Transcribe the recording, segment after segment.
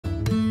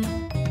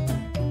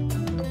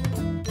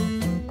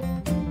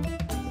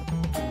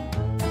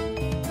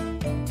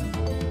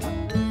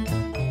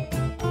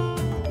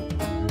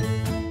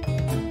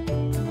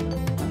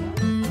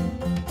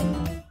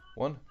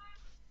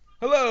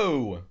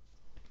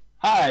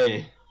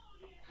Hi.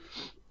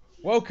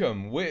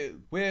 Welcome. We're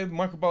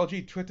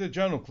Microbiology Twitter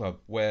Journal Club,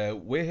 where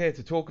we're here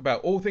to talk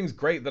about all things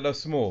great that are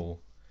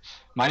small.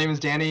 My name is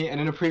Danny,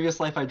 and in a previous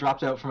life, I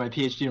dropped out for my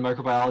PhD in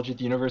microbiology at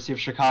the University of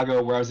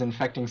Chicago, where I was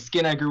infecting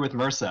skin I grew with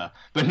MRSA.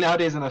 But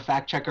nowadays, I'm a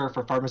fact checker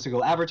for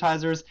pharmaceutical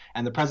advertisers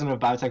and the president of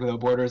Biotech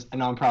Without Borders, a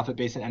nonprofit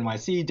based in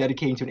NYC,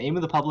 dedicating to an aim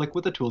of the public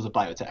with the tools of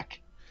biotech.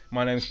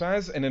 My name's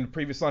Faz, and in a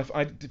previous life,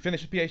 I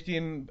finished a PhD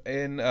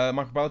in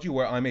microbiology,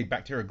 where I made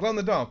bacteria glow in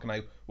the dark, and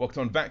I worked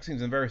on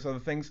vaccines and various other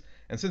things.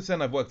 And since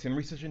then, I've worked in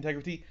research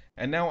integrity,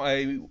 and now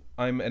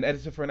I'm an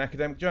editor for an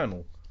academic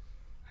journal.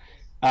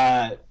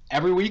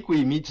 Every week,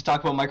 we meet to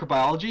talk about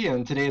microbiology,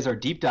 and today is our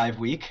deep dive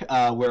week,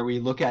 where we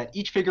look at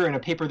each figure in a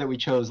paper that we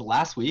chose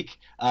last week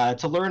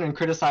to learn and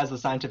criticize the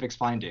scientific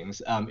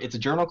findings. It's a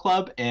journal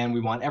club, and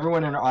we want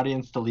everyone in our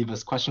audience to leave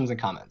us questions and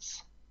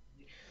comments.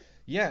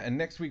 Yeah, and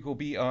next week will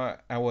be our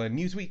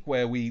news week,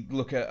 where we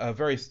look at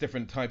various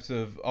different types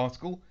of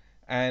article.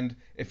 And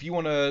if you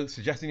want to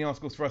suggest any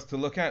articles for us to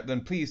look at, then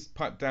please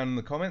pipe down in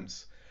the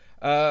comments.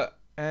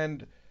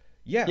 And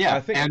yeah, Yeah, I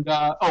think and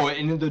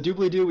in the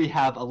doobly-doo, we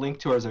have a link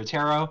to our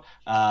Zotero.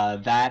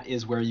 That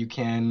is where you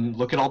can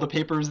look at all the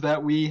papers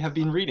that we have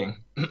been reading.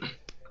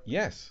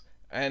 yes.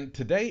 And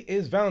today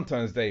is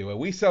Valentine's Day, where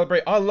we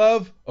celebrate our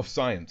love of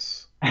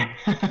science.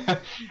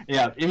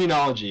 Yeah,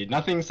 immunology.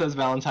 Nothing says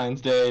Valentine's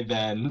Day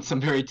than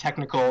some very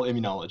technical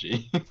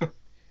immunology.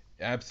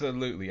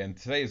 Absolutely. And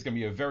today is going to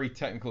be a very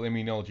technical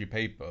immunology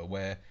paper,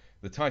 where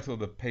the title of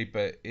the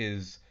paper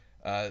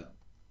uh,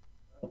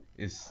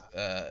 is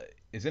uh,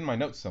 is in my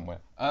notes somewhere.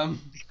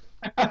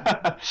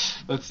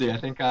 Let's see, I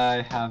think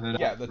I have it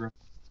Yeah, up right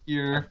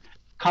here.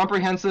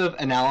 Comprehensive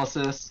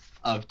analysis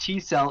of T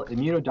cell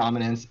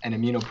immunodominance and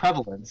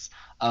immunoprevalence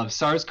of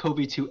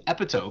SARS-CoV-2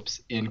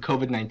 epitopes in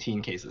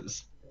COVID-19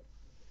 cases.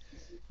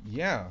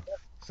 Yeah.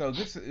 So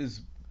this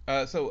is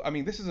so I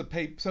mean this is a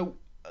paper. So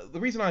the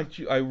reason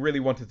I really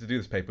wanted to do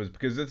this paper is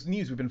because as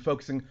news we've been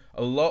focusing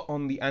a lot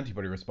on the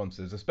antibody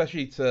responses,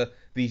 especially to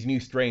these new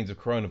strains of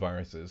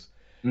coronaviruses.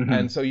 Hmm.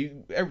 And so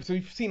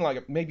you've seen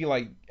like maybe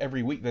like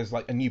every week there's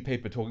like a new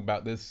paper talking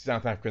about this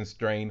South African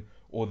strain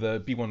or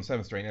the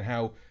B17 strain and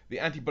how the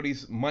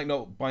antibodies might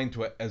not bind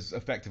to it as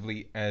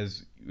effectively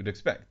as you would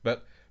expect.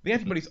 But the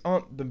antibodies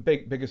aren't the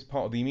biggest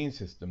part of the immune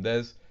system.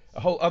 There's a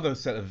whole other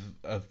set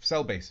of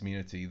cell-based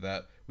immunity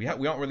that we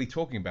aren't really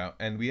talking about,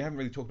 and we haven't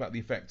really talked about the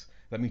effects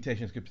that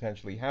mutations could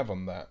potentially have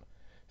on that.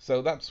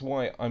 So that's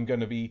why I'm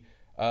going to be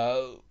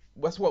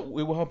that's what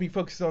we will be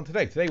focusing on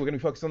today. Today we're going to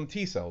be focused on the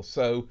T cells.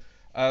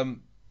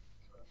 Um,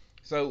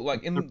 so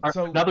like in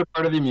so Another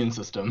part of the immune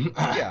system.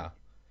 yeah.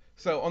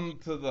 So on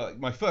to the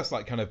my first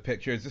like kind of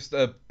picture is just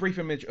a brief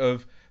image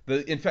of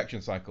the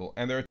infection cycle,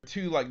 and there are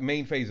two like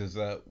main phases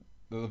that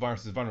the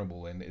virus is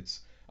vulnerable in.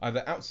 It's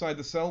either outside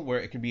the cell where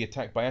it can be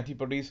attacked by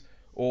antibodies,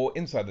 or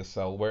inside the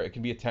cell where it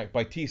can be attacked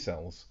by T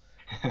cells.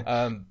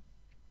 Um,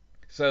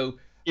 so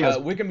Yes.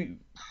 we're gonna be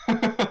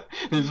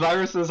These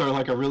viruses are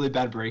like a really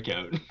bad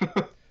breakout.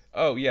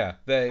 oh yeah,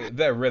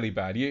 they're really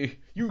bad. You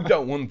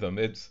don't want them.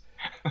 It's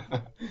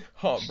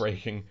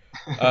heartbreaking.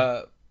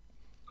 Uh,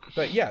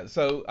 but yeah,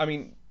 so I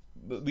mean,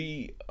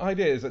 the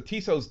idea is that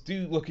T cells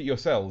do look at your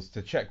cells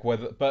to check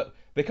whether, but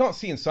they can't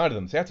see inside of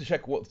them. So they have to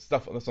check what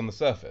stuff that's on the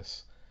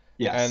surface.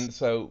 Yes. And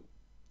so,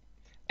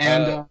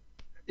 And uh,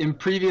 in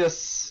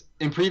previous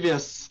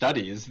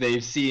studies,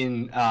 they've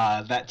seen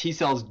that T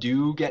cells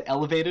do get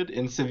elevated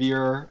in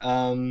severe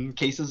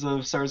cases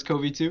of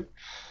SARS-CoV-2.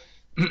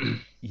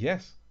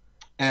 yes,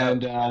 uh,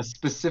 And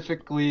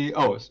specifically,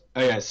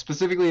 yeah,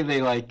 specifically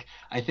they like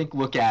I think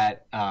look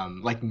at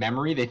like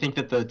memory. They think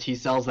that the T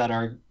cells that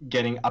are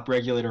getting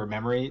upregulated are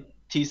memory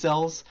T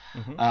cells.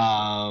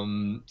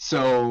 hmm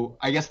So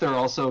I guess there are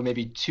also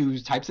maybe two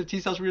types of T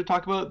cells we're going to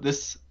talk about.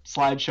 This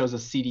slide shows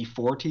us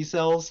CD4 T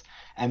cells,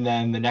 and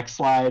then the next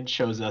slide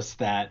shows us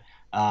that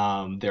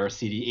there are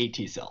CD8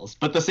 T cells.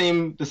 But the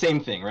same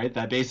thing, right?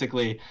 That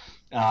basically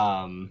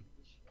um,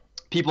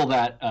 people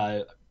that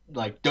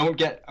like don't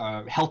get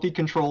a healthy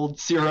controlled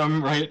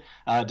serum, right,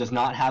 does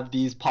not have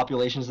these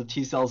populations of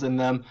T cells in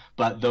them,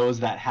 but those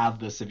that have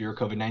the severe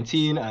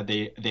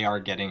COVID-19, they are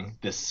getting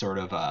this sort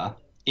of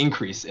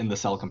increase in the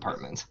cell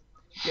compartment.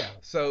 yeah.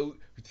 So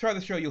throughout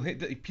the show,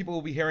 people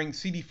will be hearing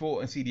CD4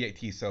 and CD8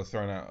 T cells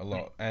thrown out a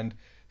lot, and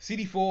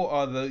CD4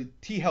 are the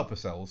T helper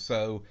cells.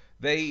 So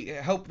they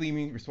help the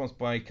immune response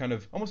by kind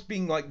of almost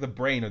being like the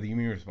brain of the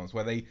immune response,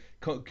 where they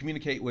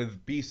communicate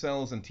with B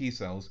cells and T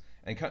cells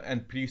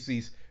and produce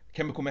these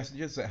chemical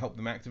messages that help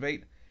them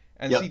activate.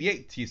 And Yep.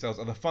 CD8 T cells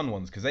are the fun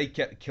ones because they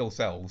kill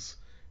cells.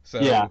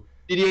 Yeah. So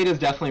CD8 is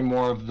definitely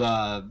more of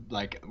the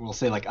like we'll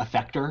say like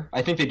effector.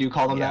 I think they do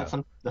call them that yeah,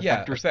 some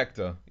yeah, effector.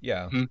 effector,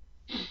 yeah, Mhm.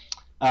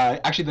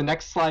 Actually, the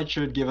next slide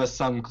should give us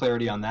some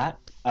clarity on that.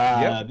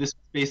 yep, This is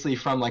basically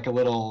from like a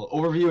little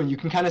overview, and you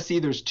can kind of see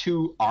there's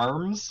two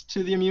arms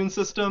to the immune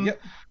system.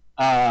 yep,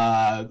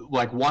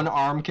 Like one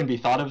arm can be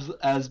thought of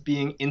as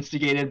being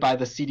instigated by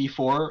the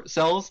CD4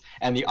 cells,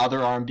 and the other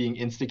arm being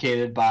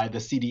instigated by the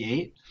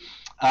CD8.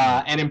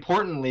 mm, And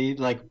importantly,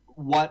 like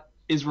what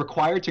is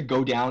required to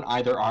go down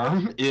either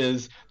arm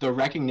is the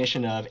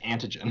recognition of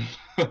antigen,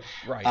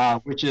 Right.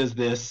 which is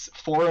this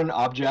foreign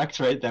object,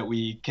 right, that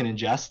we can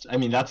ingest. I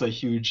mean, that's a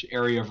huge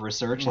area of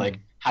research. Like, Mm.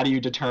 how do you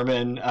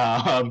determine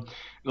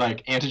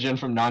like antigen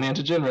from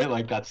non-antigen, right?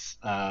 Like that's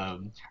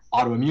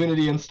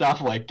autoimmunity and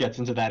stuff. Like gets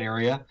into that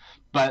area.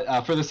 But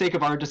for the sake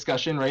of our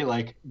discussion, right,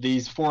 like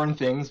these foreign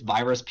things,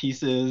 virus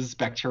pieces,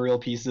 bacterial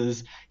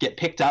pieces, get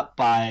picked up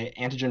by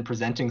antigen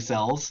presenting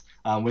cells,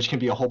 which can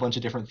be a whole bunch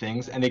of different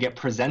things, and they get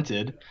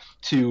presented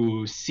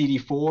to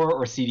CD4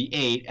 or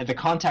CD8, and the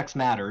context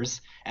matters,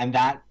 and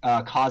that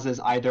causes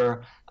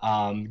either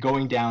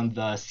going down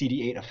the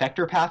CD8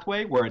 effector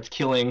pathway, where it's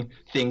killing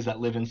things that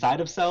live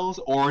inside of cells,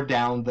 or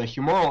down the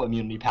humoral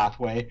immunity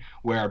pathway,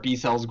 where B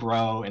cells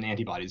grow and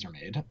antibodies are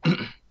made.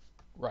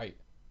 Right.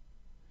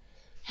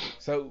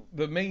 So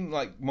the main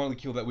like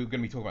molecule that we're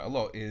going to be talking about a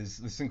lot is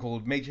this thing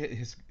called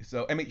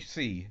so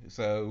MHC.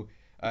 So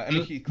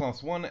MHC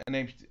class one and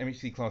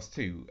MHC class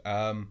two.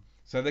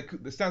 So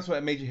it stands for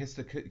a major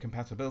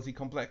histocompatibility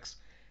complex,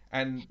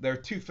 and there are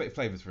two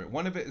flavors for it.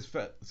 One of it is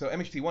so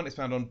MHC one is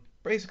found on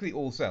basically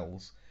all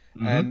cells,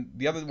 Mm-hmm. and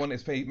the other one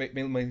is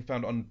mainly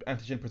found on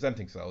antigen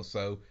presenting cells.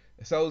 So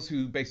cells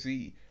who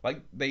basically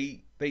like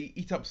they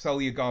eat up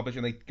cellular garbage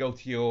and they go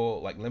to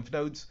your like lymph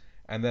nodes,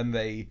 and then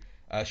they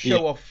Yeah.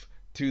 show off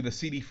to the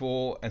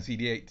CD4 and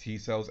CD8 T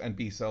cells and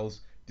B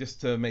cells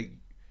just to make,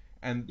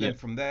 and Yeah. then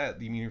from there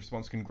the immune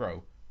response can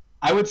grow.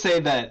 I would say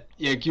that,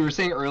 like you were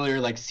saying earlier,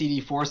 like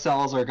CD4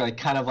 cells are like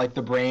kind of like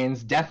the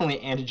brain's definitely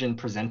antigen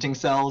presenting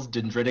cells,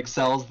 dendritic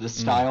cells, this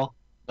Mm, style.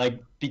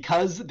 Like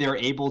because they're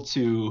able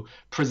to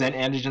present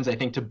antigens, I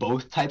think, to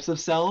both types of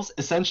cells,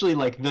 essentially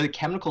like the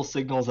chemical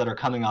signals that are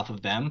coming off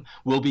of them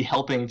will be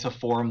helping to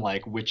form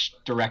like which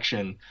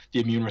direction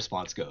the immune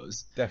response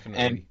goes. And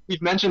definitely.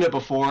 we've mentioned it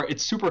before,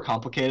 it's super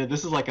complicated.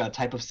 This is like a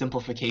type of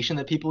simplification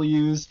that people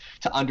use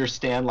to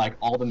understand like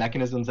all the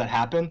mechanisms that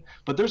happen,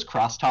 but there's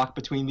crosstalk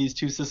between these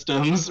two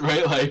systems,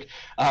 right? Like,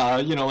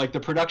 like the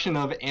production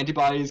of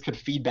antibodies could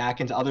feed back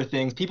into other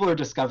things. People are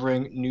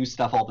discovering new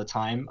stuff all the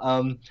time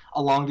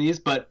along these,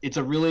 but it's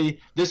a really,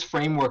 this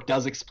framework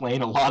does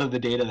explain a lot of the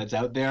data that's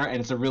out there, and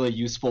it's a really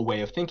useful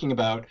way of thinking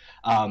about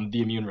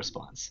the immune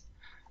response.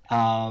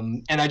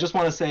 And I just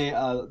want to say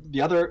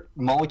the other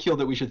molecule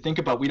that we should think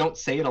about, we don't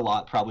say it a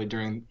lot probably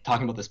during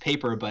talking about this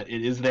paper, but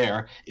it is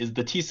there, is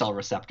the T cell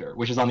receptor,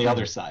 which is on the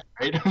other Mm, side,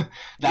 right?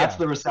 That's yeah,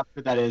 the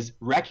receptor that is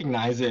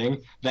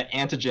recognizing the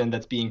antigen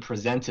that's being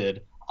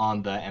presented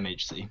on the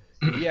MHC.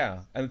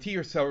 yeah. And the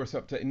T cell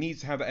receptor it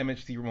needs to have the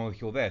MHC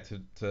molecule there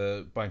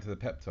to bind to the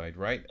peptide,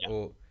 right? Yeah.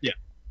 Or Yeah.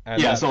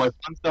 and Yeah, so that's like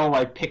one cell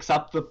like picks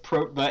up the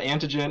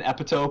antigen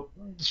epitope,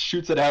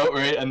 shoots it out,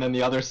 right, and then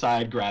the other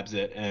side grabs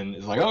it and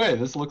is like, okay,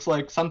 this looks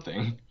like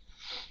something.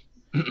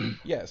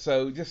 yeah.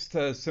 So just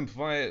to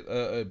simplify it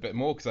a bit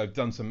more, because I've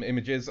done some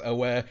images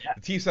where Yeah.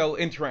 the T cell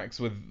interacts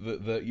with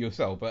the your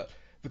cell, but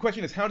the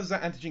question is, how does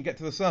that antigen get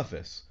to the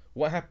surface?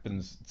 What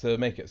happens to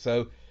make it?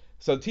 So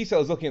the T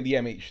cell is looking at the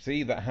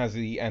MHC that has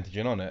the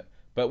antigen on it,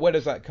 but where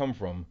does that come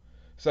from?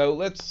 So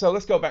let's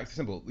go back to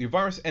simple. Your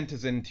virus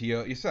enters into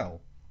your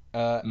cell,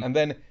 and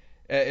then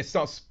it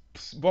starts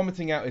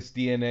vomiting out its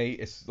DNA,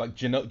 its like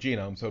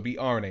genome, so it'd be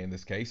RNA in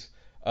this case,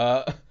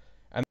 uh,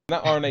 and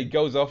that RNA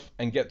goes off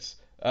and gets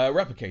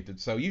replicated.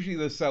 So usually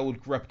the cell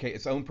would replicate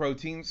its own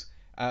proteins,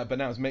 but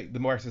now the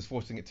virus is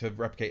forcing it to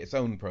replicate its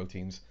own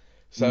proteins. Hmm.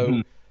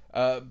 So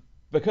uh,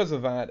 because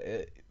of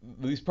that,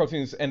 these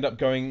proteins end up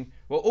going.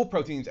 Well, all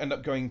proteins end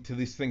up going to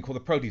this thing called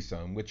the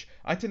proteasome, which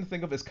I tend to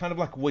think of as kind of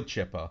like a wood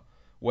chipper,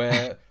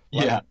 where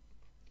like Yeah.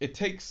 it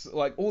takes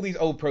like all these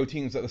old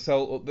proteins that the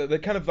cell they're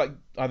kind of like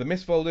either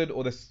misfolded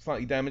or they're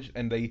slightly damaged,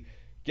 and they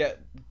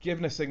get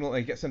given a signal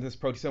and they get sent to this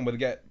proteasome where they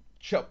get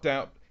chopped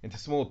out into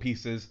smaller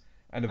pieces,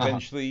 and Uh-huh.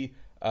 eventually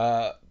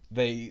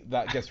they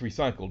that gets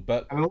recycled.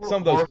 But I'm a little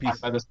some of those horrified pieces,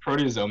 by this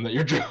proteasome that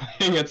you're drawing.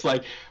 It's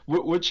like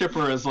wood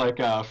chipper is like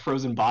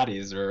frozen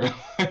bodies or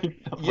like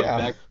stuff like yeah.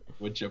 that.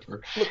 Wood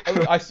chipper. Look,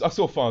 I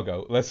saw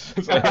Fargo.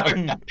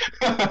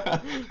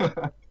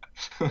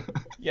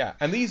 Yeah,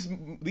 and these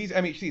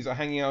MHCs are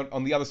hanging out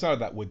on the other side of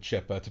that wood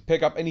chipper to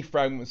pick up any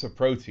fragments of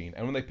protein,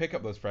 and when they pick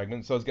up those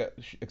fragments, those get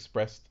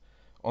expressed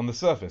on the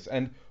surface.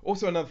 And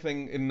also another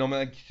thing in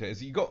nomenclature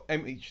is you got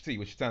MHC,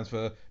 which stands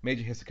for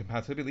major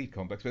histocompatibility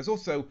complex, but it's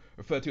also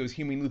referred to as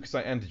human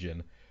leukocyte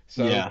antigen.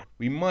 So Yeah.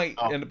 we might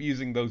Oh, end up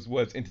using those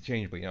words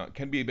interchangeably. Now, it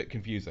can be a bit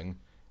confusing.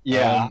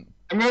 yeah. Um,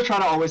 I'm gonna try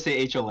to always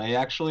say HLA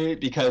actually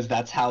because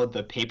that's how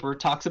the paper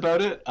talks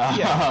about it.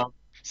 yeah,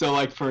 So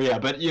like for yeah,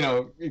 but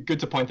good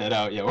to point that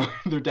out. Yeah,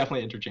 they're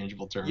definitely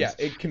interchangeable yeah, terms.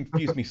 it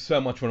confused me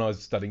so much when I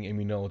was studying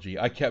immunology.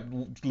 I kept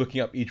looking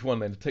up each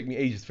one, and it took me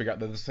ages to figure out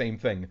they're the same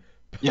thing.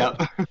 Yeah.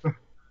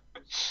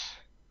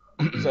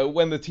 So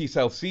when the T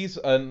cell sees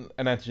an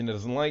antigen it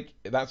doesn't like,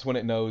 that's when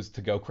it knows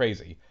to go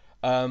crazy.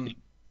 Um,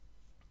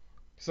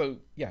 so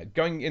yeah,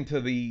 going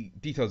into the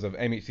details of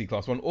MHC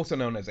class one, also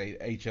known as a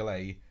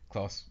HLA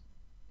class.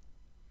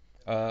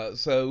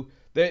 So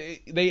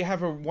they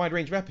have a wide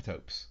range of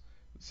epitopes.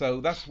 So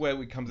that's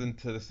where it comes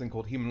into this thing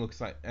called human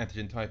leukocyte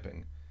antigen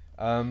typing.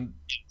 Um,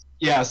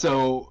 Yeah,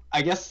 so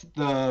I guess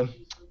the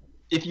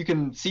if you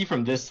can see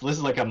from this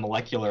is like a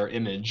molecular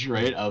image, Mm,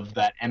 right, of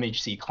that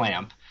MHC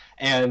clamp,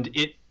 and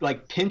it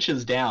like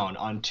pinches down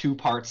on two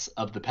parts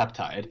of the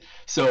peptide.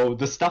 So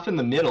the stuff in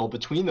the middle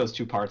between those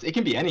two parts, it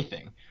can be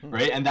anything, mm,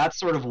 right? And that's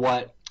sort of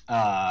what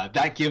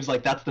that gives,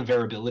 like that's the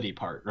variability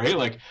part, right?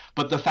 Like,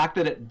 but the fact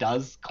that it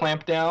does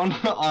clamp down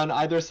on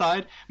either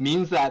side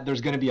means that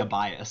there's going to be a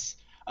bias.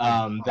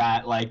 mm.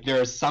 That like there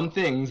are some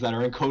things that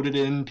are encoded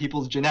in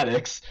people's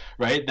genetics,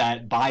 right,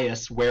 that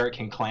bias where it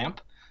can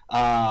clamp.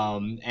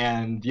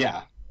 And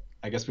yeah,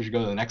 I guess we should go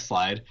to the next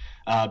slide,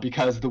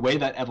 because the way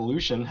that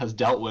evolution has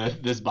dealt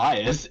with this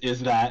bias is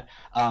that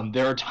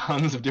there are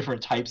tons of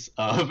different types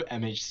of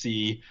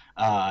MHC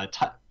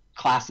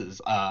classes,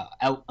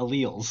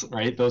 alleles,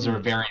 right? Those are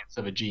Mm. variants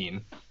of a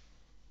gene.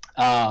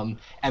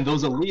 And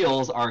those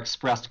alleles are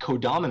expressed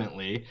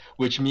codominantly,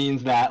 which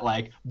means that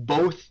like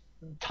both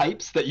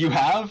types that you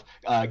have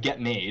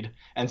get made.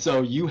 And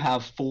so you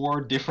have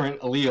four different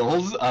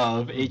alleles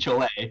of Mm.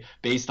 HLA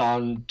based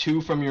on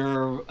two from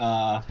your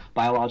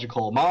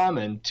biological mom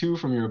and two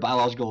from your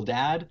biological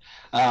dad.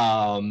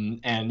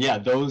 And yeah,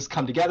 those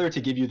come together to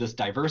give you this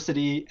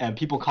diversity, and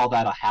people call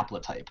that a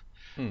haplotype.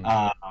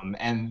 Mm.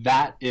 And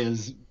that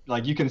is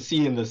like you can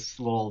see in this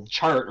little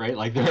chart, right?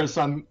 Like there are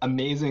some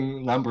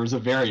amazing numbers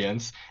of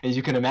variants. As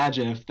you can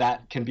imagine, if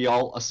that can be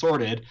all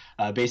assorted,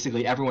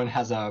 basically everyone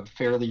has a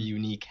fairly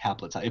unique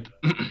haplotype.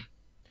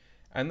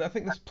 And I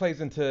think this plays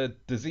into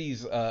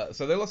disease.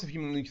 So there are lots of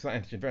human leukocyte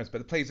antigen variants,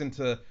 but it plays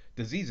into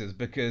diseases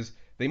because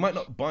they might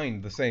not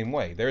bind the same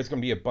way. There is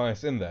going to be a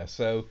bias in there.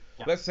 So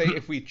Yeah. let's say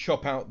if we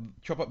chop up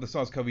the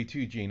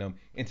SARS-CoV-2 genome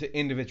into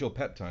individual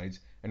peptides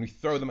and we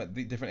throw them at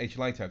the different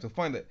HLA types, we'll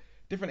find that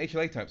different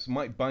HLA types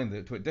might bind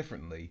to it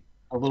differently.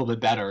 A little bit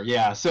better,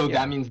 yeah. So that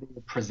Yeah. means they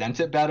would present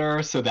it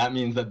better. So that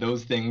means that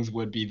those things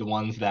would be the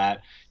ones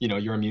that,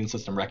 your immune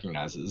system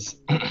recognizes.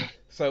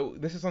 So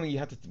this is something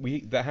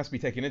that has to be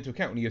taken into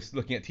account when you're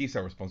looking at T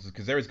cell responses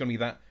because there is going to be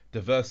that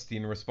diversity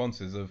in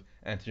responses of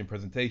antigen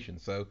presentation.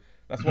 So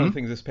that's one of the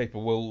things this paper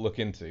will look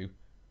into.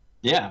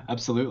 Yeah,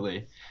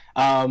 absolutely.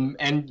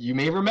 And you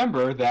may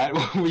remember that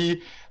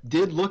we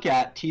did look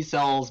at T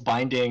cells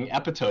binding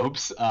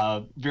epitopes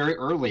very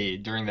early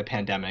during the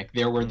pandemic.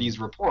 There were Mm. these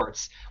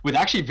reports with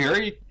actually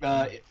very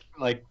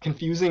like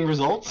confusing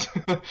results,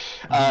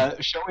 Hmm.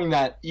 showing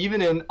that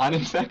even in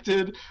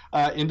uninfected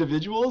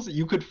individuals,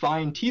 you could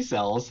find T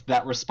cells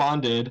that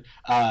responded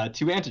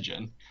to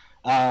antigen.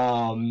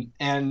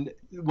 And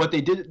what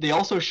they did, they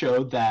also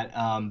showed that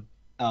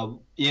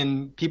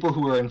in people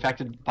who were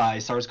infected by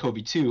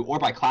SARS-CoV-2 or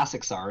by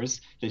classic SARS,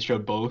 they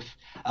showed both,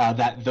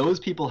 that those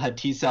people had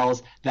T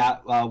cells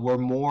that were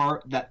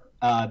more that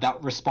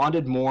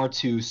responded more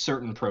to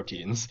certain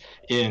proteins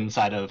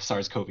inside of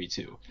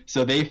SARS-CoV-2.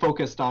 So they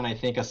focused on, I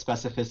think, a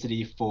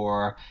specificity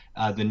for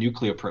the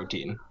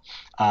nucleoprotein,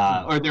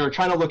 Hmm. or they were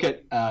trying to look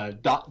at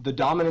the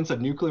dominance of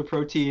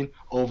nucleoprotein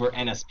over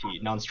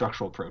NSP,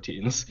 non-structural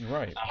proteins,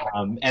 Right.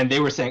 and they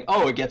were saying,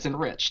 oh, it gets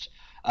enriched.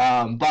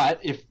 But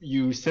if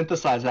you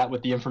synthesize that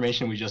with the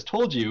information we just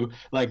told you,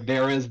 like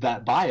there is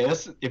that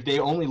bias. If they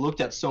only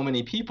looked at so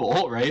many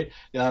people, right,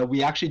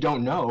 we actually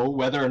don't know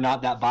whether or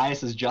not that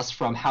bias is just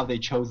from how they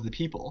chose the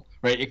people,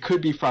 right? It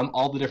could be from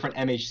all the different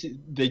MHC.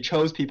 They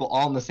chose people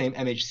all in the same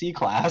MHC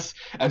class,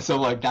 and so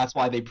like that's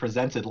why they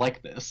presented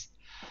like this.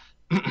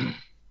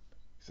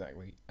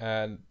 Exactly.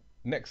 And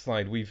next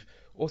slide, we've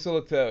also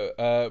looked at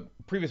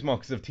previous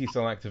markers of T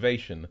cell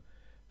activation. Oh,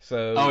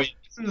 So, yeah,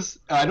 this is.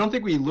 I don't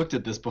think we looked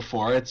at this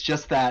before. It's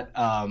just that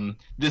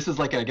this is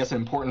like, I guess, an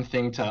important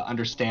thing to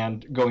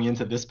understand going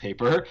into this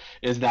paper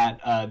is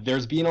that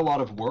there's been a lot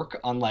of work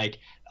on like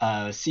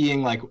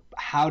seeing like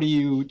how do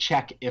you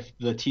check if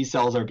the T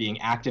cells are being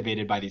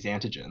activated by these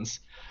antigens.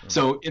 mm,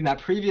 So in that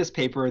previous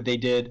paper, they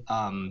did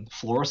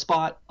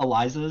fluorospot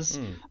ELISAs,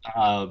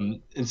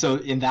 mm, and so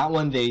in that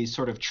one, they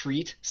sort of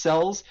treat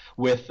cells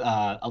with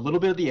a little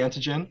bit of the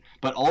antigen,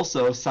 but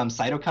also some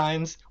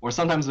cytokines, or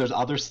sometimes there's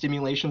other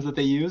stimulations that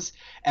they use,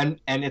 and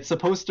it's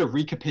supposed to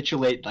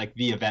recapitulate like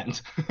the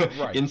event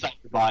right. inside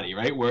the body,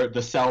 right? Where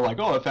the cell like,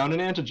 oh, I found an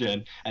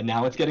antigen, and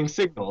now it's getting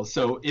signals.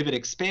 So if it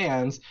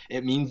expands,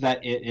 it means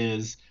that it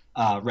is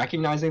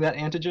recognizing that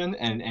antigen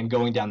and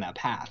going down that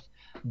path.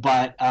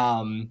 But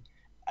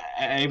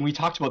and we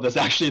talked about this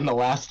actually in the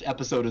last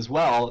episode as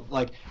well.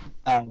 Like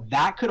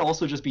that could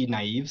also just be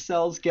naive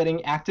cells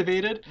getting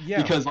activated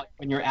Yeah. because like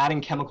when you're adding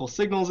chemical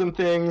signals and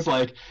things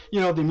like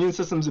the immune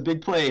system's a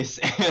big place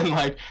and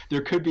like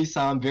there could be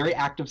some very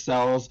active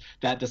cells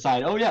that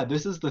decide, oh yeah,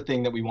 this is the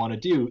thing that we want to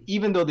do,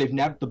 even though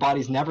the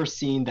body's never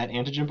seen that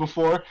antigen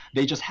before.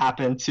 They just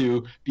happen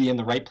to be in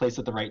the right place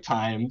at the right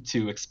time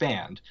to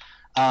expand.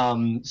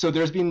 So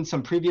there's been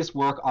some previous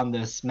work on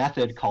this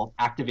method called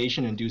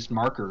activation induced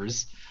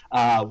markers,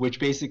 which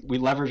basically we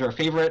leverage our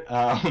favorite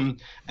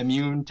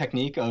immune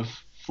technique of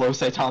flow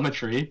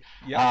cytometry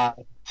Yep.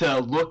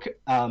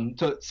 uh,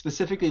 to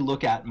specifically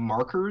look at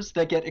markers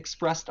that get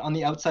expressed on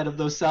the outside of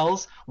those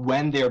cells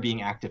when they're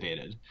being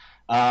activated.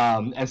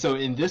 And so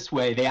in this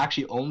way, they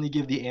actually only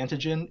give the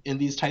antigen in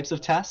these types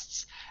of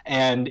tests,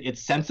 and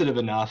it's sensitive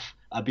enough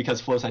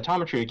because flow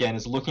cytometry again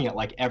is looking at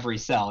like every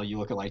cell. You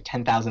look at like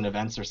 10,000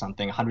 events or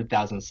something,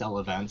 100,000 cell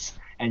events,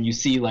 and you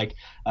see like,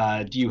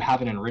 do you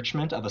have an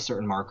enrichment of a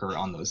certain marker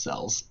on those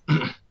cells?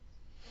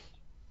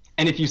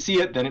 And if you see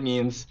it, then it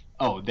means,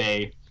 oh,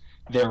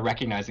 they're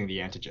recognizing the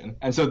antigen.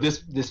 And so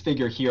this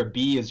figure here,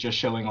 B, is just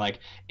showing like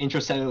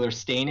intracellular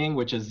staining,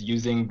 which is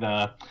using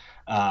the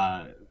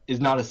is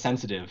not as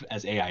sensitive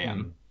as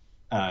AIM.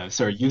 Mm.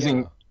 So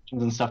using Yeah.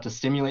 and stuff to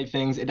stimulate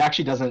things, it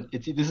actually doesn't.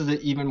 This is an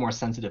even more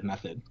sensitive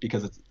method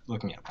because it's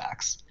looking at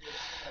facts.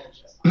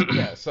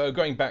 Yeah, so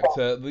going back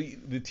to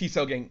the T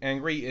cell getting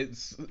angry, it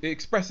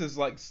expresses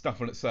like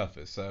stuff on its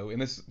surface. So in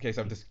this case,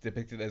 I've just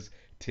depicted as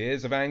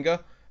tears of anger,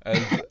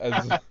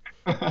 as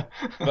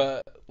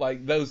but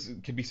like those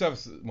could be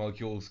surface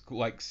molecules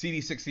like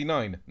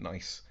CD69,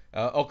 nice,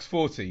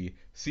 OX40,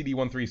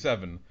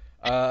 CD137.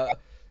 Uh,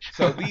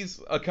 so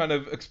these are kind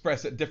of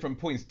expressed at different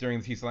points during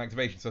the T cell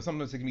activation. So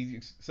sometimes it can be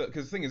because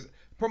the thing is, the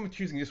problem with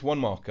choosing just one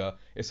marker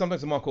is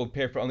sometimes a marker will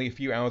appear for only a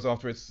few hours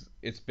after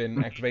it's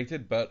been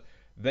activated, but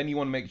then you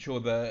want to make sure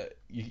that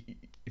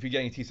if you're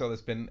getting a T cell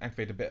that's been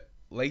activated a bit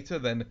later,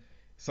 then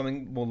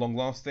something more long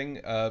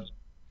lasting.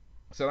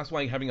 So that's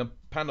why having a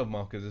panel of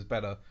markers is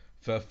better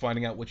for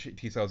finding out which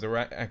T cells are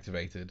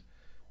activated.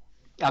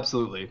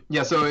 Absolutely.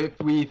 Yeah, so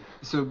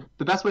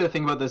the best way to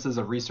think about this is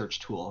a research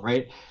tool,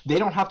 right? They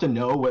don't have to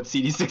know what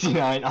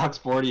CD69,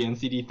 OX40, and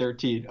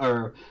CD13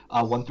 or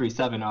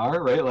 137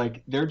 are, right?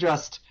 Like they're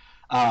just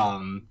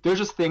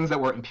things that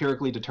were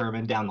empirically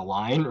determined down the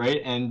line,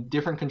 right? And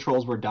different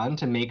controls were done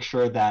to make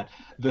sure that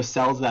the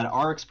cells that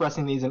are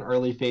expressing these in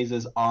early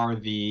phases are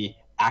the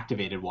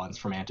activated ones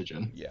from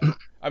antigen. Yeah.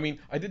 I mean,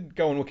 I did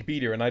go on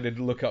Wikipedia and I did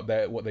look up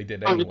what they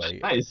did Oh, yeah, anyway.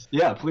 nice.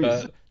 Yeah, please.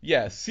 But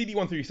yeah,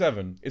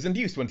 CD137 is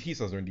induced when T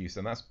cells are induced,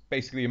 and that's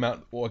basically the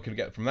amount what I could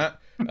get from that.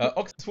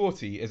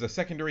 OX40 is a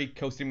secondary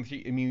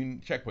co-stimulatory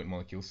immune checkpoint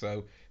molecule,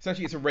 so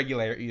essentially it's a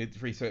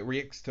regulatory, so it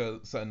reacts to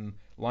a certain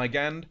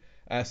ligand.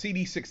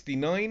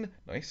 CD69,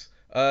 nice,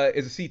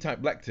 is a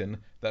C-type lectin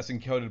that's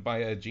encoded by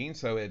a gene,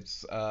 so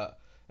it's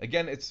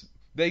again it's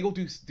they all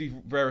do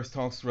various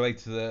tasks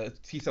related to the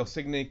T cell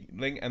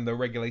signaling and the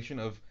regulation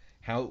of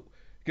how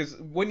because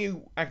when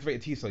you activate a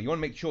T cell, you want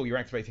to make sure you're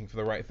activating for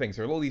the right things.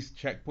 There are all these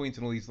checkpoints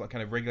and all these like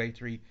kind of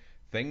regulatory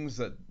things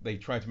that they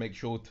try to make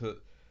sure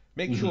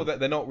Mhm. that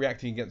they're not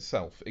reacting against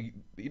self. You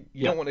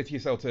Yeah, don't want a T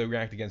cell to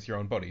react against your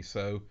own body.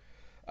 So,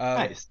 um,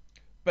 nice.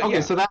 but Okay, yeah,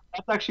 so that's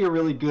actually a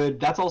really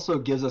good. That's also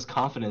gives us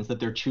confidence that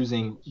they're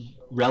choosing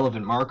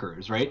relevant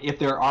markers, right? If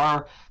there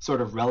are sort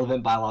of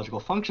relevant biological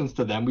functions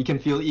to them, we can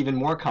feel even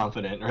more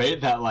confident,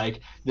 right? That like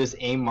this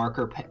AIM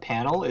marker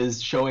panel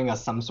is showing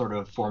us some sort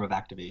of form of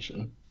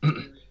activation.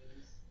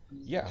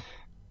 yeah,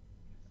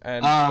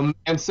 and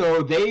And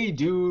so they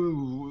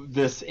do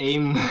this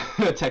AIM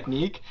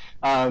technique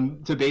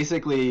to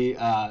basically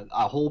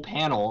a whole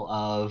panel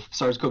of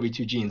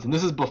SARS-CoV-2 genes, and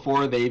this is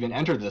before they even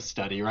enter this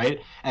study, right?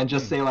 And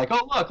just mm, say like,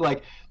 oh look,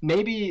 like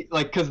maybe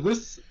like because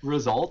this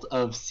result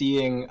of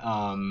seeing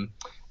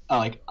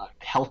like a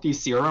healthy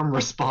serum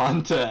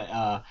respond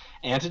to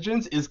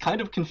antigens is kind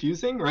of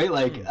confusing, right?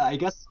 Like mm, I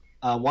guess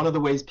one of the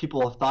ways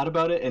people have thought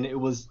about it, and it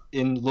was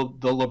in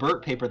the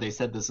Lebert paper, they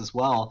said this as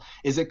well,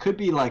 is it could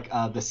be like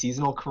the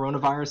seasonal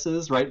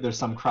coronaviruses, right? There's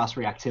some cross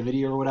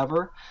reactivity or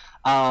whatever.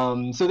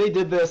 So they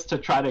did this to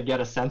try to get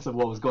a sense of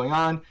what was going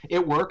on.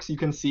 It works. You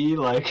can see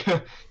like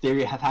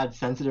they have had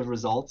sensitive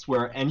results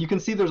where, and you can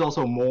see there's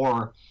also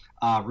more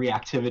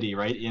reactivity,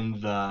 right, in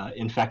the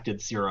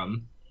infected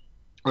serum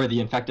or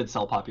the infected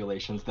cell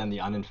populations than the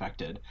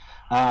uninfected.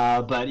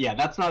 But yeah,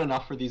 that's not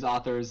enough for these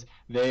authors.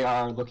 They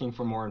are looking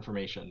for more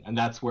information, and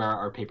that's where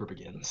our paper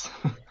begins.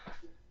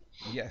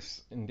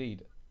 yes,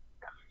 indeed,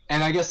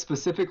 And I guess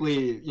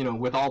specifically,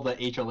 with all the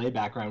HLA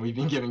background we've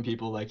been giving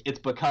people, like it's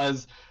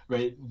because,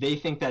 right, they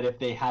think that if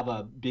they have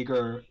a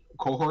bigger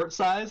cohort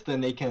size,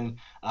 then they can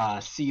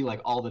see like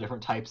all the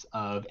different types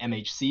of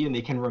MHC, and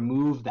they can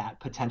remove that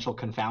potential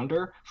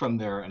confounder from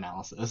their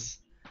analysis.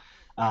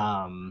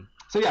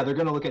 So yeah, they're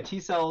going to look at T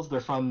cells. They're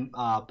from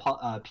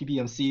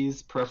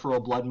PBMCs,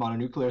 peripheral blood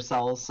mononuclear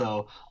cells.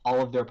 So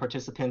all of their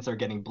participants are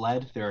getting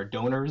bled. They're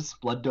donors,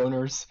 blood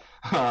donors.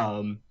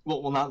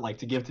 Well, not like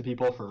to give to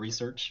people for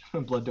research,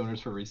 blood donors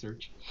for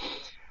research.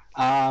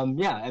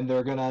 Yeah, and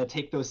they're going to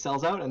take those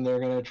cells out and they're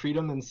going to treat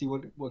them and see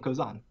what goes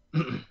on.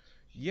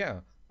 yeah.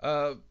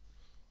 Uh,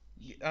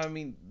 I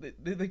mean,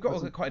 they've got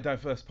Awesome. quite a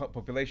diverse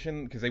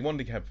population because they want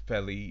to have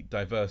fairly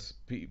diverse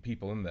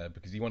people in there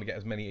because you want to get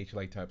as many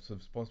HLA types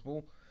as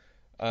possible.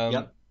 Um,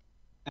 Yep.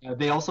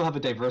 They also have a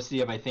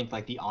diversity of, I think,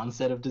 like the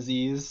onset of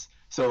disease.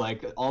 So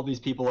like all these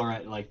people are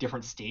at like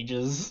different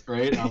stages,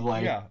 right? Of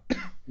like yeah,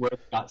 where they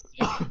got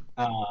sick.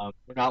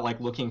 We're not like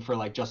looking for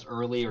like just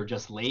early or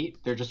just late.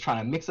 They're just trying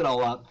to mix it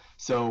all up.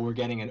 So we're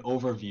getting an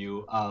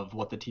overview of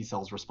what the T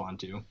cells respond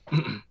to.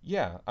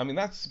 yeah. I mean,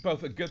 that's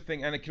both a good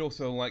thing and it could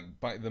also like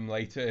bite them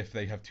later if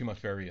they have too much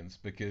variance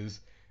because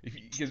if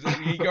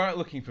you go out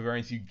looking for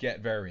variance, you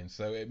get variance.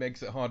 So it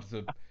makes it harder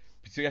to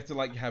So you have to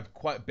like have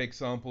quite big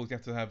samples. You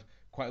have to have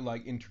quite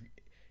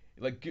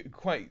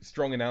quite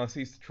strong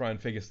analyses to try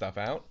and figure stuff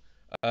out.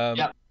 Um,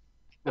 Yep.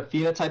 The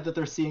phenotype that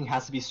they're seeing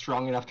has to be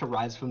strong enough to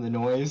rise from the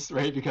noise,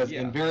 right? Because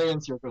in yeah,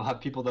 variance, you're going to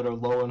have people that are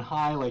low and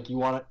high. Like you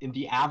want to, in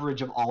the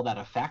average of all that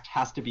effect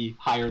has to be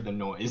higher than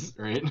noise,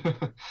 right?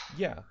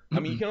 yeah. I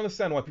mean, you can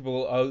understand why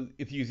people are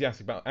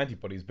enthusiastic about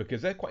antibodies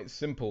because they're quite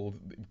simple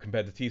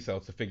compared to T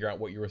cells to figure out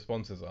what your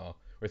responses are.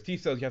 Whereas T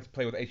cells, you have to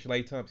play with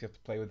HLA types, you have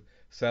to play with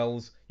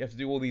cells, you have to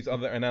do all these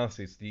other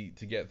analyses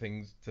to get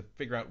things to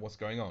figure out what's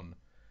going on.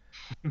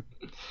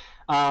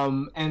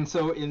 And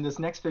so in this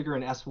next figure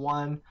in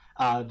S1,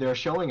 they're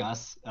showing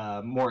us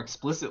more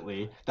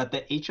explicitly that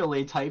the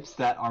HLA types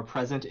that are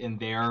present in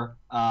their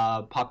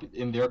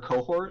in their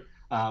cohort,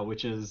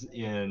 which is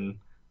in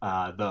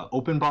the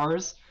open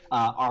bars,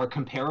 are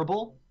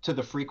comparable to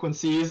the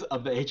frequencies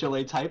of the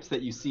HLA types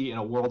that you see in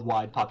a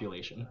worldwide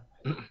population.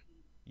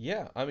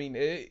 Yeah, I mean,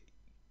 it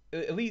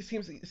at least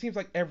it seems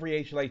like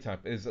every HLA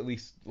type is at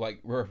least like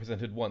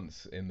represented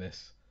once in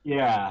this.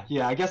 Yeah,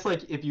 yeah. I guess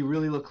like if you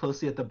really look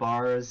closely at the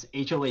bars,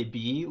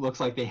 HLA-B looks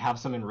like they have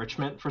some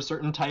enrichment for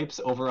certain types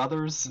over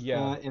others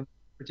Yeah, in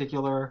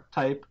particular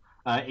type.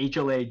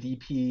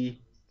 HLA-DP,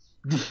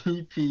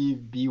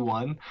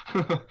 DPB1,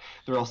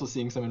 they're also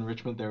seeing some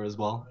enrichment there as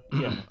well.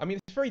 yeah. I mean,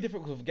 it's very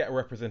difficult to get a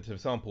representative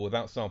sample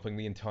without sampling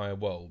the entire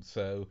world.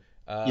 So,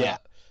 Yeah.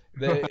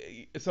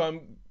 I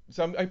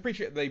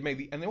appreciate they made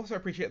the, and I also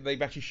appreciate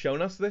they've actually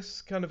shown us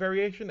this kind of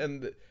variation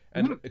and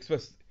Mhm.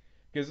 express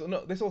because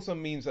no, this also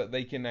means that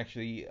they can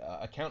actually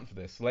account for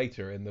this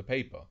later in the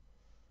paper.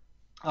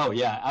 Oh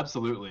yeah,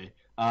 absolutely.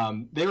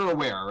 They're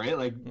aware, right?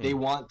 Like they Mm.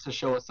 want to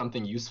show us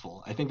something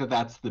useful. I think that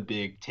that's the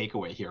big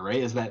takeaway here, right?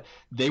 Is that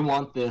they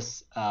want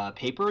this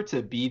paper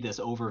to be this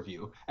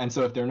overview, and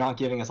so if they're not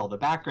giving us all the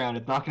background,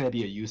 it's not going to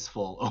be a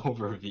useful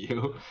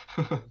overview.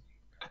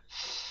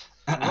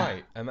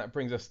 Right, and that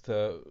brings us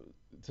to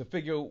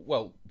figure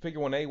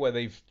 1A where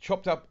they've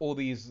chopped up all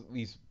the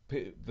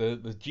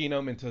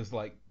genome into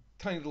like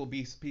tiny little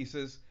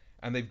pieces,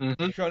 and they've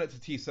Mhm. shown it to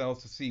T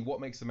cells to see what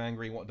makes them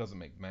angry and what doesn't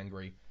make them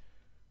angry.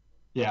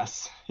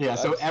 Yes. Yeah.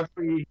 So That's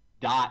every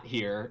dot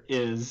here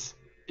is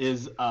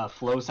a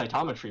flow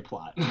cytometry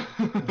plot.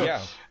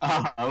 yeah,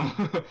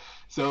 um,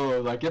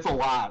 so like it's a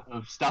lot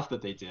of stuff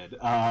that they did.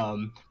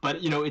 But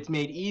it's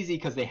made easy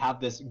because they have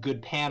this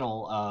good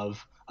panel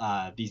of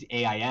these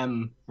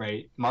AIM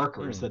right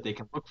markers mm, that they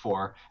can look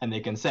for, and they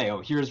can say, oh,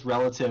 here's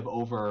relative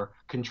over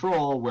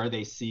control where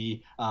they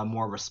see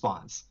more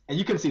response. And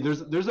you can see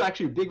there's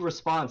actually a big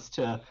response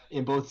to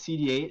in both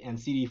CD8 and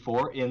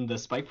CD4 in the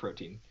spike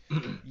protein.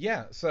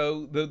 yeah.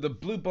 So the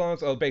blue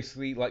bars are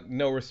basically like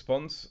no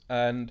response,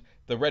 and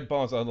the red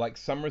bars are like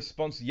some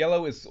response.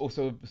 Yellow is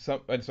also some,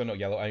 sorry, not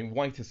yellow. I mean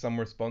white is some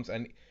response,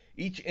 and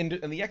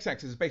and the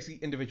x-axis is basically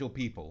individual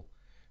people.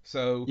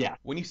 So Yeah.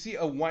 when you see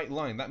a white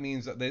line, that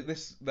means that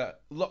that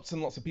lots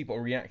and lots of people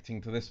are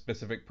reacting to this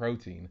specific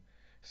protein.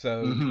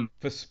 So Hmm.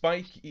 for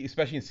spike,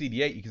 especially in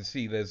CD8, you can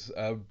see there's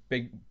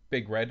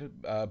big red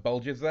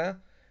bulges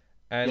there,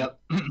 and Yep.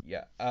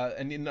 yeah,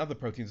 and in other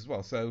proteins as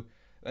well. So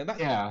and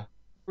Yeah.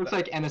 Looks that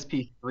like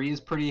NSP3 is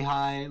pretty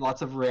high.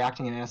 Lots of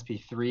reacting in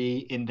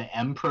NSP3 in the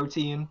M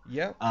protein.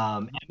 yeah,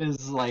 M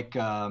is like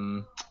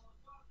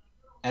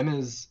M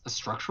is a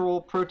structural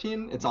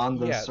protein. It's on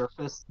the yeah,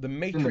 surface the in the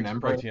matrix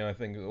membrane. protein I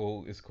think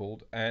all is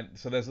called, and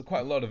so there's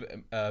quite a lot of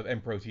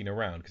M protein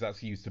around because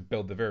that's used to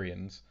build the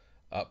virions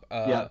up.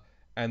 Yep.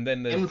 And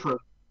then N there's protein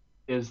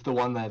is the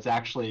one that's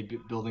actually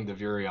building the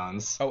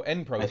virions, oh N I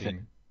think.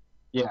 protein.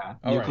 Yeah,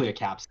 All right.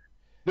 nucleocapsid.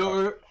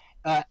 Uh,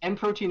 The N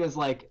protein is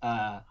like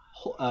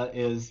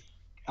is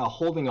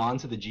holding on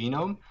to the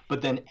genome,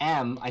 but then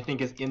M I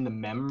think is in the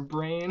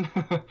membrane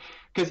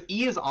because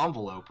E is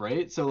envelope,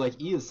 right? So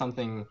like E is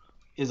something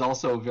is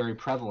also very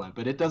prevalent,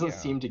 but it doesn't yeah.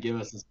 seem to give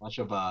us as much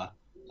of a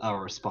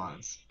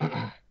response.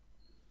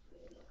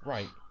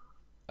 Right.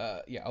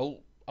 Yeah.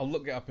 I'll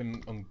look it up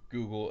on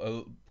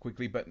Google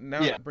quickly, but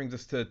now Yeah. that brings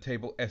us to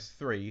table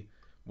S3,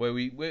 where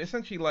we're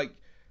essentially like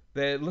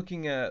they're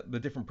looking at the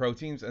different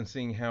proteins and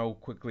seeing how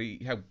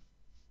quickly how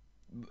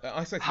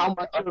isolated.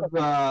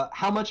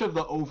 How much of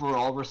the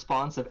overall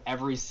response of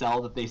every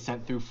cell that they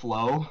sent through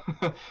flow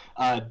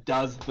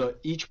does the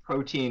each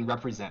protein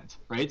represent,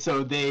 right?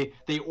 So they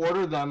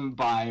order them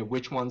by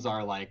which ones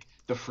are like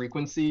the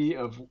frequency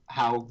of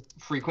how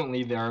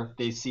frequently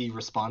they see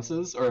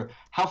responses or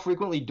how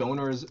frequently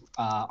donors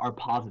are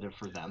positive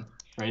for them,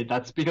 right?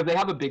 That's because they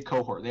have a big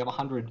cohort. They have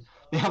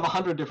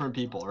 100 different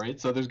people, right?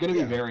 So there's going to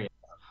be Yeah. variance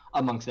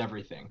amongst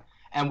everything.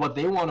 And what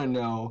they want to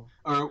know,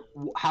 or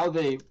how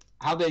they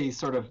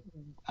sort of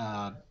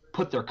uh,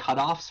 put their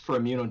cutoffs for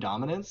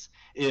immunodominance,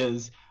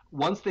 is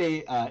once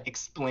they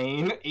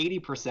explain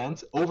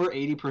 80%, over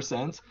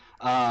 80%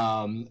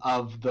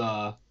 of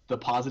the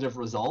positive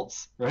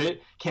results, right,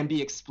 can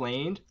be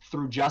explained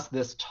through just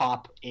this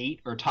top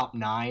 8 or top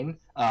 9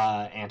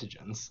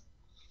 antigens.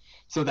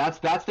 So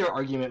that's their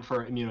argument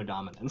for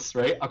immunodominance,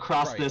 right?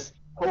 Across Right. this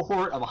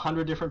cohort of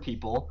 100 different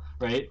people,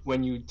 right?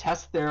 When you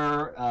test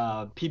their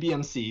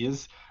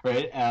PBMCs,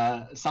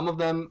 right? Some of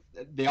them,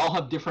 they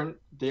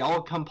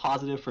all come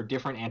positive for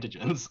different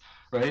antigens,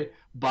 right?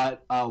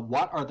 But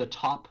what are the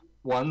top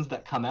ones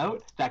that come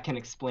out that can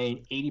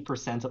explain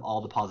 80% of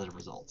all the positive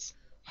results?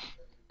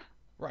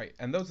 Right,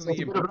 and those are So it's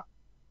a the bit of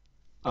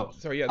oh,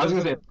 sorry, yeah, I was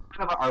those going are to say, it's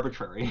kind of an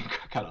arbitrary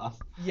cutoff.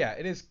 yeah,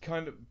 it is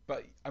kind of,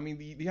 but I mean,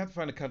 you have to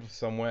find a cutoff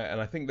somewhere,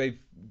 and I think they've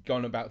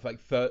gone about like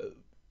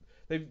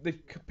they've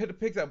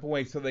picked up a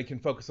way so they can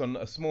focus on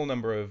a small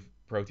number of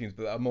proteins,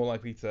 but are more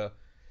likely to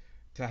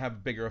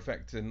have bigger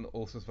effects in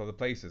all sorts of other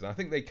places. I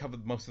think they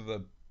covered most of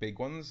the big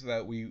ones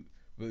that we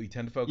really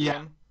tend to focus Yeah,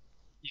 on.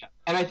 yeah.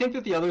 And I think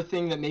that the other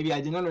thing that maybe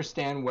I didn't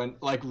understand when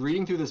like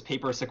reading through this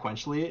paper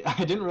sequentially,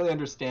 I didn't really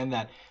understand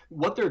that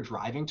what they're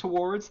driving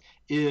towards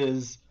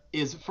is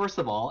first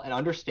of all an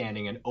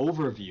understanding, an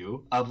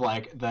overview of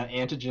like the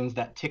antigens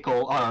that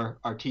tickle our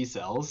T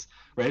cells,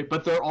 right?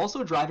 But they're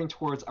also driving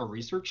towards a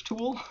research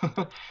tool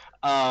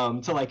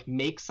to like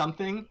make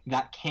something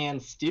that can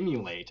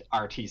stimulate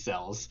our T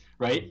cells,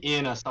 right,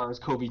 in a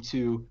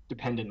SARS-CoV-2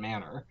 dependent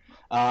manner.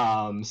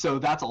 So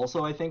that's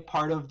also, I think,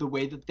 part of the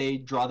way that they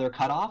draw their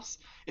cutoffs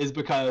is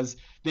because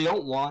they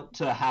don't want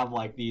to have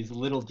like these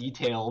little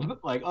detailed,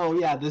 like, oh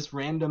yeah, this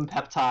random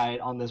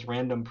peptide on this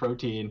random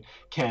protein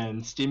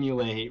can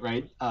stimulate,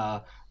 right?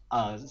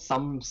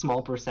 Some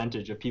small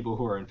percentage of people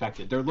who are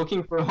infected. They're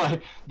looking for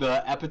like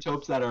the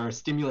epitopes that are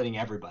stimulating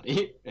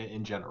everybody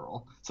in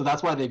general. So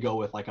that's why they go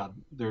with like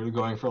they're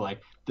going for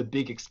like the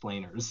big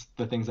explainers,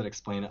 the things that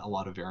explain a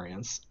lot of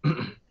variants.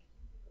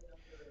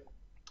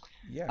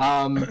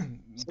 Yeah.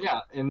 So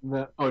yeah, in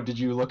the oh, did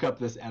you look up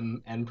this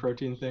N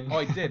protein thing? Oh,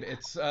 I did.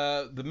 It's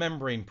the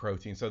membrane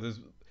protein. So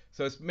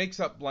it makes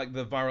up like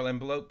the viral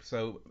envelope.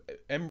 So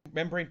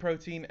membrane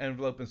protein,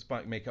 envelope, and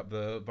spike make up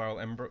the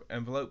viral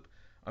envelope.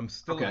 I'm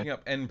still Okay. looking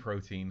up N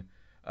protein.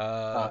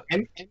 Uh,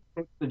 N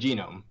is the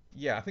genome.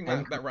 yeah, I think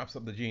N, that wraps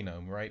up the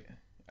genome, right?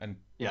 And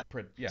yeah.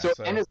 yeah, So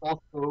N so is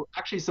also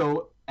actually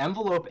so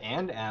envelope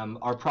and M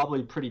are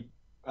probably pretty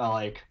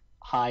like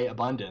high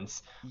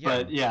abundance, yeah,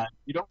 but yeah,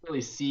 you don't really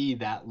see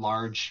that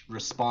large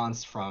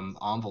response from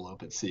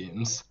envelope, it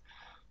seems.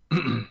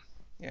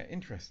 yeah,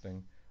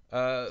 interesting.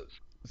 Uh,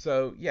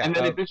 so yeah, And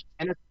then it mentioned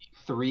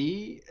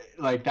NSP3,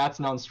 like that's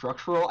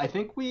non-structural. I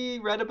think we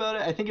read about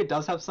it. I think it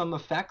does have some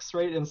effects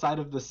right inside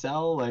of the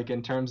cell, like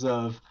in terms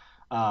of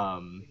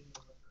um,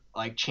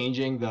 like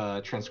changing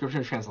the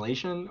transcription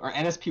translation. Or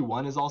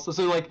NSP1 is also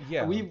so like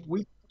yeah, we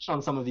touched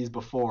on some of these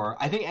before.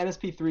 I think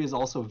NSP3 is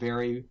also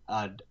very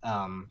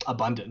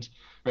abundant,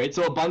 right?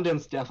 So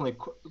abundance definitely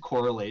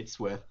correlates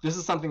with this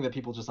is something that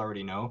people just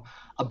already know.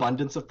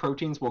 Abundance of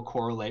proteins will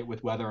correlate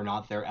with whether or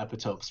not they're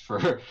epitopes for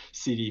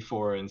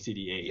CD4 and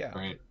CD8, yeah.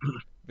 right?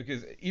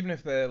 Because even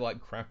if they're like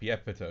crappy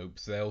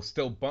epitopes,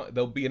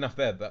 there'll be enough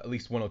there that at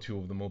least one or two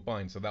of them will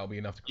bind, so that'll be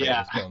enough to create a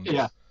Yeah,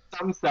 yeah. response.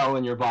 Some cell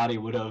in your body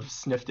would have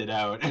sniffed it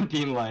out and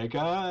been like,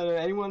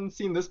 anyone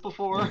seen this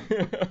before?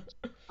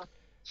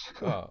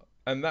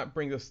 And that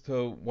brings us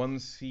to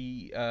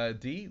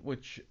 1CD,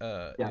 which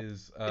Yeah.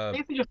 is It's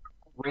basically just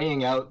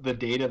laying out the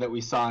data that we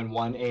saw in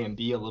 1A and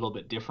B a little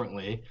bit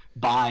differently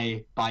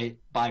by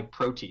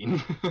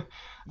protein.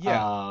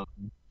 yeah, um,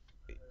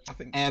 I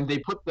think and they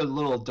put the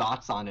little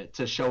dots on it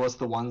to show us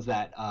the ones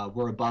that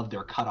were above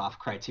their cutoff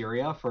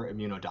criteria for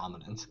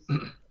immunodominance.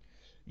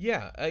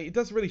 yeah, it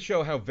does really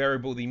show how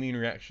variable the immune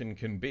reaction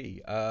can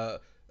be.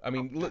 I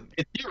mean, look,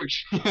 It's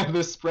huge. Yeah,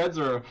 the spreads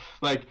are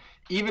like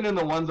even in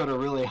the ones that are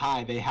really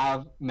high, they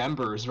have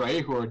members,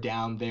 right, who are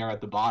down there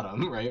at the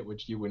bottom, right,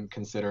 which you wouldn't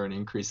consider an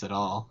increase at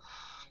all.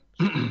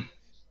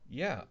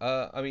 yeah,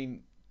 I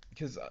mean,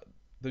 because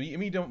they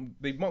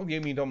mark the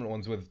immune dominant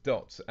ones with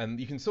dots, and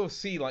you can sort of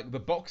see like the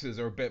boxes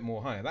are a bit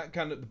more higher. That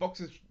kind of the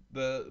boxes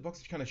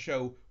kind of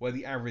show where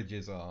the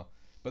averages are,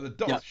 but the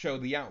Yeah, dots show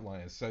the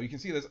outliers. So you can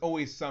see there's at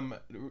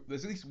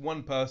least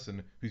one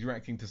person who's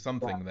reacting to yeah.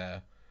 something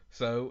there.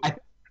 So I th-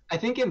 I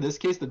think in this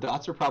case the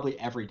dots are probably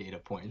every data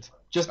point,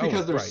 just oh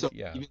because they're right, so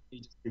yeah, evenly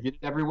distributed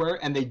everywhere,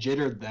 and they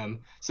jittered them.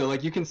 So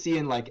like you can see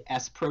in like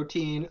S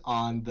protein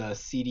on the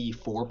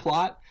CD4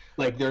 plot,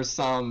 like there's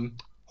some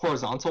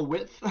horizontal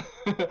width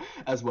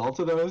as well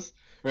to those,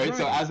 right?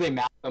 So right, as they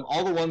mapped them,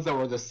 all the ones that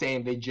were the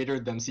same, they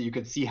jittered them so you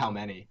could see how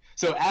many.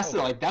 So S oh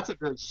like that's a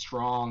very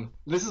strong.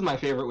 This is my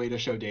favorite way to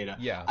show data.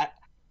 yeah, I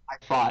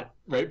fought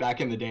right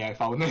back in the day. I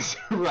fought with my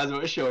supervisor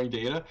was showing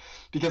data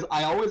because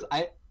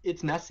I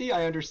it's messy.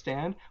 I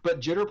understand, but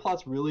jitter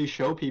plots really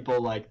show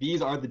people like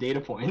these are the data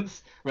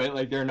points, right?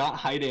 Like they're not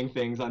hiding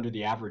things under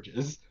the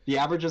averages. The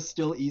average is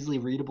still easily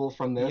readable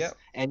from this, yep.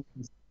 and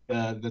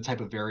the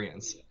type of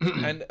variance.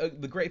 And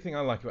the great thing I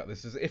like about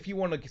this is if you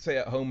want to say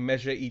at home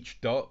measure each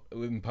dot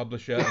in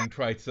Publisher and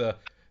try to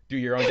do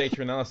your own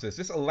data analysis,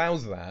 this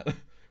allows that,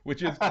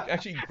 which is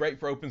actually great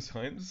for open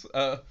science.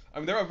 I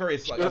mean, there are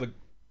various like Sure, other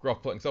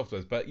graph plotting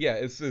softwares, but yeah,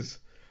 it's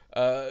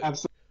uh,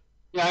 absolutely.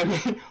 Yeah, I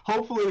mean,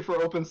 hopefully for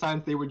open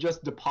science, they would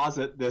just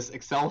deposit this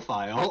Excel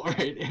file,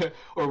 right,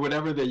 or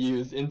whatever they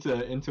use into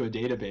a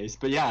database.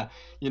 But yeah,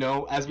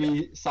 as Yeah.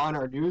 we saw in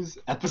our news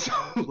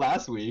episode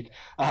last week,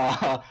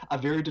 a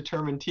very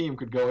determined team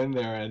could go in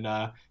there and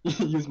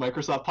use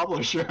Microsoft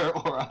Publisher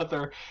or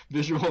other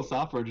visual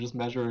software to just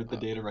measure the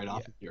data right Yeah.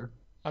 off of here.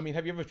 I mean,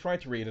 have you ever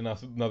tried to read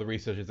another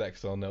researcher's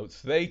Excel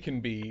notes? They can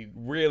be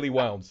really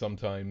wild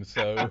sometimes.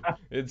 So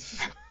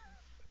it's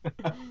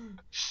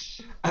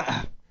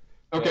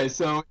Okay, but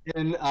so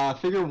in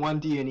Figure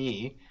 1D and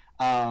E,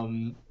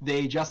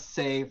 they just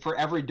say for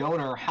every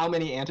donor how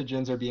many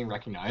antigens are being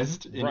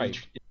recognized in right.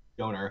 each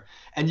donor,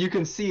 and you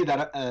can see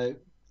that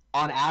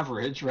on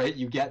average, right,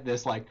 you get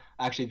this like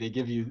actually they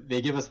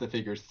give us the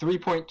figures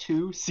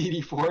 3.2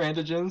 CD4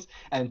 antigens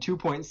and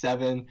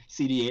 2.7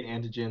 CD8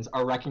 antigens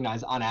are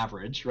recognized on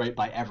average, right,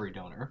 by every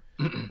donor.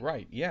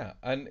 Right, yeah,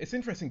 and it's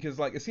interesting because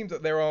like it seems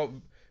that there are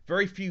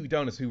very few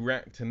donors who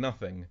react to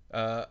nothing.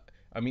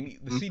 I mean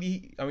the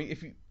CD. I mean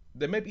if you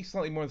there may be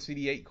slightly more in the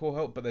CD8 core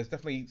help, but there's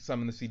definitely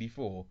some in the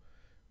CD4.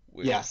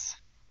 Yes.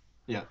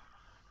 Yeah.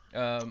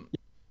 Um,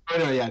 Oh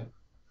no, yeah.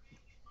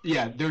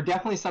 Yeah, there are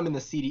definitely some in the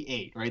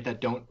CD8, right,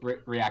 that don't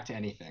react to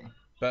anything.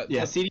 but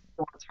Yeah, for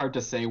CD4, it's hard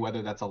to say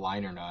whether that's a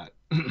line or not.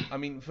 I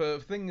mean for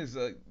thing is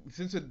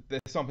since they're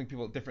sampling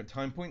people at different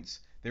time points,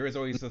 there is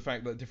always the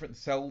fact that different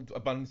cell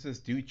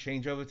abundances do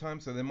change over time.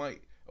 So there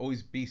might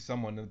always be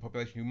someone in the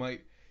population who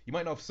might you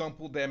might not have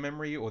sampled their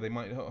memory, or they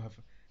might not have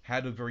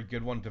had a very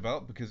good one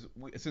developed because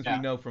since we Yeah.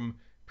 know from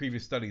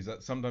previous studies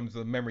that sometimes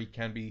the memory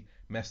can be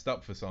messed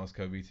up for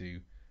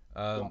SARS-CoV-2.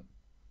 Yeah. Um,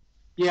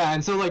 Yeah,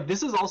 and so like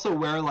this is also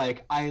where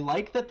like I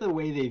like that the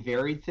way they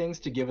varied things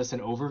to give us an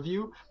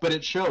overview, but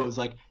it shows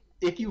like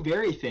if you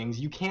vary things,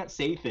 you can't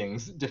say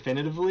things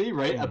definitively,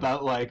 right, mm,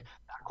 about like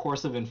that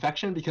course of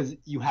infection because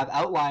you have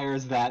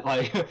outliers that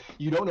like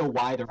you don't know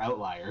why they're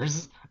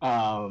outliers.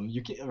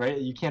 You can right,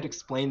 you can't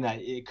explain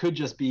that. It could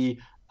just be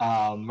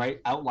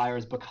right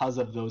outliers because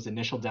of those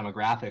initial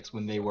demographics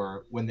when they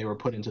were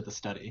put into the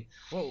study.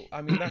 well,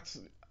 I mean that's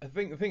I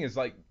think the thing is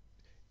like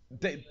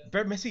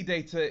very messy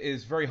data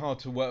is very hard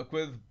to work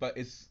with, but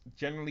it's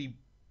generally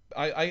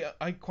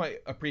I quite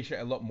appreciate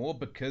it a lot more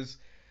because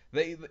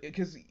they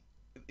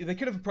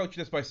could have approached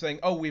this by saying,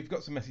 "Oh, we've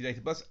got some messy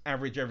data, but let's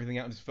average everything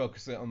out and just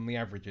focus it on the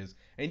averages,"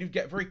 and you'd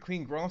get very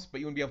clean grasp, but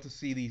you wouldn't be able to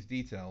see these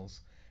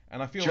details.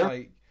 And I feel Sure.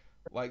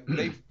 like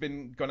they've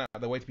been gone out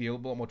of their way to be a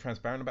little more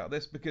transparent about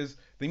this because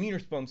the immune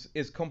response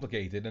is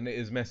complicated and it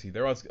is messy.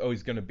 There are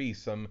always going to be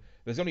some.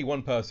 There's only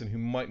one person who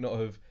might not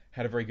have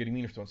had a very good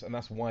immune response, and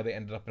that's why they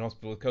ended up in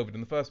hospital with COVID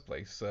in the first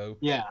place. So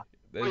Yeah.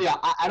 Well, there's yeah,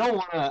 I don't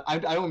want to. I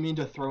don't mean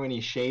to throw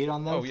any shade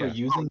on them oh for yeah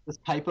using this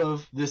type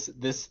of this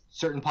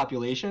certain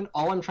population.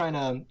 All I'm trying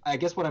to, I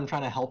guess, what I'm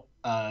trying to help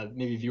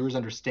maybe viewers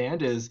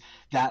understand is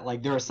that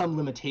like there are some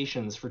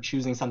limitations for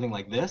choosing something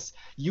like this.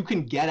 You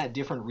can get at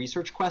different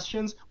research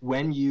questions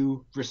when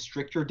you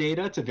restrict your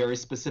data to very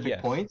specific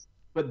yes points,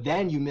 but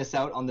then you miss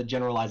out on the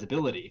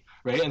generalizability,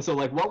 right? And so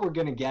like what we're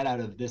going to get out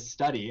of this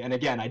study, and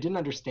again, I didn't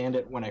understand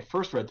it when I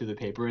first read through the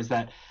paper, is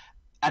that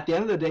at the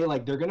end of the day,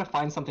 like they're gonna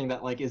find something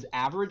that like is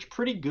average,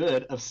 pretty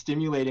good of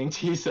stimulating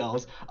T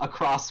cells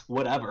across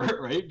whatever,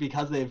 right?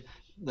 Because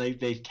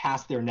they've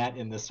cast their net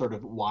in this sort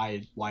of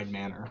wide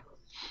manner.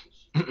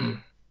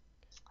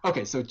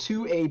 Okay, so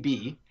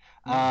 2AB,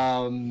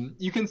 mm,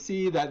 you can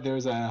see that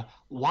there's a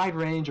wide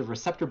range of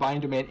receptor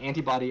binding domain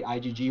antibody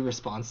IgG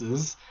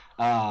responses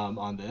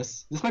on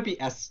this. This might be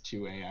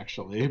S2A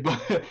actually,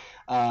 but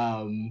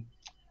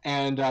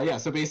and yeah,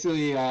 so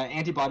basically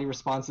antibody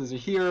responses are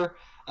here.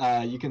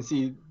 You can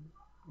see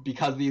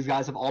because these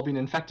guys have all been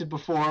infected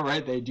before,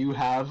 right? They do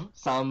have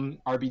some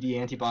RBD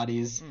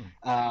antibodies,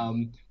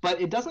 mm. but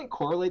it doesn't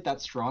correlate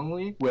that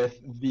strongly with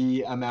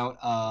the amount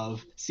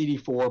of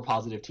CD4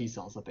 positive T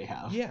cells that they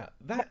have. Yeah,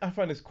 that I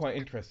find is quite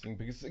interesting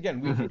because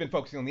again we've Mhm. been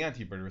focusing on the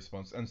antibody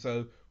response, and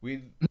so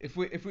we if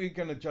we're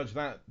going to judge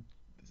that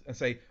and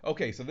say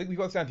okay, so we've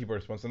got this antibody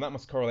response and that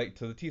must correlate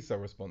to the T cell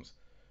response,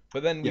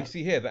 but then we Yeah,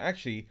 see here that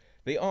actually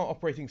they are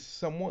operating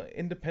somewhat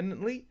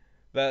independently,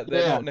 that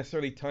they're yeah, not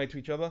necessarily tied to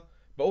each other.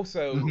 But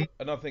also mhm.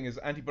 another thing is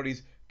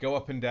antibodies go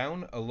up and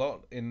down a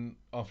lot in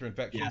after Yeah,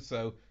 infection.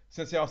 So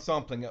since they are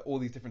sampling at all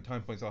these different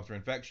time points after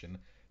infection,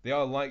 they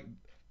are like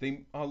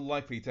they are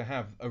likely to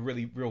have a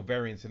really real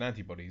variance in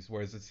antibodies,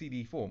 whereas the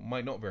CD4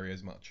 might not vary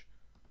as much.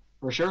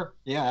 for sure.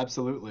 Yeah,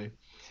 absolutely.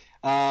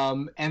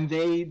 And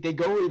they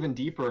go even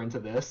deeper into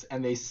this,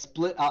 and they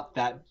split up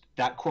that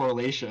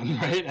correlation,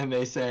 right? And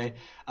they say,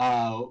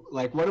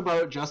 like, what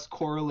about just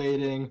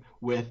correlating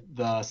with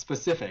the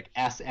specific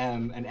S,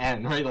 M, and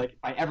N, right? Like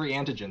by every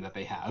antigen that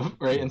they have,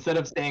 right? Hmm. Instead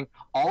of saying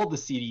all the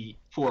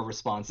CD4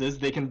 responses,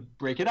 they can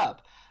break it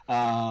up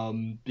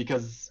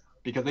because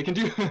they can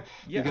do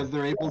Yeah, because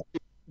they're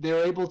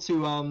able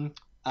to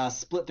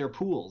split their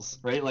pools,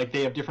 right? Like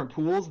they have different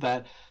pools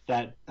that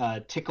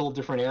tickle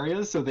different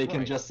areas, so they can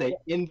right. just say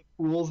in the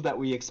pools that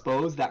we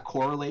expose that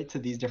correlate to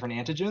these different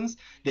antigens,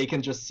 they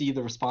can just see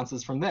the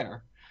responses from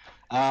there.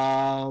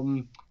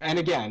 And And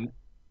again,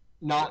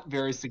 not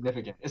very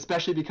significant,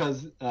 especially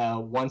because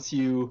once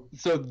you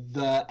so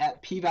the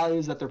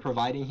p-values that they're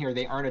providing here,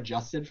 they aren't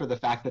adjusted for the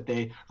fact that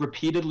they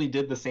repeatedly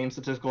did the same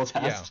statistical Yeah.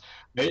 test,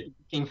 right,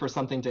 looking for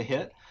something to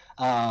hit.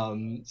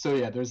 So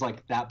yeah, there's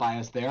like that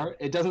bias there.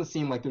 It doesn't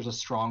seem like there's a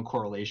strong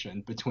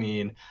correlation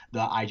between the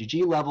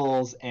IgG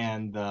levels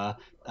and the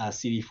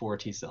CD4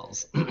 T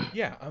cells.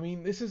 Yeah, I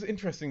mean, this is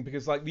interesting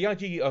because like the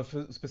IG are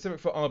specific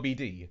for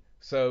RBD,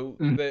 so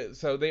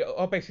they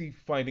are basically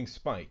finding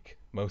spike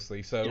mostly.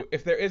 Yeah. So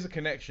if there is a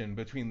connection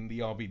between the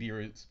RBD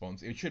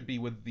response, it should be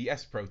with the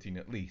S protein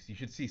at least. You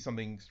should see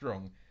something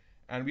strong,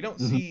 and we don't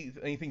Mhm. see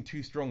anything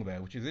too strong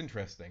there, which is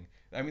interesting.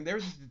 I mean, there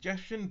is a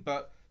suggestion,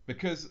 but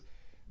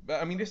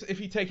I mean, this if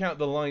you take out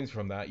the lines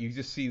from that, you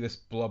just see this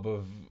blob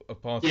of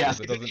particles Yes,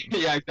 that doesn't.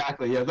 yeah,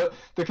 exactly. Yeah,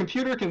 the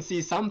computer can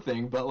see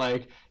something, but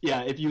like,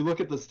 yeah, if you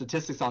look at the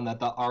statistics on that,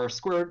 the R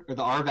squared or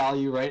the R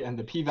value, right, and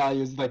the P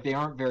values, like they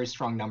aren't very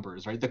strong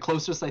numbers, right? The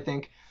closest I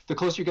think, the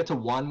closer you get to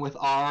one with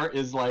R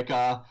is like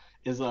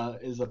is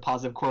a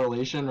positive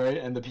correlation, right?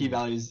 And the P Mhm.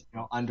 values,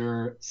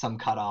 under some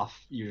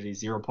cutoff, usually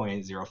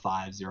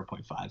 0.05,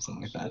 0.5,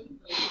 something like that.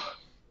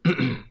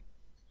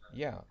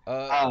 Yeah.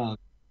 um,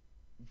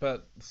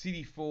 But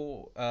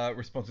CD4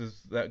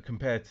 responses that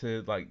compared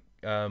to like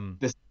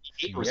the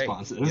CD8 CD8,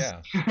 responses,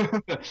 yeah,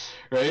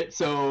 right?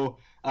 So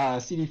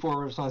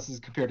CD4 responses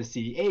compared to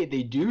CD8,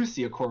 they do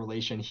see a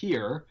correlation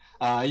here.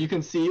 You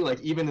can see like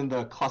even in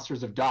the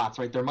clusters of dots,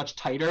 right? They're much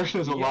tighter.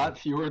 There's a yeah, lot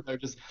fewer. They're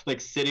just like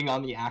sitting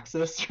on the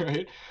axis,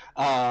 right?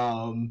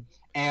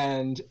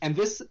 And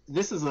this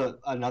is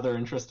another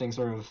interesting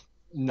sort of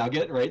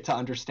nugget, right, to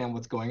understand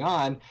what's going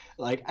on.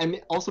 Like I'm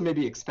also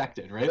maybe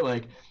expected, right?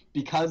 Like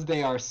because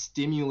they are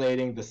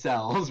stimulating the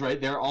cells, right?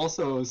 They're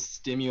also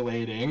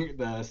stimulating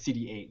the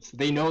CD8s.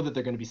 They know that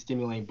they're going to be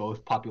stimulating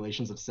both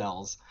populations of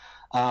cells.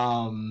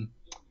 Um,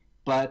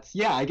 but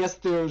yeah, I guess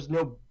there's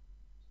no.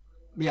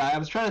 Yeah, I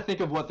was trying to think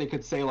of what they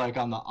could say like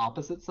on the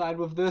opposite side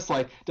with this.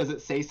 Like, does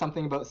it say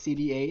something about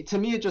CD8? To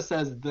me, it just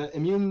says the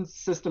immune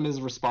system is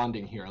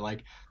responding here.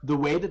 Like the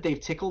way that they've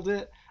tickled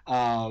it,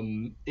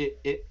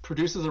 it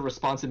produces a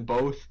response in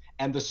both,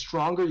 and the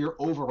stronger your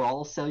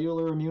overall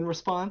cellular immune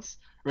response,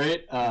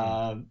 right?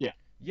 mm, Yeah,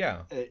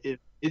 yeah,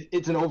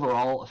 it's an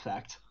overall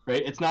effect,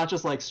 right? It's not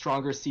just like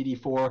stronger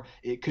CD4.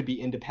 It could be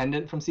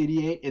independent from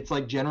CD8. It's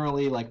like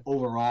generally like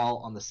overall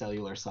on the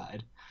cellular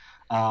side.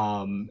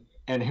 Um,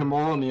 and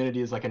humoral immunity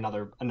is like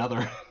another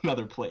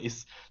another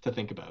place to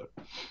think about.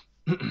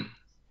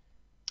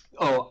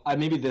 Oh,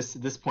 maybe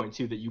this point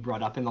too that you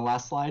brought up in the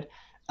last slide.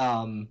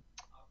 Um,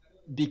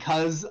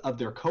 because of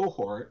their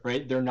cohort,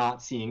 right? They're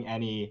not seeing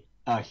any.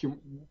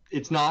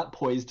 It's not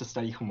poised to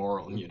study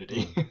humoral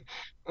immunity. mm,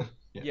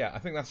 Yeah. yeah. I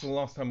think that's the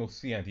last time we'll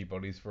see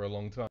antibodies for a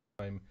long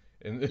time.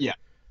 In Yeah.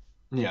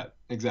 Yeah,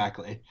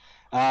 exactly.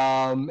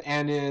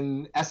 And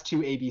in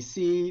S2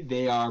 ABC,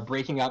 they are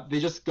breaking up. They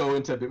just go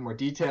into a bit more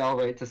detail,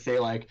 right? To say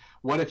like,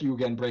 what if you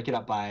again break it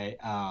up by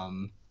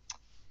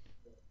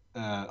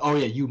oh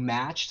yeah, you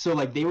match. So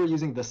like they were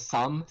using the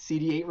sum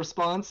CD8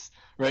 response,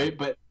 right, right?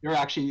 But they're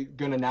actually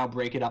going to now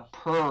break it up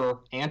per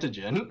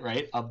antigen,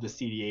 right, of the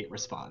CD8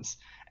 response,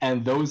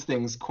 and those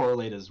things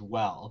correlate as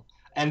well.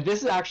 And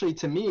this is actually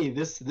to me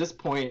this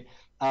point,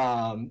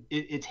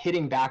 it's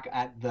hitting back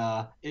at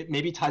it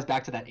maybe ties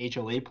back to that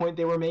HLA point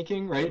they were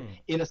making, right? mm,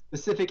 In a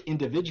specific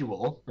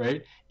individual,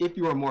 right? If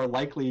you are more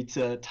likely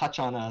to touch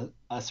on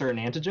a certain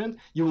antigen,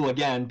 you will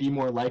again be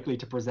more likely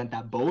to present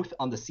that both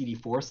on the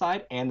CD4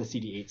 side and the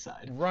CD8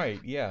 side. right,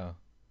 yeah.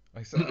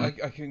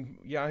 I can,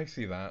 yeah, I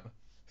see that.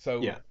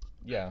 So, Yeah.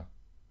 yeah,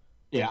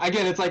 Yeah.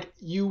 Again, it's like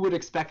you would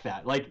expect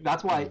that. Like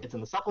that's why mm, it's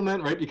in the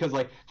supplement, right? Because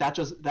like that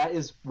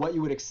is what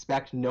you would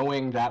expect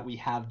knowing that we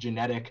have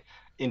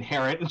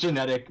inherent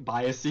genetic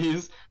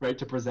biases, right,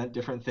 to present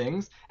different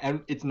things.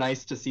 And it's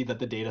nice to see that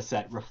the data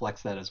set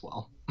reflects that as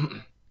well.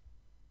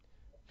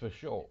 for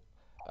sure.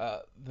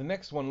 The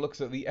next one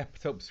looks at the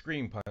epitope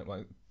screen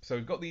pipeline. So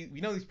we've got we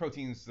know these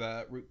proteins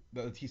that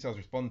the T cells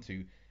respond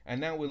to, and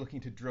now we're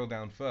looking to drill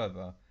down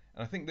further.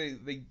 And I think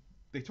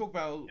they talk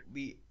about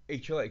the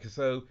HLA, because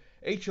so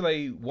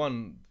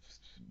HLA1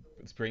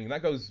 screen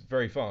that goes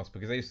very fast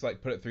because they just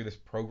like put it through this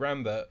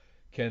program that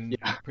can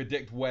Yeah.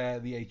 predict where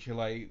the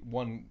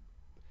HLA1.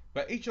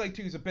 But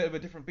HLA2 is a bit of a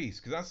different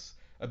beast because that's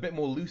a bit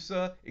more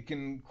looser. It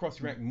can cross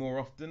react more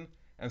often,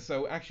 and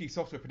so actually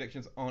software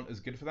predictions aren't as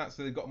good for that.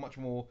 So they've got a much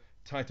more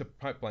tighter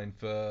pipeline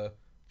for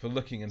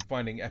looking and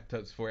finding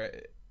epitopes for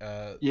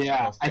Yeah,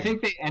 class I two.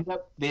 think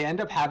they end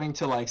up having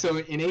to like so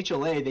in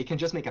HLA they can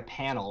just make a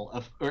panel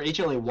of or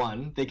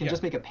HLA1 they can Yeah,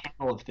 just make a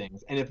panel of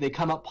things, and if they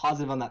come up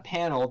positive on that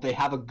panel they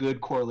have a good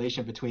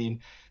correlation between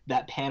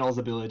that panel's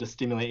ability to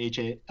stimulate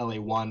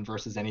HLA1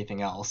 versus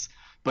anything else.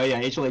 But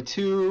yeah,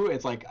 HLA2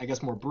 it's like I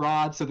guess more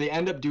broad, so they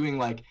end up doing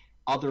like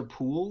other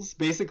pools.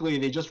 Basically,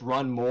 they just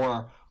run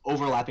more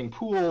overlapping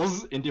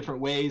pools in different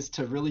ways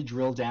to really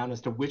drill down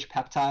as to which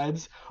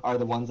peptides are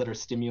the ones that are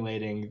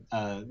stimulating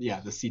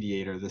the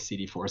CD8 or the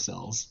CD4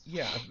 cells.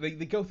 yeah. They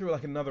go through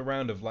like another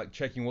round of like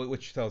checking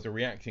which cells are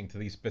reacting to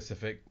these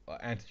specific Yeah.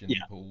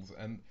 antigen pools,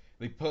 and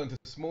they put into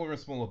smaller and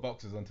smaller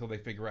boxes until they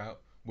figure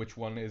out which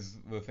one is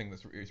the thing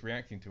that's it's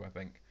reacting to. I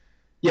think.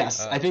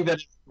 Yes, Uh, I think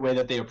that's the way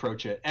that they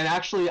approach it. And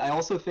actually, I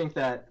also think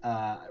that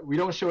we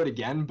don't show it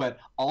again, but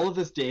all of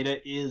this data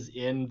is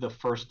in the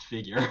first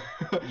figure.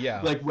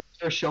 yeah, Like when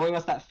they're showing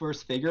us that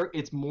first figure,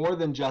 it's more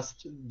than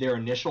just their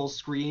initial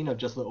screen of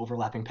just the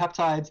overlapping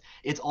peptides.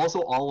 It's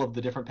also all of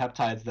the different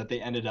peptides that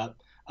they ended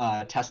up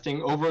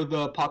testing over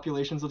the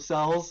populations of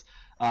cells.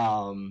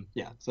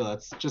 Yeah, so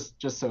that's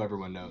just so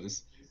everyone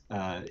knows.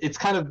 It's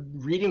kind of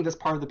reading this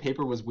part of the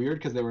paper was weird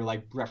because they were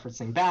like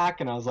referencing back,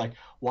 and I was like,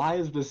 why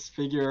is this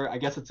figure? I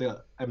guess it's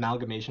a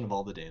amalgamation of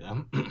all the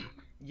data.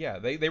 yeah,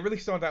 they really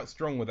started out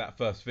strong with that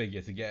first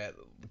figure to get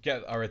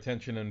our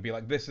attention and be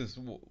like, this is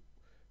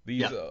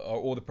these Yeah, are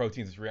all the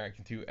proteins it's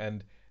reacting to,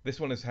 and this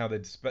one is how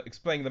they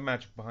explain the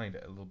magic behind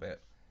it a little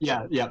bit.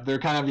 yeah. They're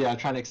kind of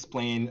trying to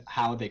explain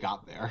how they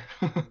got there.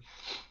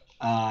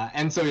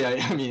 And so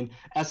yeah, I mean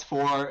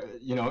S4.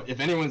 If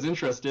anyone's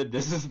interested,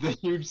 this is the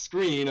huge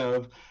screen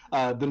of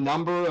the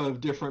number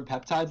of different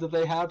peptides that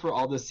they have for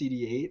all the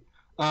CD8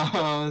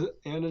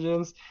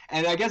 antigens.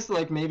 And I guess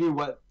like maybe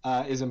what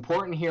is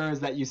important here is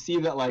that you see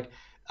that like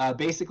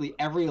basically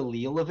every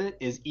allele of it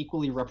is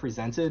equally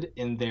represented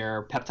in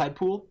their peptide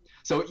pool.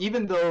 So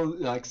even though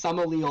like some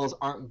alleles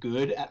aren't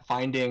good at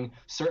finding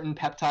certain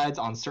peptides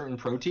on certain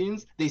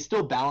proteins, they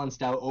still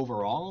balanced out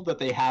overall that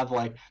they have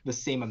like the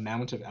same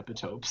amount of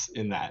epitopes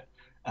in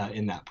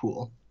that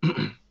pool.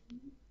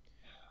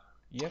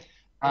 Yep.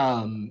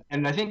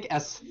 And I think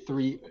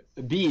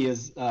S3B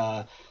is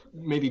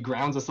maybe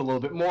grounds us a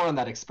little bit more on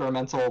that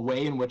experimental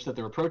way in which that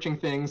they're approaching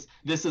things.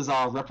 This is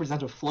our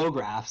representative flow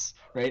graphs,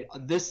 right?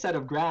 This set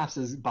of graphs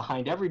is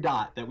behind every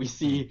dot that we Mm.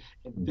 see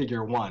in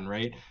figure one,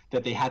 right?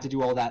 That they had to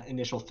do all that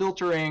initial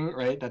filtering,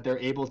 right? That they're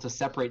able to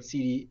separate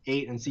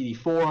CD8 and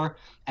CD4,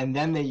 and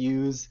then they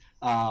use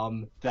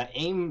the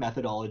AIM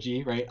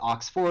methodology, right?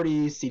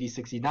 OX40,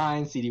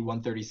 CD69,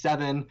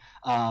 CD137,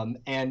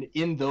 and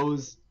in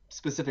those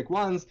specific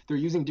ones, they're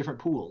using different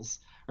pools,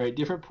 right?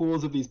 Different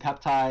pools of these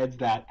peptides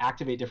that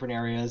activate different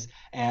areas.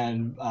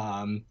 And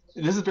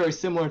this is very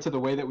similar to the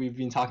way that we've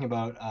been talking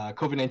about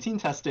COVID-19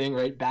 testing,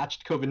 right?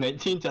 Batched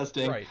COVID-19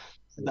 testing. Right.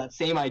 That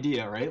same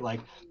idea, right? Like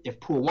if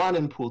pool one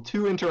and pool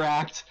two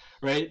interact,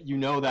 right? You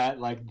know that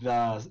like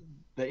the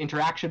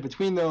interaction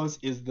between those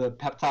is the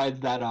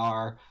peptides that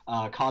are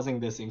causing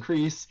this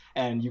increase,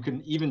 and you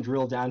can even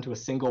drill down to a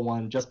single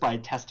one just by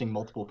testing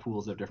multiple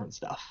pools of different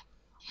stuff.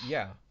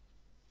 Yeah.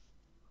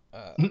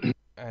 Uh,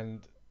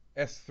 and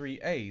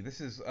S3A. This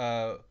is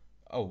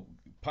oh,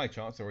 pie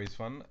charts are always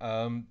fun.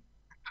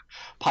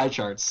 Pie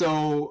chart.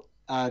 So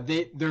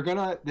they're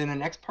gonna then the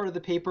next part of the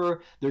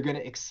paper they're gonna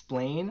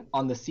explain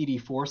on the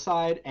CD4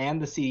 side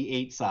and the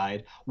CD8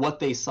 side what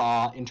they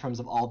saw in terms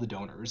of all the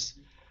donors,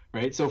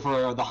 right? So for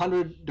the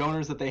 100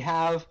 donors that they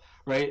have,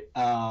 right?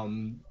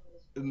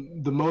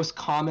 The most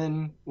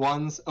common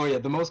ones, oh yeah,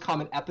 the most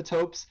common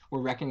epitopes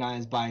were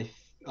recognized by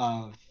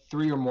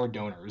three or more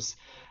donors.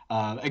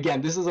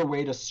 Again, this is a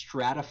way to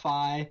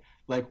stratify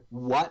like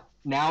what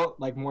now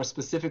like more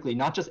specifically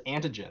not just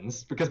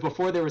antigens, because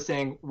before they were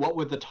saying what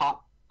were the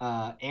top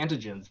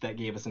antigens that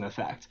gave us an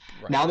effect.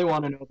 Right. Now they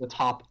want to know the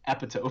top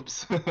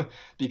epitopes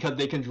because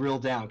they can drill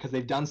down because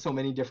they've done so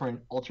many different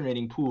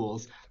alternating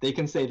pools. They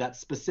can say that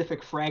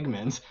specific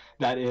fragment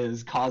that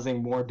is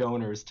causing more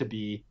donors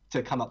to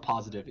come up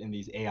positive in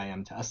these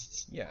AIM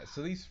tests. Yeah.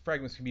 So these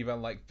fragments can be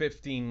about like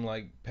 15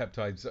 like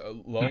peptides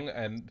long,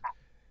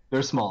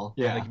 They're small,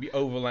 and they yeah. can be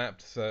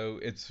overlapped. So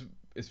it's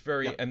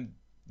very, Yep. and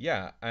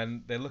yeah,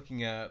 and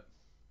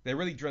they're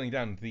really drilling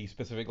down into the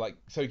specific, like,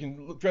 so you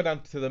can drill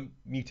down to the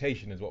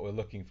mutation is what we're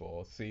looking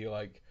for. See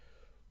like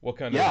what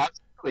kind of, Yeah,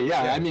 absolutely.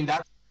 Yeah, I yeah. mean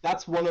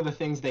that's one of the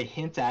things they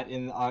hint at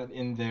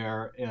in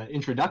their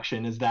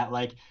introduction is that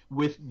like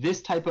with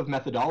this type of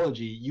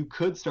methodology, you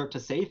could start to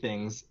say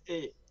things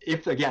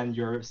if again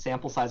your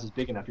sample size was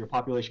big enough, your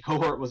population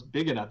cohort was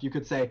big enough, you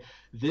could say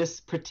this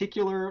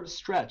particular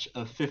stretch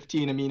of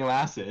 15 amino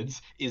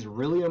acids is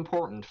really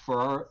important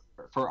for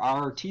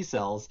our T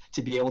cells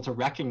to be able to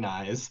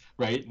recognize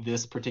right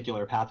this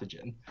particular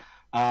pathogen.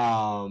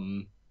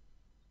 Um,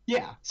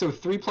 yeah, so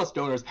three plus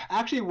donors.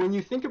 Actually, when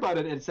you think about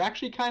it, it's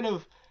actually kind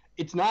of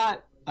it's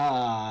not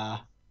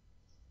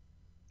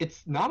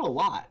it's not a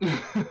lot.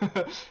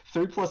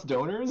 Three plus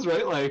donors,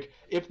 right? Like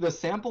if the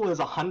sample is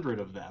 100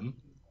 of them,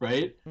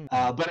 right? Hmm.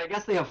 But I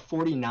guess they have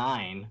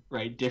 49,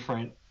 right?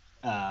 Different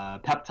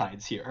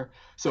peptides here.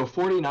 So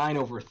 49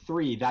 over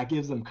three, that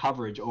gives them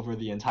coverage over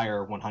the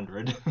entire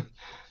 100.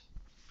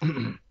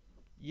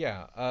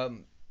 Yeah.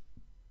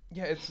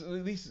 Yeah, it's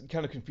these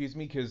kind of confuse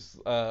me because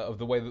of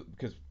the way that,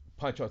 because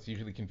pie charts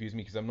usually confuse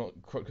me because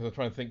because I'm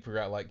trying to figure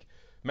out like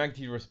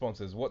magnitude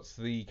responses. What's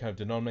the kind of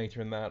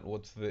denominator in that?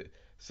 What's the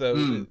so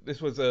Mm.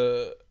 this was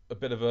a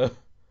bit of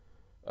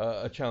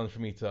a challenge for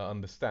me to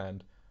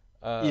understand.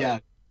 Uh, Yeah,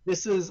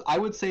 I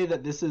would say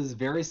that this is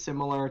very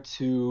similar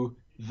to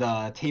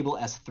the table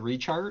S3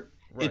 chart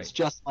It's Right.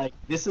 just like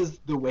this is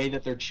the way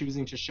that they're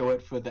choosing to show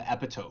it for the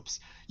epitopes.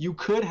 You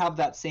could have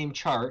that same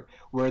chart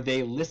where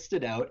they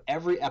listed out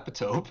every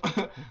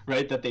epitope,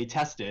 right, that they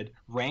tested,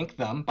 rank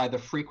them by the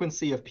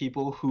frequency of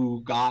people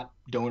who got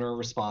donor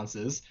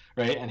responses,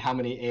 right, and how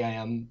many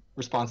AIM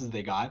responses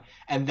they got,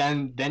 and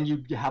then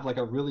you have like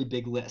a really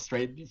big list,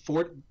 right?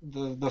 For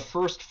the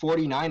first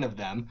 49 of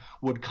them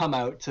would come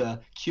out to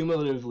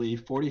cumulatively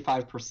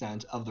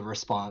 45% of the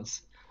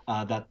response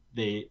that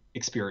they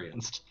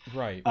experienced.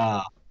 Right.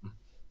 Uh,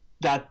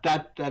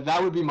 that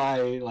would be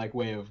my like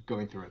way of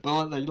going through it.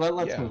 But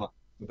let's Yeah. move on.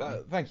 Move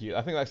on. Thank you.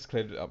 I think that's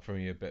cleared it up for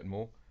me a bit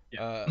more.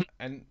 Yeah.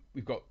 And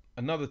we've got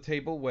another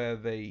table where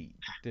they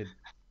did.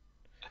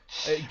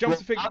 It jumps Well,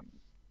 to fig.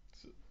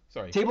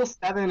 Sorry. table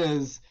 7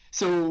 is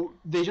so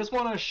they just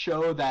want to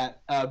show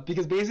that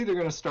because basically they're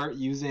going to start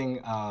using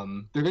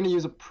they're going to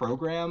use a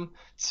program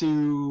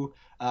to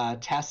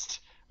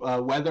test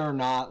whether or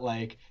not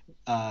like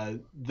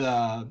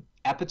the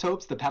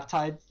epitopes, the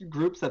peptide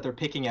groups that they're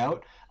picking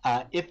out,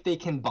 if they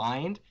can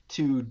bind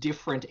to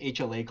different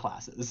HLA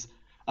classes.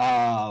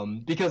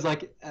 Because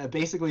like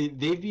basically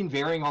they've been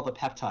varying all the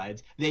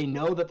peptides. They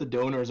know that the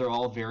donors are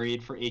all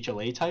varied for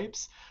HLA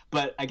types,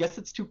 but I guess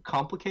it's too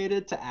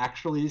complicated to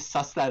actually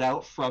suss that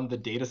out from the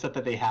data set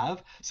that they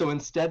have. So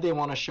instead, they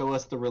want to show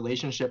us the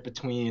relationship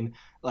between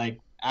like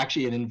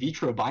actually an in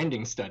vitro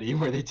binding study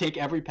where they take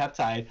every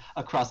peptide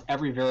across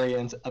every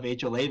variant of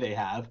HLA they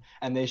have,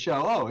 and they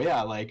show, oh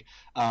yeah, like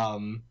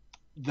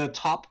the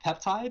top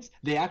peptides,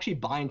 they actually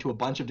bind to a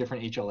bunch of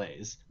different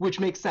HLAs, which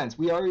makes sense.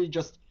 We already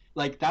just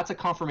like that's a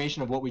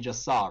confirmation of what we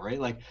just saw, right?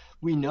 Like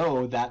we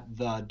know that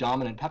the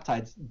dominant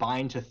peptides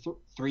bind to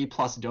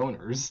 3+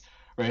 donors,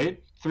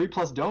 right?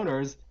 3+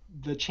 donors,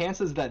 the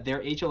chances that their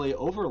HLA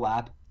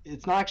overlap,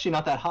 it's not actually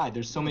not that high.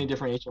 There's so many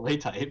different HLA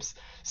types.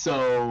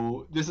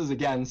 So this is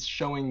again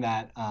showing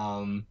that,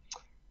 or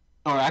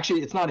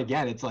actually, it's not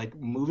again. It's like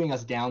moving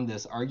us down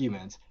this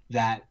argument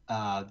that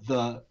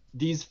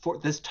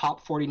this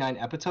top 49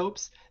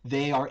 epitopes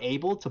they are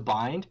able to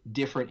bind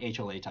different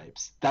HLA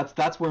types.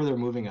 That's where they're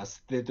moving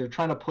us. They're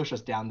trying to push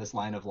us down this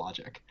line of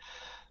logic.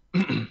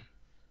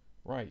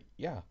 Right.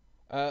 Yeah.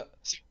 Uh.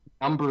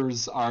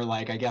 Numbers are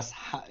like I guess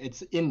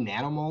it's in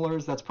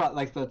nanomolars. That's probably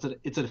like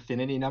it's an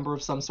affinity number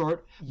of some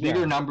sort. Bigger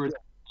Yeah. numbers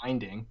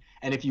binding,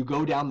 and if you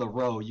go down the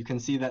row, you can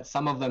see that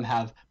some of them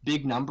have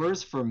big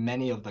numbers for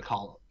many of the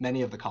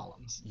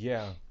columns.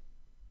 Yeah.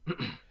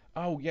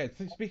 Oh yeah.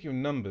 So speaking of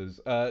numbers,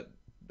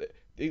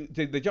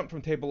 they jumped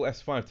from table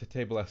S5 to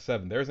table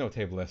S7. There is no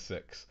table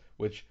S6,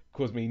 which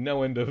caused me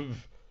no end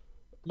of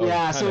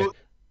Yeah, panic. so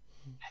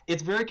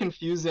it's very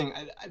confusing.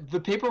 The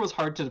paper was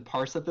hard to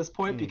parse at this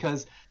point Hmm.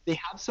 because they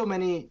have so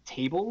many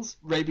tables,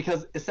 right?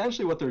 Because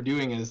essentially what they're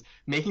doing is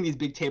making these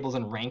big tables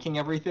and ranking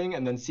everything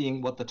and then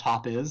seeing what the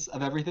top is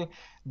of everything.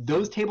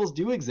 Those tables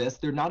do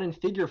exist. They're not in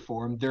figure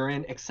form, they're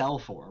in Excel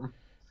form.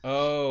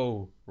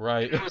 Oh,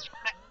 right. I was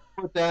trying to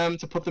put them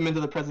to put them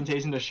into the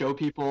presentation to show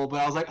people, but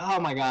I was like, oh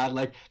my God,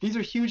 like these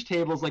are huge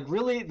tables. Like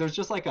really, there's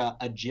just like a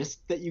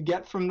gist that you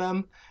get from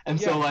them. And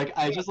so Yeah. like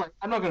I just like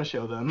I'm not gonna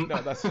show them.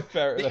 No, that's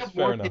fair. They That's have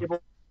fair more enough. tables.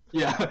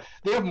 Yeah,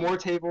 they have more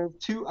tables.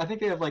 Two, I think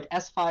they have like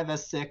S5,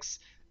 S6,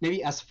 maybe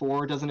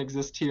S4 doesn't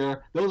exist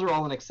here. Those are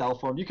all in Excel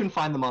form. You can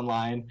find them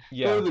online. Go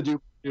Yeah. to the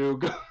do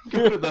go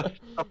to the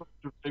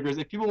figures.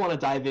 If people want to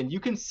dive in, you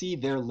can see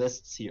their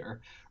lists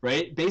here,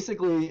 right?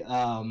 Basically,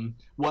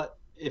 what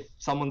if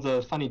someone's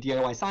a funny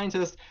DIY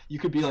scientist, you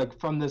could be like,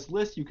 from this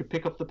list, you could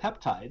pick up the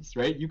peptides,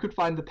 right? You could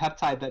find the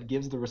peptide that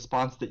gives the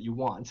response that you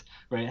want,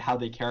 right? How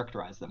they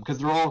characterize them, because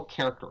they're all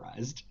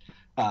characterized,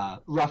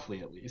 roughly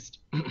at least.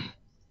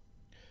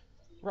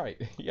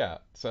 Right. Yeah.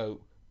 So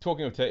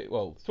talking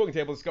tables.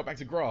 Let's go back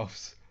to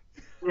graphs.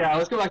 Yeah,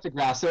 let's go back to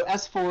graphs. So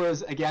S4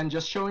 is again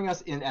just showing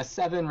us in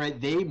S7, right?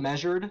 They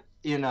measured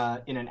in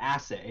an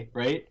assay,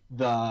 right?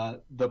 The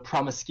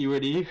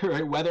promiscuity,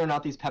 right? Whether or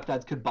not these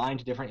peptides could bind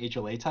to different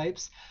HLA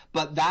types.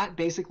 But that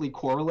basically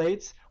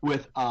correlates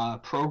with a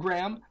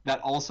program that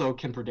also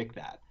can predict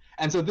that.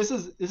 And so this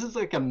is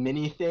like a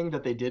mini thing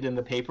that they did in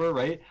the paper,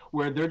 right?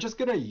 Where they're just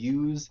gonna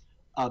use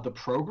the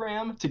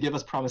program to give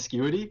us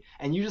promiscuity,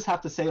 and you just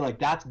have to say like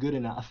that's good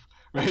enough,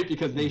 right?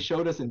 Because they Hmm.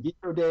 showed us in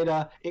vitro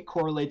data, it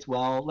correlates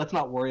well. Let's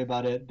not worry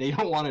about it. They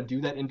don't want to do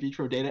that in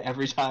vitro data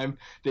every time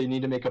they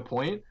need to make a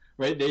point,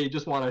 right? They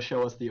just want to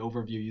show us the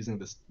overview using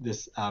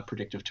this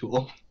predictive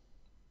tool.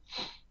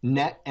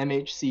 Net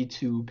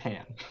MHC2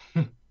 pan.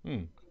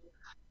 Hmm.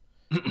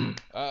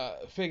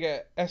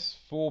 Figure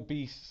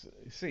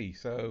S4BC.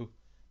 So,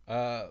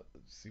 let's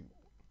see.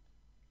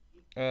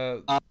 Uh.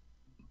 uh,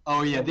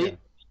 oh yeah, Oh yeah.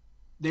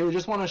 they would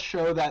just want to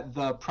show that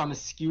the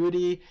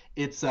promiscuity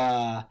it's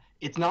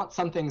not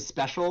something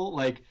special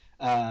like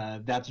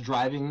that's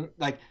driving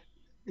like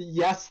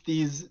yes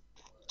these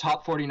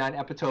top 49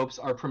 epitopes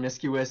are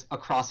promiscuous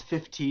across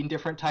 15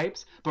 different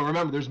types, but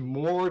remember there's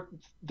more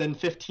than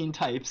 15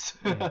 types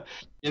Hmm.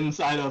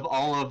 inside of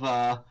all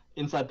of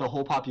inside the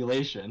whole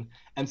population.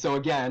 And so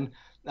again,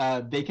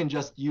 they can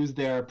just use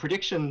their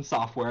prediction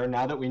software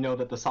now that we know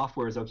that the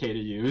software is okay to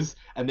use,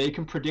 and they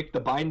can predict the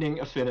binding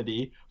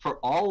affinity for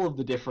all of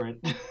the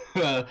different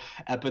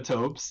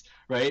epitopes,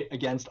 right,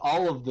 against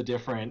all of the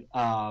different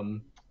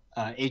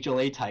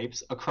HLA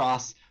types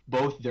across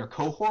both their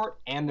cohort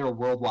and their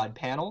worldwide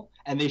panel,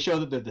 and they show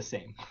that they're the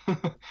same,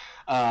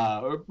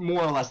 or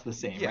more or less the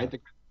same, Yeah, right? The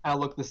graphs kind of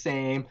look the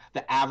same.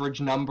 The average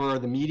number,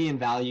 the median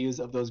values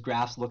of those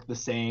graphs look the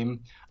same,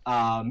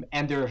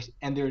 and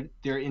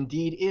there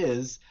indeed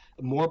is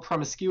more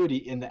promiscuity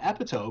in the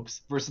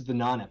epitopes versus the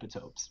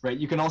non-epitopes, right?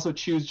 You can also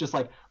choose just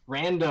like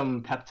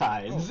random oh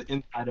peptides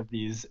inside of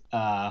these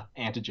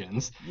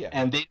antigens, yeah.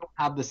 and they don't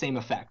have the same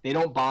effect. They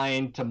don't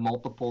bind to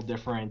multiple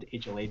different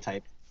HLA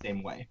types the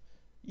same way.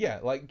 Yeah,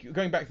 like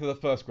going back to the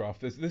first graph,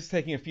 this is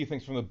taking a few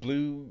things from the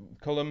blue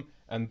column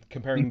and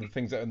comparing the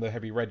things that are in the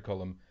heavy red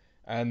column,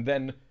 and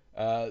then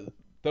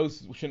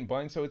those shouldn't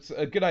bind. So it's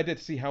a good idea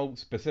to see how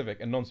specific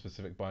and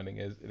non-specific binding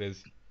is. It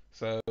is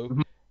so,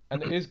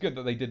 and it is good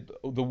that they did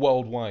the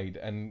worldwide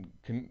and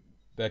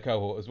their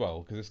cohort as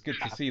well, because it's good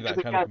to Yeah, see that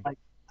because kind of. again, like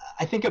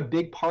I think a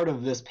big part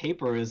of this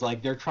paper is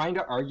like they're trying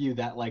to argue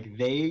that like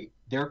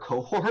their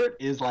cohort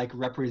is like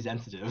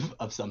representative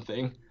of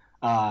something.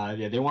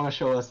 Yeah, they want to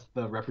show us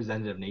the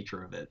representative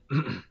nature of it.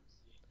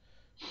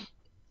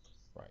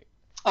 Right.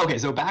 Okay,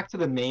 so back to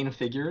the main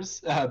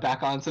figures,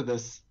 back onto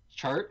this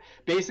chart.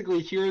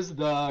 Basically, here's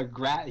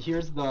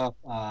the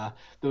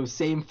those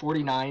same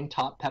 49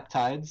 top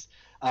peptides,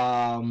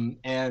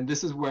 and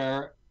this is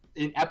where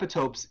in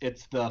epitopes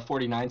it's the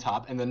 49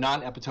 top, and the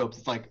non-epitopes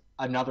it's like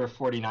another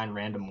 49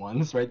 random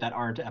ones, right? That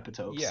aren't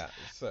epitopes. Yeah.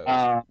 So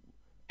Uh,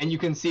 and you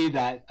can see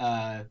that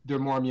they're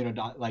more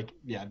like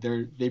yeah,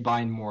 they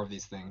bind more of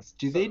these things.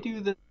 Do they so do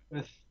this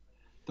with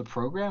the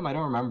program? I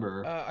don't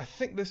remember. I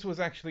think this was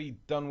actually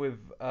done with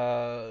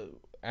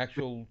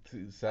actual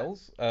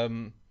cells.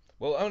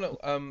 Well, oh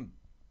no.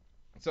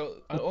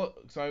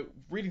 So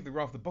reading the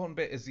graph, the bottom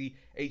bit is the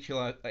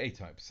HLA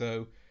type.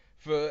 So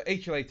for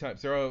HLA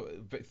types, there are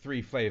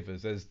three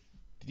flavors. There's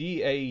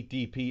DA,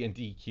 DP, and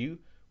DQ,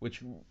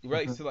 which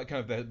relates to like kind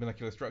of the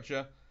molecular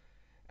structure.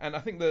 And I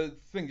think the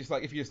thing, just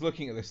like if you're just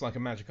looking at this like a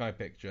magic eye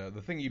picture,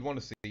 the thing you'd want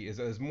to see is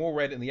that there's more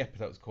red in the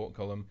epitopes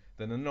column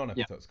than the Yeah.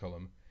 non-epitopes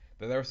column.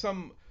 That there are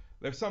some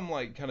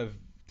like kind of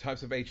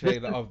types of This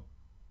HLA that is are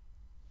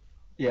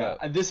Yeah,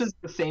 that this is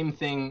the same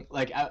thing.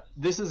 Like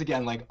this is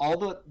again like all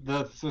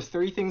the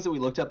three things that we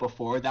looked at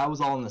before. That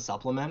was all in the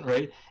supplement,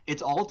 right?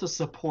 It's all to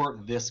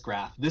support this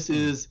graph.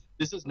 mm,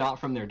 This is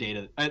not from their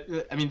data.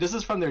 I mean, this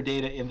is from their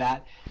data in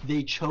that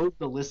they chose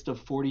the list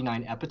of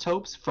 49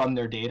 epitopes from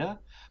their data,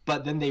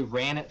 but then they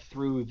ran it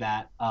through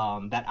that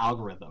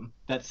algorithm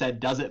that said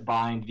does it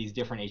bind these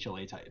different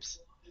HLA types.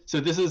 So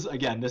this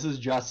is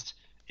just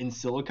in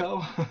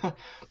silico,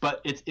 but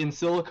it's in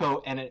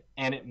silico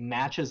and it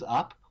matches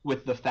up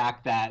with the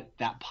fact that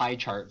that pie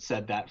chart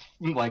said that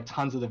like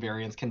tons of the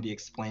variance can be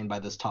explained by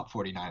this top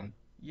 49.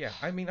 yeah.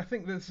 I mean, I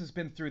think this has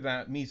been through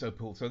that meso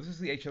pool. So this is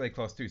the HLA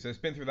class 2. So it's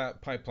been through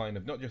that pipeline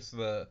of not just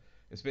the.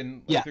 It's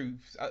been like Yeah, through.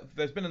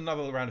 There's been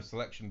another round of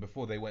selection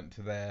before they went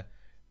to their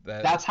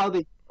that's how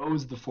they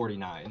chose the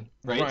 49,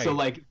 right? So right.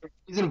 like the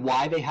reason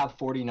why they have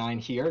 49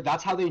 here,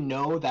 that's how they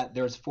know that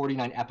there's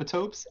 49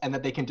 epitopes and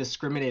that they can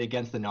discriminate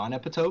against the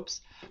non-epitopes.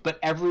 But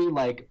every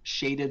like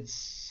shaded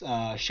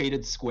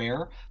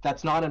square,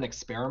 that's not an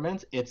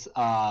experiment, it's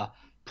a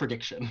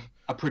prediction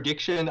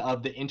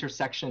of the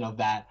intersection of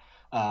that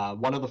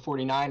one of the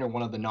 49 or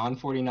one of the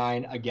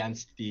non-49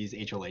 against these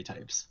HLA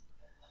types.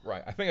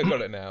 Right, I think I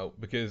got it now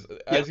because, Yeah,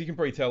 as you can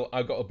probably tell,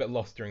 I got a bit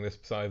lost during this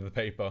side of the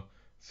paper.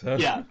 So,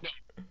 yeah,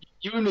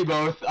 you and me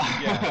both.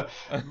 yeah.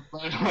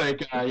 But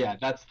like, yeah,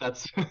 that's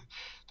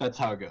that's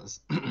how it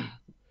goes.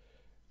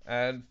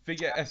 And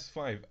figure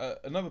S5,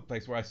 another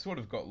place where I sort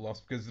of got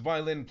lost because the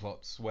violin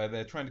plots where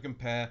they're trying to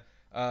compare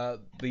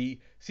the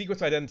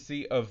sequence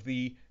identity of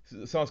the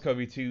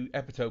SARS-CoV-2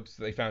 epitopes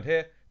that they found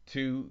here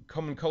to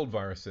common cold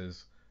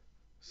viruses.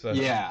 So,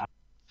 Yeah.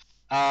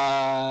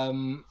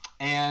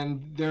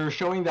 And they're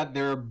showing that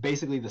they're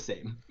basically the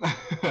same.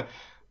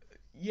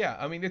 yeah,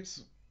 I mean,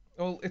 it's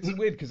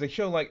weird because they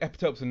show like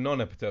epitopes and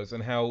non-epitopes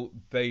and how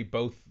they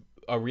both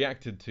are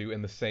reacted to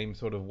in the same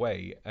sort of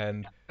way,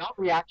 and Not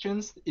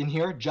reactions in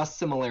here, just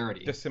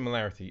similarity. just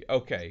similarity.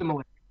 Okay.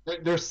 Similarity.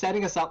 They're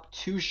setting us up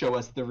to show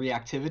us the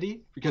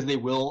reactivity because they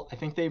will, I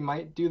think they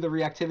might do the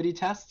reactivity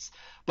tests.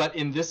 But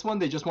in this one,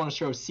 they just want to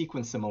show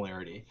sequence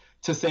similarity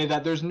to say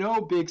that there's no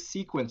big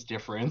sequence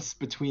difference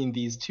between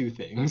these two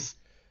things,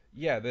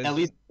 Yeah, at there's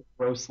least at the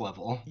gross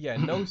level. yeah,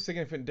 no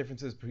significant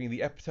differences between the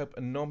epitope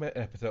and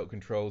non-epitope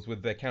controls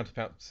with their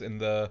counterparts in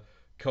the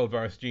cold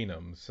virus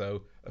genomes.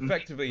 So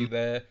effectively,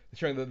 they're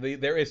showing that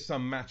there is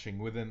some matching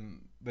within.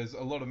 There's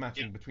a lot of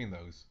matching between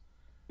those.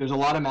 There's a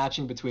lot of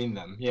matching between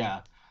them,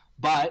 yeah.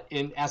 But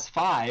in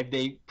S5,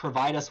 they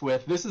provide us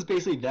with this is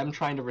basically them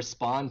trying to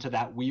respond to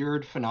that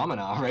weird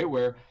phenomena, right?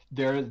 Where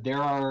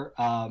there are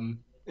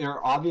there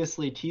are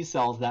obviously T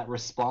cells that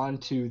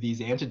respond to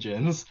these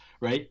antigens,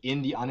 right,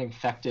 in the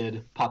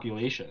uninfected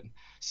population.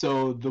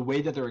 So the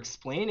way that they're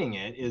explaining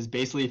it is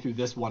basically through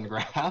this one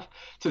graph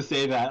to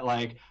say that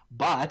like,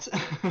 but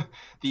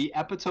the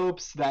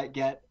epitopes that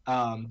get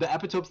the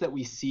epitopes that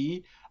we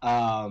see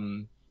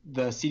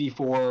the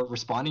CD4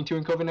 responding to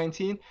in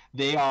COVID-19,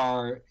 they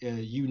are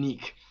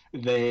unique.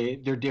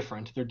 They're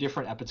different. They're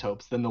different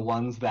epitopes than the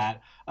ones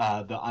that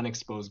the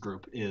unexposed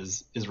group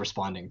is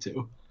responding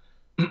to.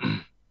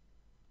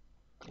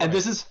 And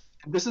Right.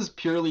 this is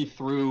purely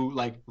through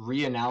like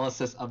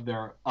reanalysis of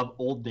their of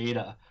old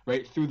data,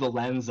 right?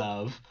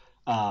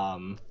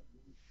 Um,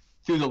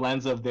 through the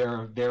lens of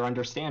their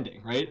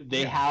understanding, right?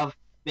 Yeah.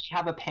 They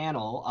have a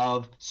panel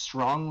of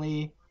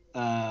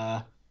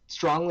uh,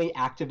 strongly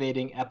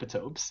activating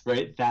epitopes,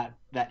 right?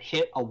 That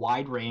hit a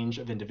wide range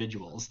of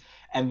individuals,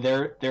 and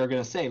they're going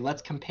to say,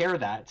 let's compare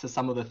that to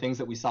some of the things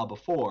that we saw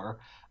before,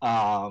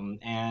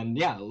 and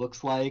yeah, it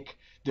looks like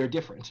they're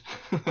different.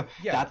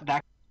 Yeah.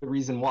 That's the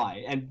reason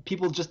why, and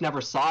people just never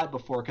saw it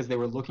before because they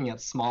were looking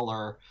at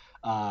smaller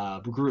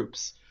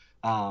groups.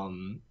 Yeah.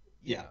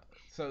 Yeah.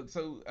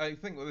 So I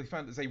think what they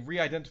found is they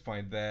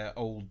re-identified their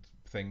old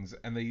things,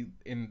 and they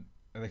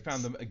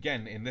found them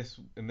again in this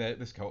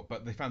cohort,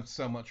 but they found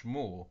so much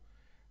more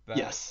that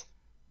Yes,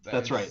 that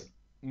that's right. it's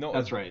not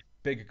as That's right.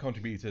 big a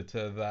contributor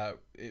to that.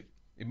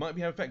 It might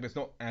be have an effect, but it's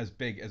not as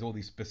big as all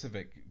these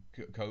specific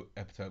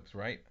epitopes,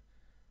 right?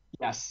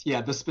 Yes,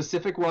 yeah. The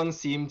specific ones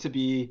seem to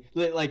be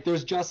like there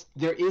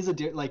is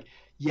like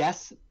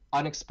yes,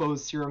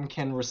 unexposed serum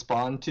can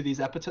respond to these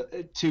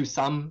epitope to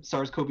some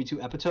SARS-CoV-2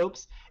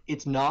 epitopes.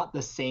 It's not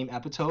the same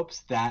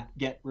epitopes that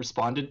get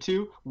responded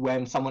to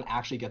when someone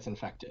actually gets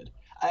infected.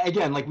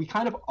 Again, like we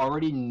kind of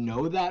already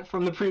know that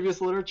from the previous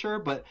literature,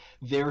 but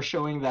they're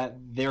showing that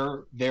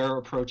their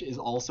approach is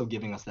also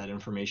giving us that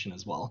information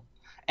as well.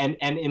 And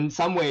in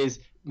some ways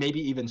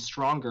maybe even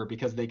stronger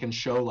because they can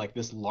show like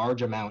this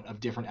large amount of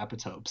different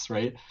epitopes,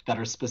 right, that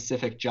are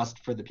specific just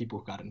for the people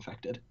who got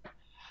infected.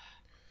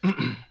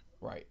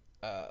 Right.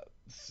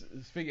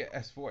 Figure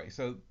S4A.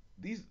 So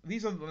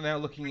these are now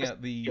looking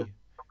at the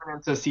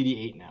So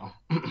CD8 now.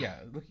 yeah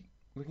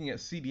looking at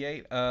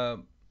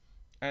CD8.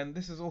 And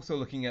this is also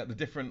looking at the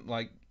different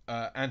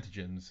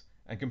antigens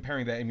and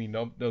comparing their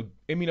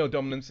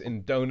immunodominance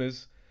in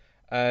donors.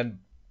 And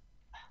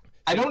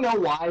I so don't know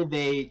why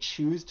they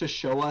choose to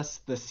show us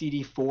the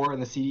CD4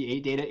 and the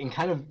CD8 data in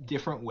kind of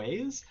different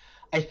ways.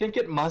 I think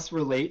it must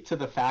relate to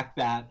the fact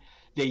that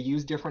they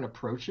use different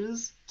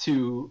approaches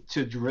to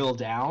drill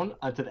down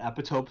onto the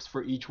epitopes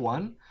for each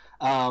one.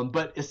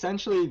 But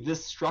essentially,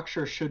 this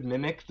structure should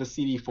mimic the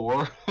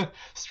CD4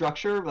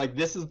 structure. Like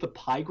this is the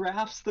pie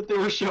graphs that they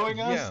were showing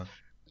us, yeah,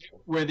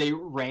 where they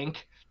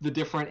rank the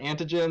different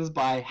antigens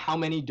by how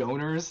many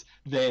donors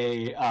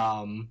they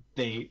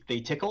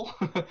tickle,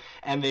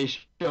 and they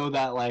show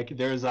that like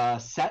there's a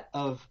set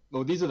of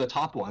well these are the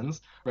top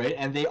ones, right,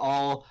 and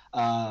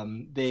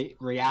they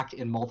react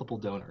in multiple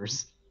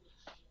donors.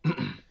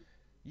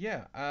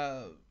 yeah.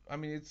 I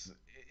mean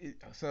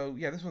so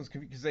yeah. This one's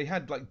because they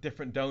had like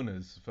different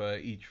donors for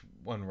each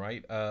one,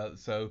 right?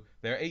 So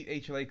there are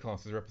 8 HLA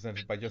classes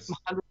represented by just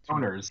 100 two.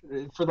 donors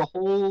for the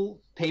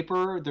whole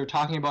paper. They're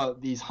talking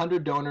about these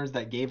 100 donors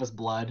that gave us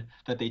blood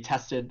that they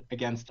tested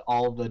against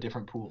all the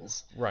different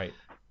pools. Right.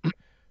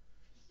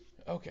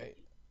 Okay.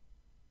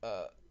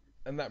 Uh,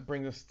 and that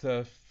brings us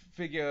to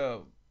figure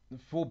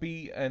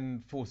 4B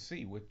and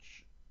 4C,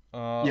 which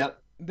are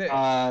Yep. they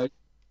uh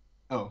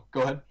oh,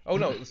 go ahead. oh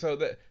no, so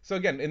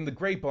again in the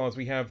gray bars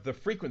we have the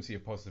frequency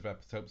of positive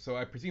epitopes. So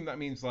I presume that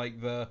means like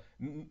the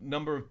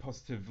number of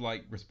positive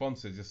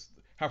responses, just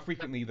how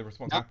frequently the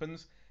response Yep.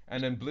 happens,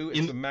 and then blue it's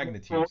In the for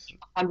magnitudes.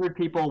 100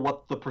 people,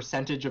 what the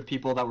percentage of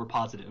people that were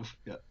positive.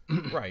 Yeah.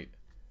 Right.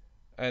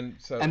 And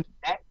so And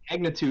that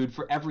magnitude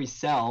for every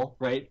cell,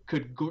 right,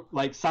 could go,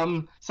 like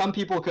some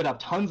people could have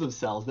tons of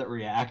cells that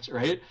react,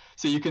 right?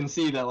 So you can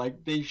see that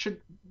like they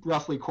should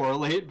roughly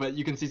correlate, but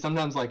you can see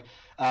sometimes like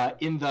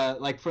in the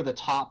like for the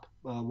top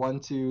 1,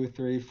 2,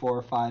 3,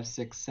 4, 5,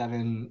 6,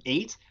 7,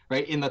 8,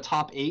 right? In the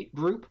top 8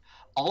 group,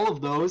 all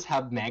of those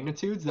have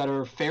magnitudes that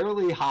are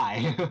fairly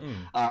high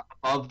mm,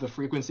 of the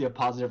frequency of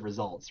positive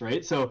results,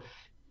 right? So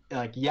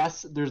like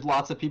yes, there's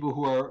lots of people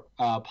who are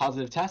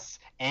positive tests,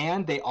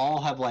 and they all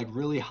have like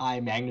really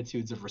high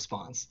magnitudes of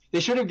response. They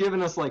should have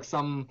given us like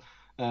some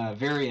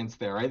variance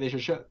there, right? They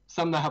should show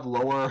some that have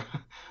lower,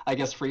 I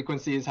guess,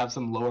 frequencies have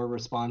some lower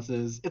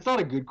responses. It's not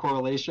a good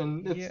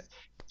correlation. yeah,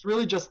 It's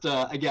really just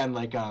again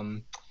like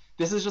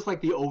this is just like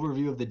the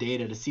overview of the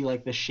data to see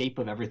like the shape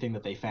of everything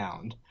that they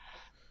found.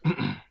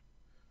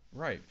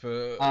 right,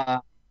 for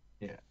uh,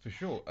 yeah. for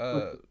sure.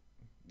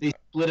 They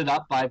split it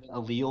up by the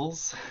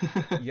alleles.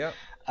 Yeah,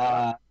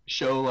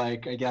 Show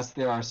like I guess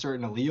there are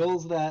certain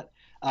alleles that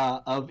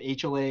of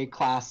HLA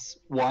class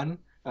one,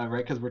 right?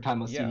 Because we're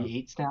talking about yeah,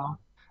 CD8s now,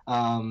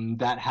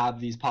 that have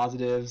these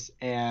positives,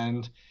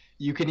 and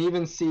you can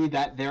even see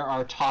that there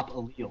are top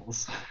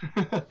alleles.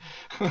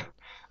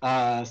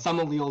 Some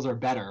alleles are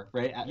better,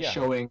 right, at yeah.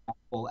 showing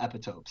full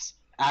epitopes.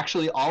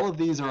 Actually, all of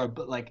these are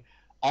like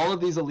all of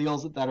these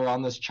alleles that are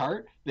on this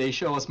chart, they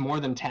show us more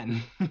than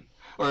 10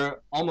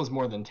 or almost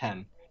more than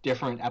 10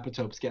 different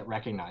epitopes get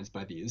recognized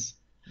by these.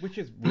 which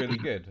is really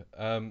good.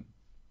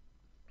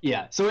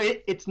 Yeah, so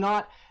it's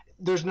not,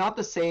 there's not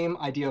the same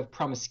idea of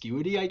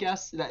promiscuity, I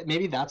guess.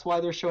 Maybe that's why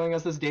they're showing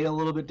us this data a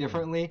little bit Hmm.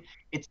 differently.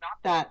 It's not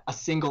that a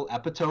single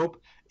epitope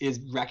is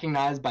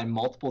recognized by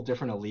multiple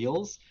different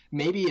alleles.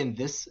 Maybe in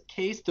this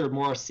case, they're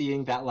more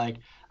seeing that like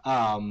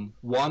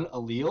one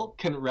allele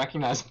can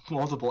recognize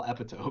multiple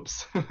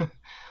epitopes.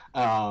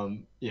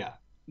 Yeah,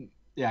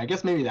 yeah. I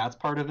guess maybe that's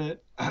part of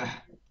it.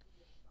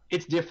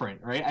 It's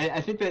different, right?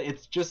 I think that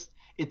it's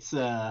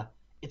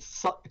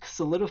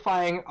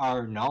solidifying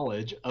our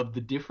knowledge of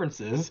the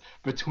differences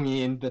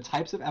between the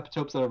types of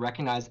epitopes that are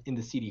recognized in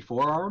the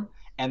CD4 arm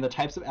and the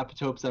types of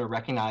epitopes that are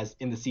recognized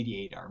in the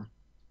CD8 arm.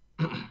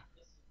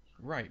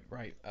 Right,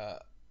 right.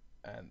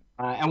 And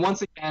And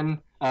once again,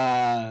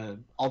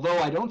 although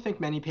I don't think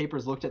many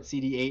papers looked at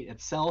CD8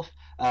 itself,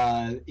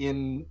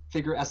 in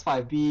figure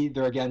S5b,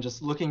 they're again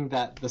just looking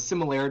at the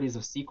similarities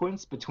of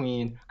sequence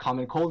between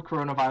common cold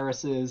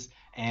coronaviruses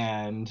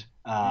and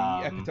the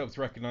epitopes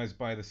recognized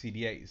by the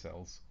CD8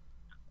 cells.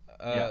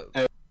 yeah,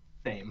 Uh,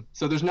 same.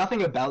 So there's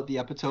nothing about the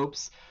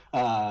epitopes,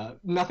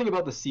 nothing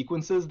about the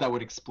sequences that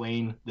would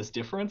explain this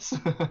difference.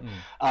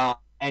 mm,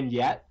 And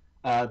yet,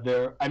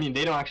 I mean,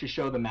 they don't actually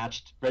show the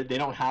matched, right? They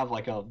don't have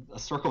like a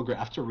circle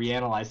graph to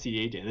reanalyze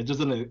CD8 data. It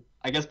doesn't,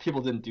 I guess people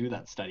didn't do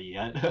that study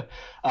yet.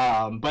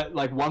 But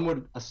like one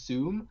would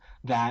assume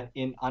that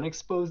in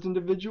unexposed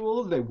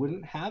individuals, they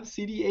wouldn't have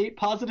CD8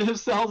 positive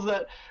cells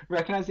that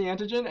recognize the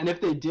antigen. And if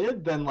they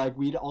did, then like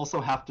we'd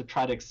also have to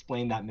try to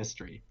explain that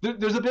mystery.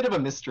 There's a bit of a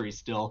mystery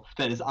still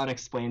that is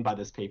unexplained by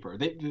this paper.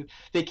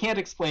 They can't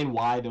explain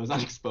why those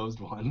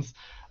unexposed ones,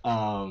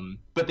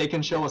 but they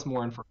can show yeah. us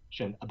more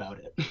information about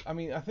it. I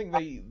mean, I think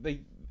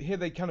they here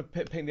they kind of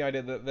paint the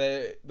idea that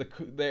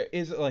there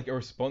is like a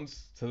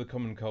response to the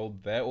common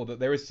cold there, or that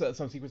there is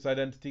some sequence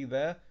identity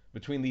there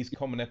between these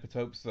common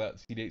epitopes that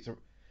CD8s are,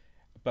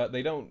 but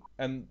they don't,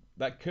 and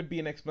that could be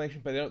an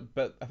explanation, but they don't.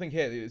 But I think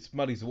here it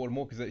muddies the water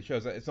more because it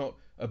shows that it's not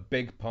a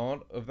big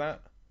part of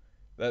that.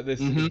 That this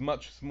Mm-hmm. is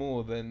much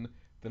smaller than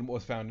what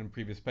was found in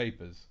previous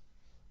papers.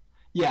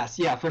 Yes,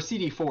 yeah, for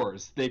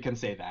CD4s, they can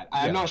say that.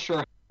 I'm Yeah, not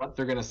sure what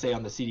they're going to say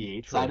on the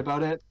CD8 side true.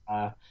 about it.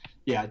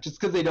 Yeah, just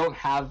because they don't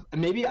have,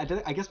 maybe, I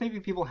guess maybe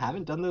people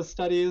haven't done those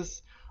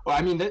studies. Or,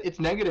 I mean, it's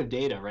negative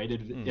data, right?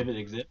 Mm, If it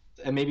exists.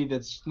 And maybe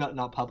that's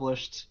not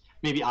published.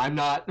 Maybe I'm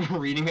not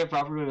reading it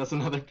properly. That's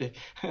another big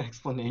yeah,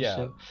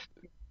 explanation.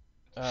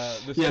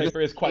 this Yeah,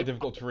 paper is quite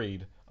difficult to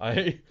read.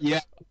 yeah,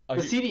 the I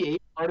CD8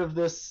 part of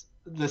this,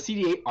 the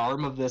CD8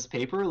 arm of this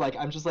paper, like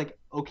I'm just like,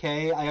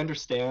 okay, I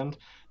understand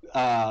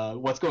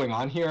what's going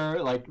on here,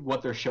 like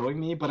what they're showing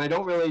me, but I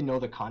don't really know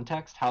the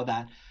context, how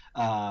that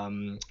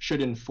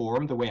should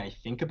inform the way I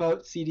think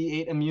about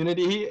CD8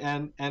 immunity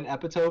and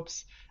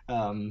epitopes.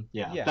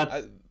 Yeah,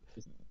 yeah,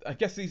 I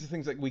guess these are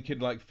things that we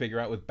could like figure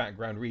out with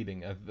background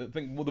reading. I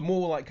think well, the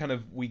more like kind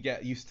of we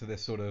get used to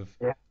this sort of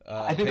yeah.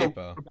 I think a lot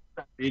paper. of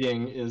background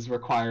reading is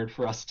required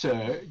for us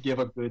to give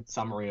a good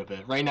summary of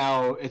it. Right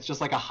now, it's just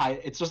like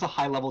it's just a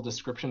high level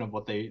description of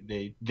what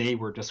they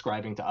were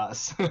describing to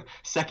us.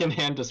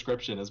 Secondhand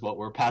description is what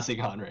we're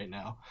passing on right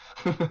now.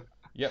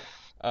 Yep.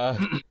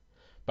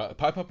 But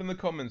pipe up in the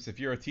comments if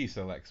you're a T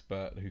cell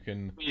expert who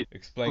can Please,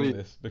 explain please.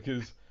 this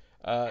because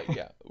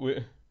yeah,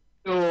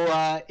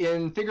 So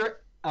in Figure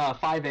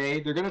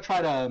 5A, they're going to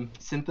try to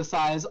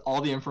synthesize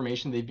all the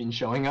information they've been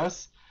showing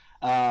us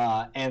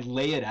and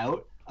lay it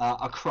out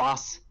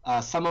across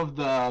some of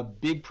the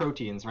big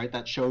proteins, right,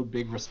 that showed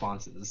big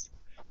responses.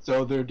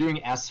 So they're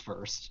doing S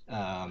first,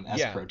 S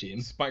yeah,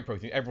 protein. spike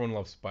protein. Everyone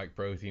loves spike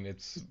protein. Yeah.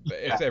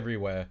 It's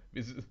everywhere.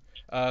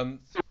 Um,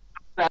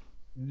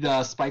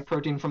 The spike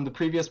protein from the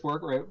previous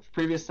work, right?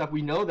 Previous stuff,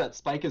 we know that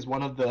spike is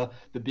one of the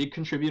big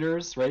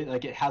contributors, right?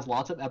 Like it has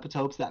lots of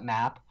epitopes that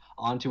map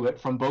onto it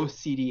from both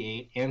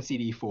CD8 and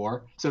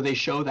CD4. So they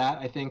show that.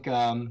 I think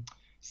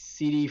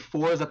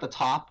CD4 is at the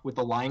top with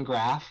the line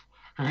graph,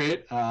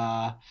 right?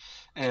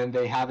 And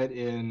they have it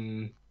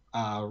in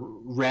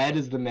red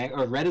is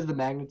red is the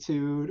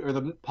magnitude or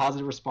the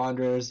positive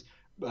responders.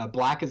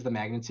 Black is the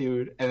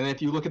magnitude, and then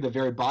if you look at the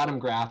very bottom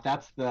graph,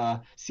 that's the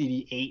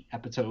CD8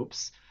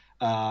 epitopes.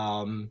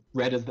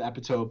 Red is the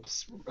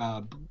epitopes.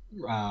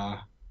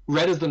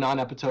 Red is the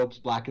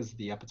non-epitopes. Black is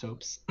the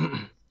epitopes.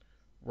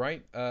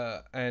 right.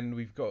 And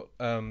we've got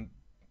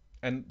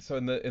and so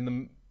in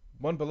the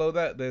one below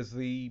that, there's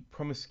the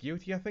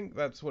promiscuity. I think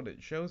that's what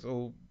it shows.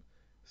 Or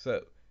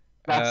so.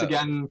 That's Uh,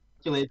 again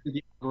calculated through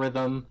the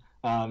algorithm.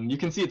 You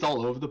can see it's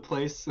all over the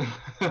place,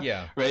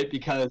 yeah, right?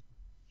 Because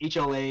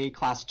HLA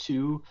class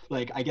 2,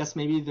 like I guess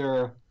maybe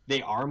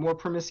they are more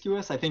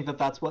promiscuous. I think that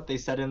that's what they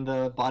said in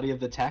the body of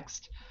the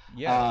text.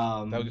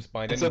 yeah. They'll just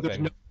bind And so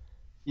anything.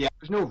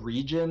 there's no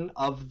region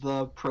of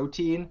the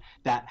protein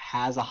that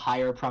has a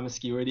higher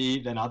promiscuity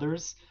than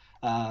others.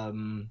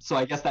 So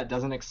I guess that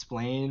doesn't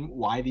explain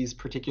why these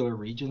particular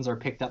regions are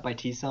picked up by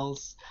T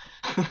cells.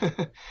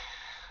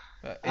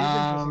 It is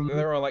interesting that Um,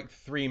 there are like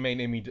three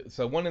main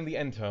so one in the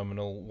N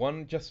terminal,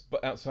 one just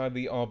outside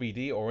the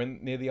RBD or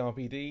near the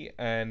RBD,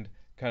 and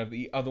kind of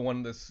the other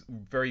one that's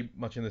very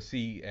much in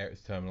the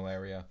terminal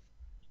area.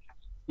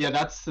 Yeah,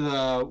 that's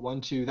the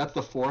one, two. That's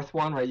the fourth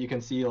one, right? You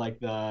can see like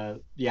the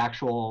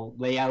actual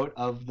layout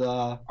of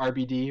the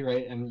RBD,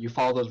 right? And you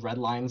follow those red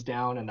lines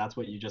down, and that's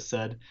what you just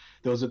said.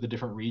 Those are the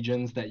different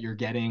regions that you're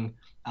getting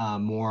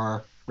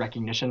more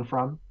recognition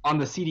from. On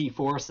the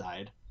CD4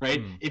 side, right?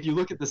 Hmm. If you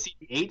look at the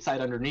CD8 side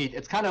underneath,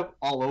 it's kind of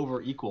all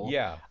over equal.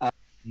 Yeah.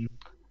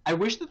 I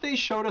wish that they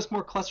showed us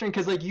more clustering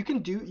because like you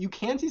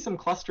can see some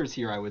clusters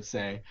here, I would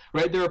say,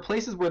 right? There are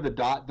places where the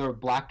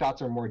black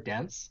dots are more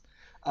dense,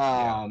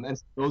 Yeah. and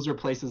so those are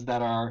places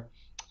that are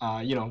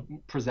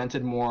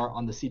presented more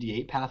on the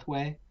CD8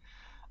 pathway.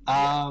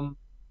 Yeah. um,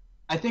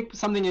 I think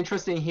something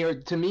interesting here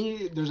to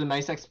me. There's a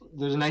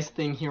nice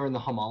thing here in the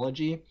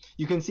homology.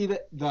 You can see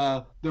that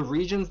the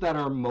regions that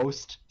are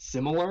most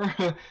similar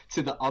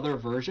to the other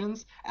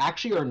versions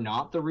actually are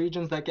not the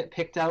regions that get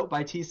picked out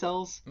by T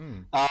cells,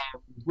 Hmm. uh,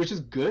 which is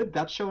good.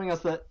 That's showing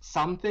us that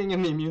something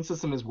in the immune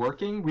system is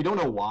working. We don't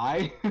know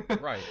why,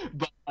 Right.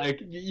 but like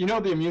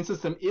the immune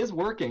system is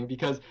working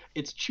because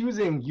it's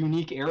choosing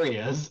unique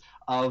areas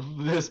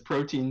of this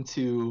protein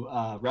to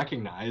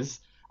recognize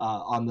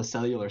on the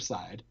cellular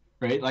side,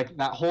 right? Like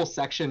that whole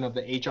section of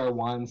the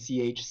HR1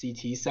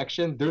 CHCT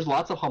section, there's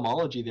lots of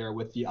homology there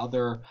with the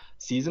other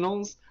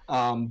seasonals,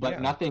 but Yeah.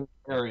 nothing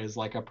there is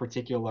like a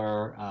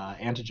particular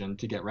antigen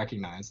to get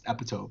recognized,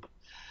 epitope.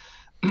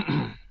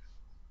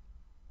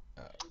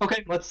 Uh,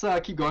 Okay, let's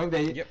keep going.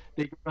 yep.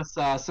 They give us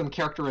some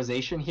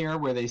characterization here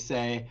where they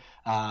say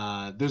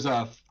there's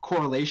a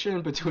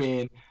correlation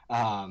between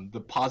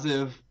the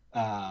positive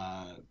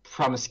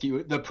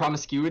the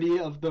promiscuity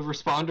of the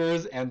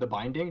responders and the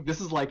binding. This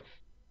is like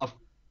a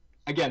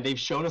again, they've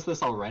shown us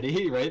this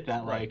already, right?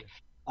 That Right.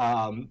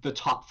 like the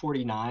top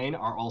 49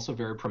 are also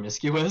very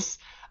promiscuous.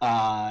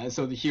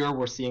 So here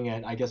we're seeing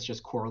it, I guess,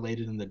 just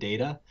correlated in the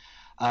data.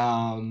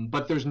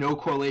 But there's no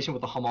correlation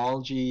with the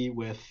homology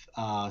with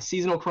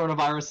seasonal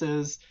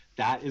coronaviruses.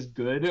 That is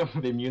good.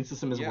 The immune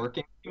system is Yeah.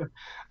 working.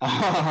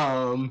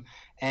 um,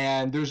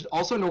 and there's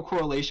also no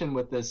correlation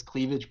with this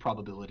cleavage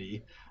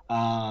probability.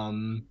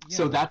 So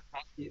Yeah. that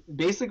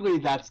basically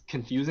that's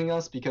confusing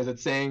us because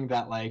it's saying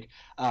that like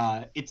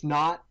it's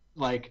not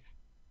like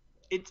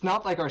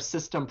our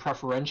system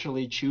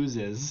preferentially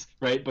chooses,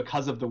 right,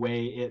 because of the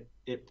way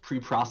it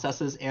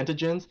pre-processes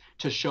antigens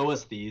to show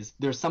us these.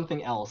 There's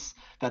something else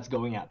that's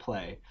going at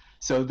play.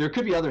 So there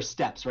could be other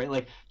steps, right?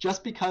 Like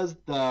just because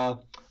the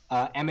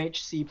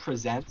MHC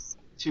presents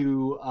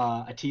to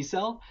a T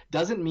cell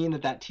doesn't mean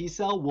that that T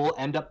cell will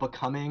end up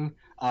becoming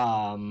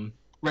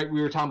right.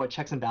 We were talking about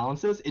checks and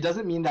balances. It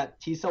doesn't mean that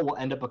T cell will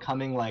end up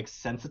becoming like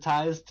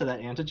sensitized to that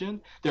antigen.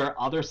 There are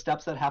other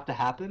steps that have to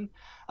happen.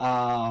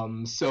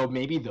 So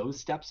maybe those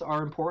steps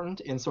are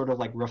important in sort of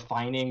like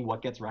refining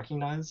what gets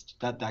recognized.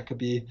 That could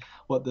be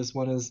what this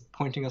one is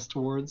pointing us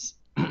towards.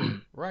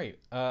 Right.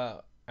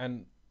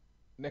 And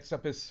next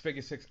up is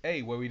Figure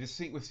 6A, where we've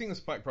seen the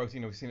spike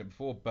protein, we've seen it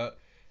before, but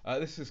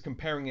this is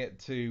comparing it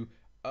to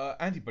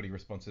antibody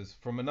responses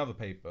from another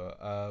paper,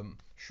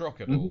 Schrock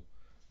et Mhm. al.,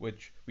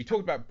 which we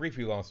talked about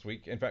briefly last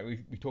week. In fact,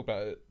 we talked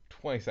about it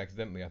twice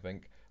accidentally, I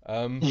think.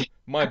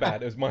 My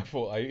bad. It was my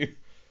fault. I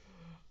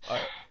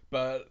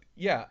but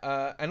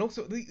yeah, and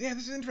also yeah,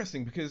 this is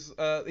interesting because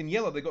in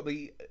yellow they've got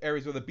the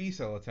areas where the B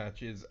cell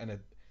attaches,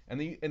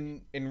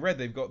 in red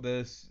they've got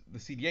the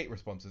CD8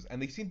 responses,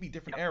 and they seem to be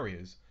different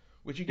areas,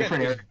 which again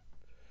Different is area.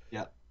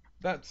 Yeah.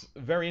 that's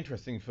very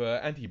interesting for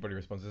antibody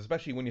responses,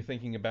 especially when you're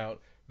thinking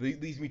about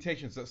these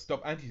mutations that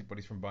stop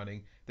antibodies from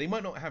binding. They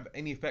might not have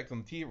any effect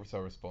on the T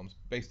cell response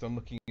based on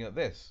looking at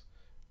this.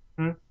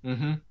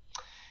 Mm-hmm.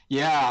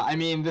 Yeah, I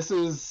mean,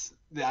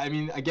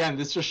 again,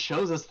 this just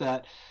shows us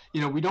that,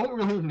 we don't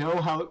really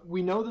know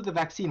we know that the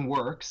vaccine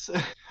works,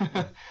 Hmm.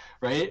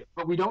 right?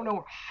 But we don't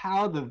know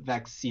how the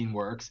vaccine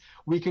works.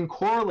 We can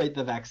correlate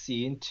the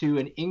vaccine to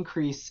an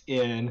increase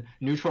in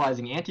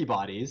neutralizing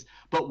antibodies,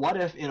 but what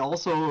if it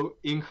also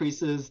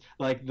increases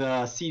like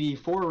the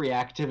CD4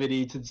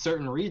 reactivity to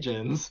certain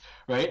regions,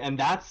 right? And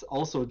that's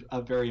also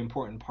a very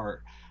important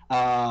part.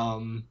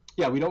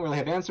 Yeah, we don't really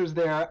have answers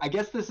there. I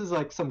guess this is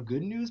like some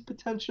good news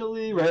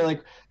potentially, right?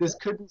 Like this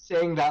could be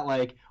saying that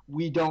like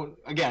we don't,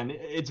 again,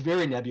 it's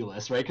very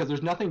nebulous, right? Because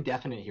there's nothing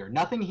definite here.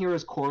 Nothing here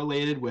is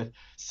correlated with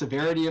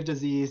severity of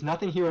disease.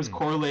 Nothing here is Hmm.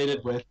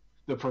 correlated with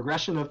the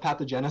progression of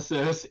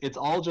pathogenesis. It's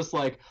all just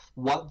like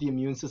what the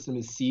immune system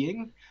is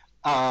seeing.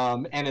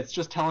 And it's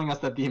just telling us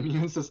that the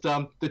immune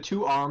system, the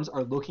two arms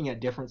are looking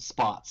at different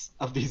spots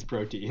of these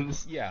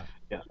proteins. Yeah.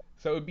 Yeah.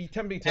 So it would be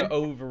tempting to And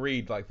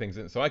overread like things.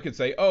 So I could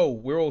say, "Oh,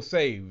 we're all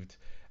saved,"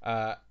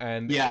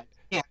 and yeah.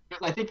 Yeah.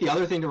 I think the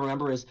other thing to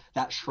remember is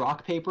that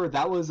Schrock paper,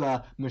 that was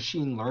a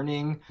machine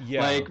learning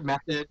yeah, like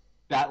method.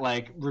 that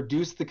like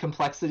reduced the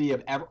complexity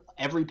of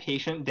every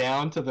patient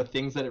down to the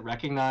things that it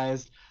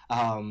recognized.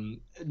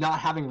 Not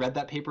having read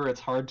that paper, it's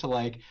hard to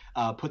like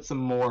put some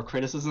more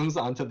criticisms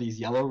onto these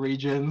yellow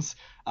regions.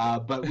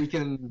 But we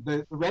can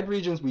the red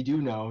regions we do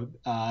know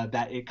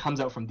that it comes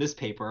out from this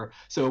paper.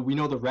 So we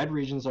know the red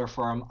regions are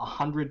from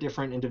 100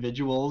 different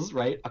individuals,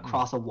 right, Mm.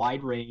 across a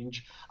wide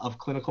range of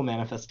clinical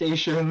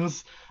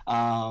manifestations,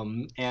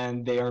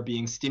 and they are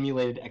being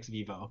stimulated ex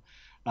vivo.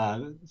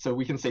 So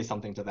we can say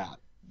something to that.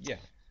 Yeah.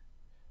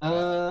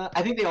 Uh,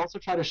 I think they also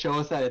try to show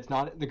us that it's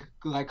not the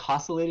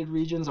glycosylated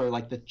regions are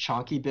like the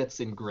chunky bits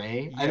in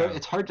gray. I don't. yeah.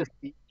 It's hard to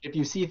see if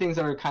you see things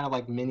that are kind of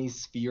like mini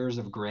spheres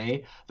of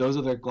gray. Those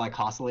are the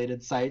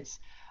glycosylated sites,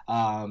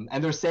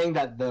 and they're saying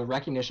that the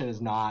recognition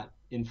is not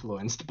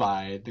influenced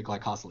by the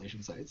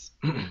glycosylation sites.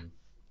 Mm.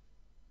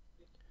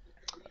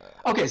 Uh,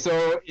 Okay,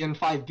 so in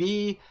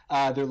 5b,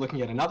 they're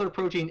looking at another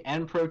protein,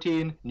 N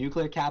protein,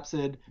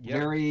 nucleocapsid, yep.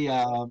 very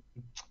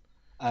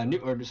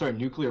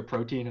nuclear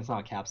protein. It's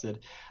not a capsid.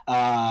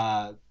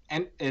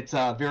 And it's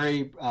a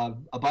very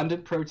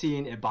abundant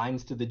protein. It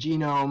binds to the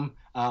genome.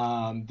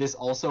 This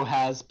also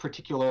has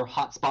particular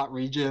hotspot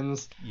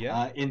regions.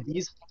 Yeah. In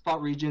these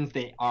hotspot regions,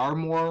 they are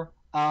more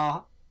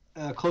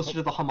closer Oh,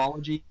 to the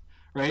homology,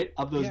 right,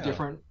 of those yeah.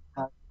 different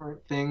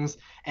things.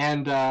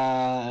 And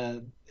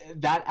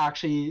that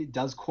actually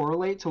does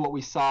correlate to what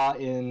we saw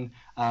in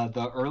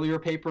the earlier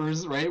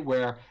papers, right,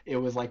 where it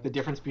was like the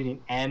difference between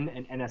N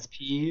and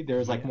NSP.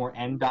 There's like Yeah. more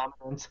N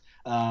dominant,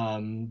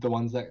 the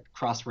ones that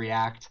cross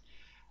react.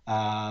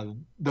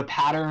 The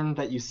pattern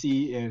that you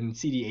see in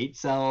CD8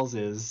 cells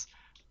is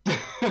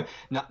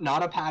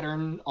not a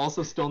pattern,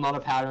 also still not a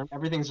pattern.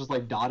 Everything's just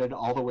like dotted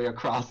all the way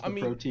across I the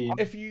mean, protein.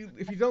 if you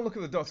don't look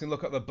at the dots and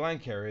look at the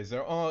blank areas,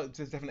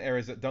 there's definite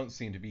areas that don't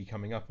seem to be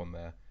coming up on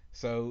there.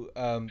 So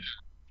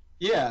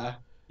Yeah,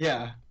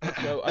 yeah.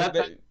 so I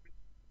That's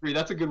there,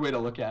 that's a good way to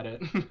look at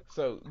it.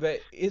 so there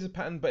is a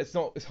pattern, but it's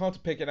not. It's hard to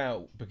pick it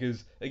out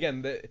because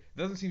again, there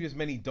doesn't seem to be as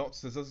many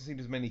dots. There doesn't seem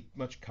to be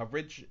much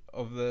coverage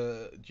of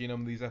the genome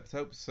of these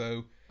epitopes.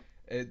 So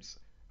it's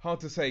hard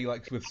to say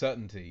like with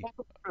certainty.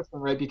 Interesting,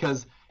 right?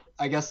 Because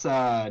I guess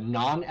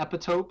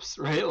non-epitopes,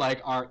 right, like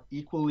are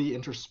equally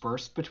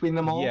interspersed between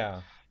them all.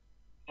 Yeah.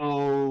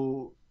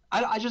 So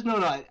I just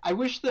know that I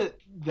wish that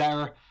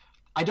there.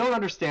 I don't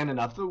understand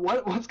enough.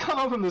 What's come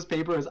out from this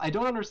paper is I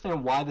don't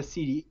understand why the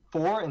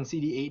CD4 and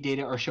CD8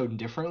 data are shown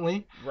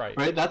differently, Right.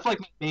 right? That's like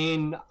the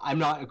main. I'm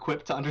not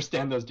equipped to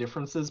understand those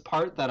differences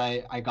part that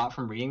I got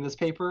from reading this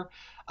paper.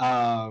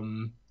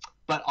 Um,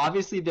 but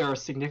obviously there are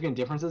significant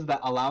differences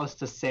that allow us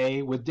to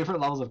say with different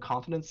levels of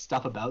confidence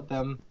stuff about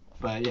them.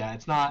 But yeah,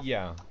 it's not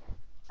Yeah.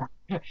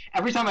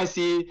 every time I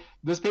see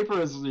this paper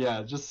is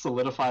yeah just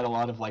solidified a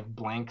lot of like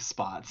blank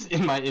spots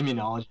in my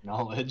immunology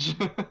knowledge.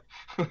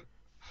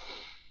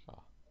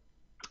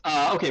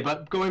 Ah, Okay,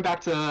 but going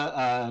back to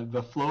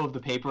the flow of the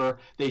paper,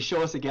 they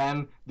show us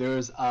again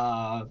there's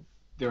a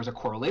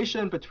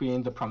correlation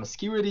between the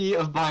promiscuity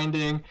of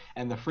binding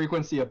and the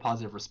frequency of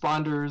positive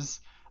responders.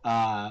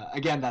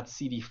 Again, that's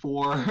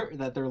CD4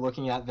 that they're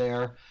looking at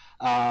there.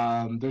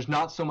 There's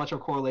not so much a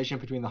correlation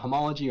between the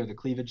homology or the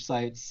cleavage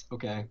sites.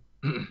 Okay,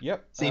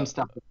 Yep. same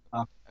stuff.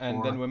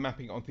 And then For we're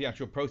mapping onto the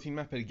actual protein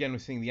map, and again we're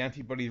seeing the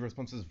antibody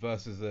responses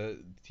versus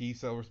the T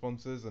cell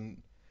responses,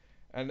 and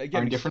are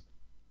again indifferent.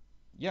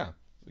 yeah,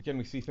 again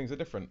we see things are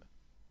different.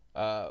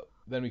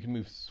 Then we can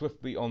move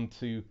swiftly on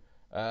to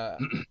uh,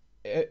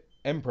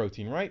 M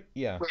protein, right?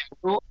 Yeah.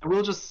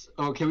 We'll just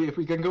okay. If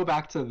we can go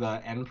back to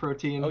the N Oh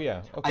protein,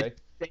 yeah. I Okay.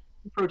 think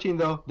N protein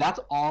though that's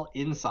all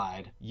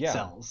inside Yeah.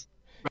 cells.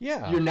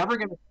 Yeah. You're never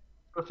going to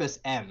surface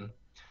N.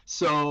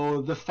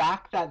 So the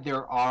fact that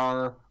there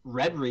are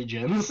red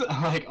regions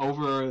like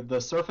over the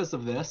surface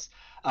of this,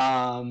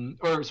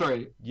 or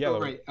sorry, oh,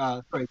 Yellow. right,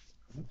 sorry,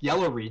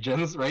 yellow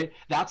regions, right?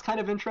 That's kind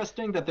of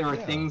interesting that there are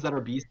Yeah. things that are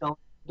B cell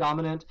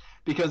dominant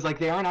because like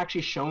they aren't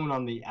actually shown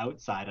on the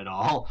outside at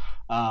all.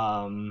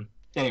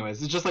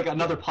 Anyways, it's just like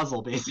another Yeah.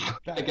 puzzle basically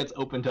that That. gets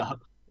opened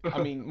up.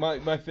 I mean,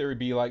 my theory would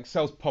be like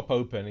cells pop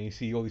open and you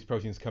see all these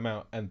proteins come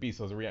out, and B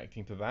cells are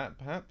reacting to that,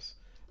 perhaps.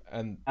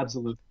 And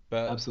Absolutely,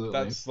 but absolutely.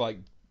 that's like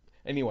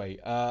anyway.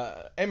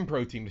 M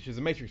protein, which is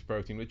a matrix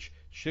protein, which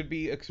should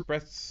be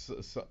expressed.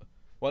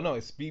 Well, no,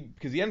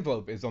 because the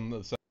envelope is on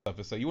the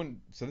surface, so you wouldn't.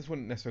 So this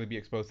wouldn't necessarily be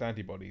exposed to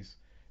antibodies.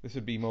 This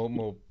would be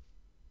more.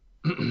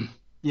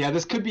 Yeah,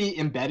 this could be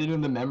embedded in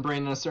the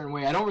membrane in a certain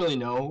way. I don't really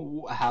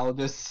know how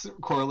this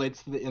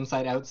correlates to the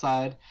inside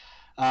outside.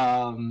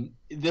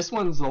 This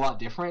one's a lot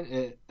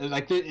different.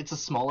 It's a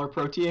smaller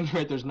protein,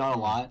 right? There's not a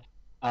Mm,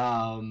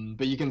 lot,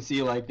 but you can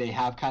see like they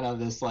have kind of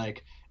this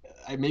like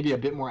maybe a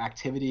bit more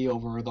activity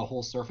over the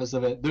whole surface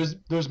of it.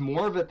 There's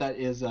more of it that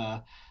is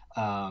a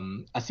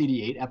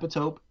CD8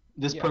 epitope.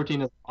 This yeah.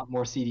 protein is a lot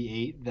more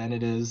CD8 than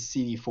it is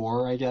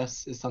CD4, I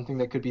guess, is something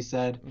that could be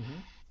said. Hmm.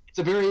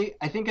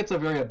 I think it's a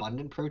very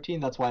abundant protein.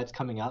 That's why it's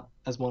coming up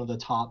as one of the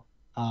top,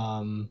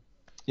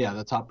 yeah,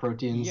 the top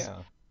proteins.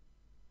 Yeah.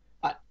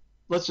 I,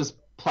 let's just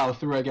plow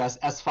through, I guess.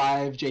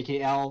 S5,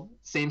 JKL,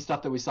 same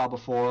stuff that we saw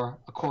before.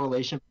 A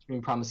correlation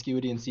between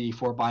promiscuity and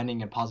CD4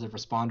 binding and positive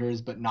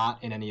responders, but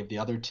not in any of the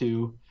other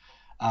two.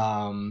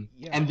 Yeah.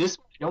 And this,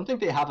 I don't think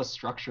they have a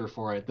structure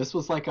for it. This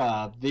was like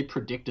they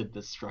predicted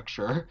this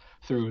structure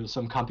through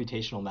some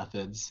computational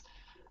methods.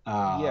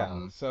 Yeah.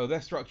 Um, So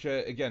their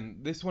structure again,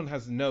 this one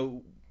has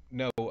no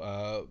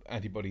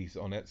antibodies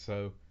on it.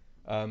 So,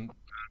 um,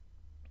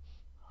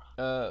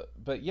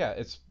 but yeah,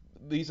 it's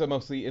these are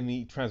mostly in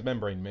the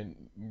transmembrane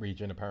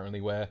region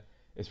apparently, where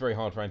it's very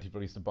hard for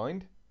antibodies to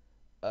bind.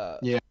 Uh,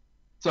 yeah.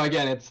 So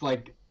again, it's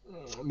like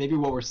maybe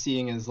what we're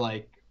seeing is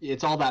like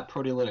it's all that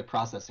proteolytic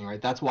processing,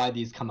 right? That's why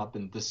these come up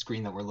in the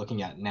screen that we're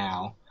looking at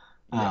now.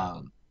 yeah.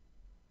 Um,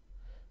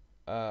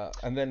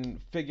 And then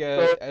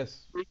figure so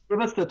S. they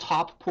give us the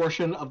top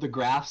portion of the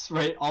graphs,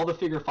 right? All the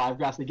figure five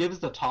graphs, they give us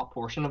the top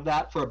portion of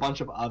that for a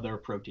bunch of other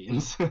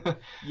proteins,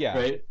 Yeah.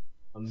 right?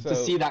 To So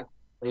see that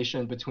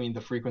correlation between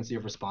the frequency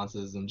of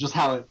responses and just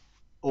how it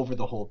over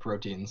the whole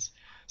proteins.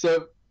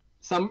 So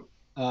some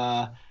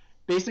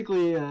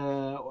basically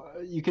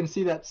you can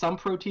see that some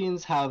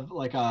proteins have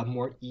like a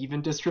more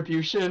even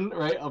distribution,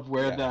 right, of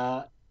where yeah.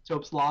 the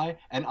topes lie,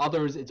 and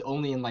others it's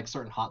only in like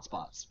certain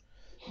hotspots.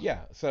 Yeah,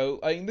 so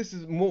I mean, this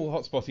is more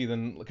hotspotty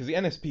than because the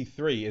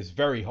NSP3 is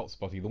very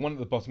hotspotty. The one at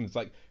the bottom is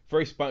like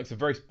very spikes of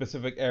very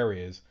specific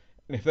areas,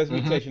 and if there's a Hmm.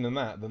 mutation in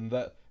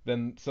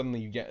then suddenly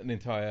you get an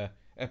entire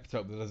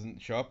epitope that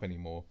doesn't show up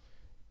anymore.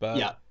 But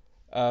Yeah.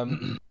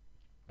 um,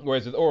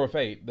 whereas with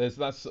ORF8,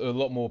 that's a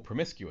lot more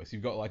promiscuous.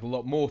 You've got like a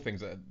lot more things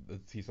that the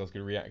T cells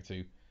can react to,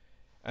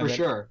 and For then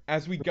sure.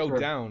 as we For go sure.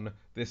 down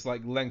this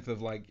like length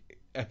of like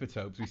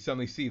epitopes, we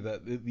suddenly see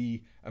that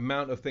the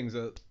amount of things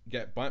that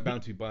get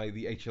bound to by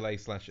the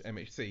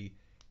HLA/MHC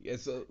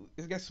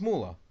it gets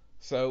smaller.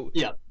 So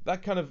Yeah.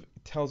 that kind of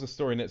tells a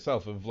story in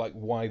itself of like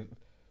why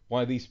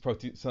these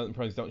certain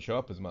proteins don't show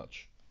up as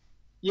much.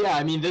 Yeah,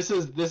 I mean, this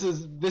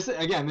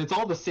again. It's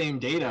all the same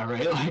data,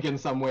 right? Like in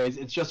some ways,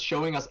 it's just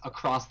showing us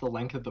across the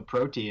length of the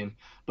protein.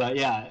 But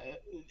yeah,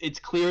 it's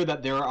clear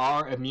that there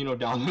are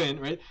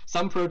immunodominant, right?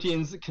 Some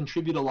proteins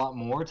contribute a lot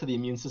more to the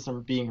immune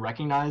system being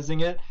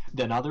recognizing it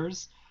than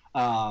others.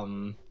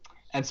 Um,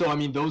 and so, I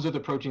mean, those are the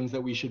proteins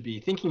that we should be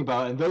thinking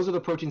about, and those are the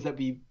proteins that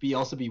we be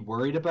also be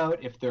worried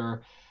about if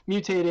they're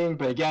mutating.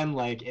 But again,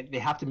 like they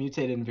have to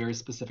mutate in very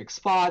specific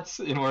spots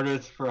in order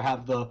for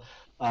have the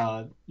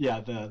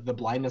yeah the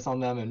blindness on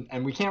them,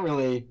 and we can't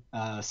really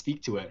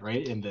speak to it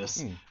right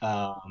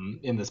Hmm.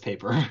 in this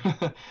paper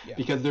Yeah.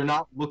 because they're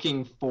not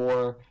looking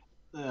for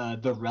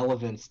the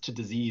relevance to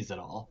disease at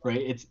all, right?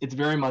 It's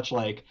very much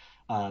like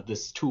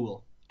this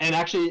tool. And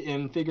actually,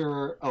 in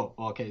figure, oh,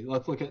 okay,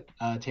 let's look at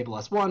table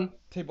S1.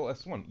 Table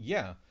S1.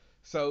 Yeah.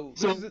 So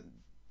this is So, it.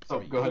 oh,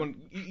 Sorry, go ahead.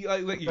 I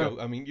let you No,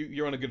 go. I mean,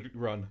 you're on a good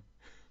run.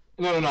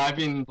 no, I've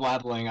been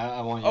blabbling. I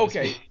want you to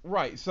speak. Okay,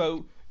 right.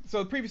 So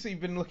previously you've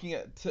been looking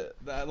at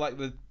like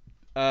the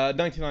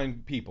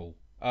 99 people.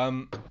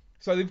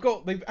 So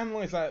they've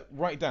analysed that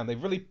right down.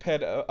 They've really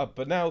paired it up.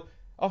 But now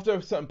after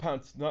a certain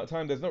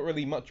time, there's not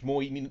really much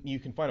more you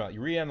can find out.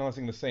 You're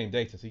reanalyzing the same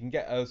data, so you can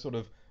get a sort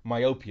of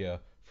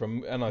myopia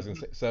from analyzing.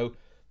 So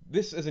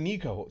this is a new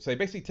cohort. So they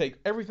basically take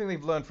everything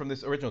they've learned from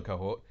this original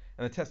cohort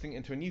and they're testing it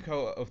into a new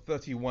cohort of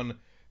 31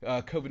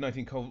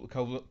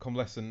 COVID-19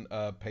 convalescent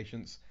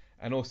patients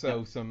and Yeah.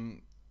 also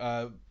some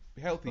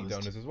healthy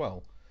donors as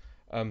well.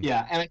 Um,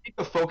 Yeah, and I think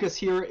the focus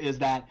here is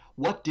that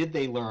what did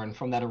they learn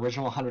from that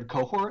original 100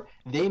 cohort?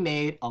 They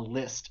made a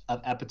list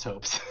of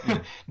epitopes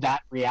mm,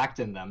 that react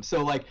in them.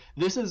 So like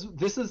this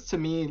is to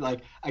me like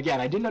again,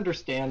 I didn't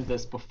understand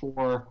this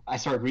before I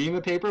started reading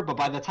the paper, but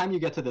by the time you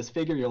get to this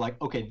figure, you're like,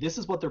 okay, this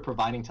is what they're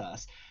providing to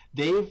us.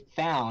 They've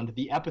found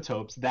the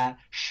epitopes that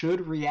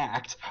should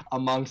react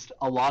amongst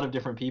a lot of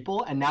different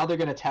people, and now they're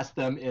going to test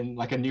them in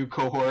like a new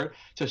cohort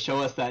to show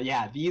us that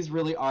yeah, these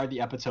really are the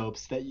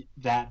epitopes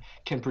that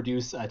can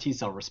produce a T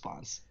cell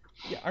response.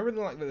 yeah, I really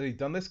like that they've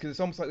done this because it's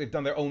almost like they've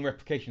done their own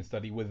replication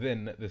study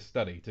within this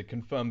study to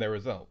confirm their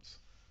results.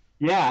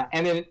 Yeah,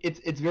 and then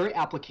it's very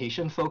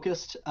application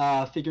focused,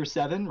 figure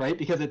seven, right?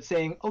 Because it's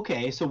saying,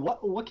 okay, so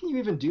what can you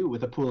even do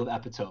with a pool of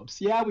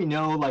epitopes? Yeah, we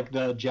know like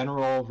the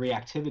general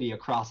reactivity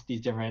across these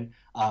different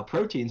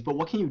proteins, but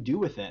what can you do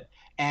with it?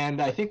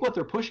 And I think what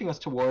they're pushing us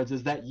towards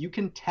is that you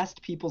can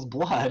test people's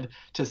blood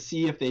to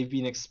see if they've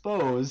been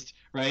exposed,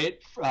 right,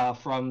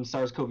 from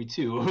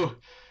SARS-CoV-2.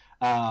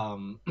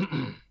 um,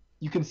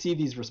 you can see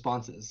these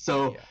responses.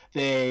 So Yeah,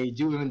 they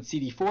do them in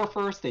CD4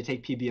 first. They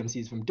take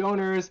PBMCs from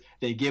donors.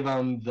 They give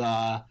them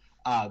the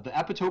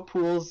epitope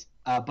pools,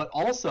 but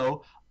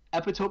also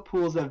epitope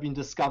pools that have been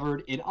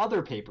discovered in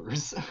other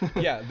papers.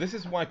 yeah. This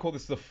is why I call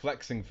this the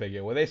flexing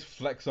figure, where they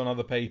flex on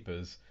other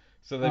papers.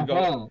 So they've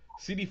got Uh-huh.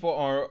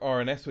 CD4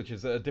 RNS, which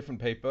is a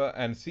different paper,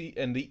 and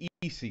the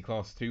EC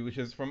class 2, which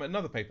is from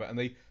another paper, and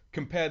they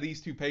compare these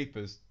two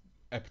papers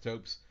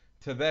epitopes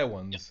to their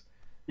ones.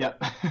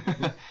 Yep.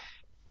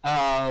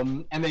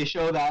 And they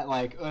show that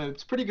like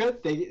it's pretty good.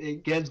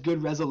 It gets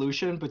good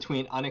resolution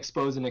between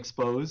unexposed and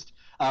exposed,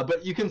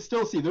 but you can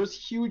still see there's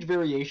huge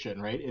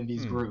variation right in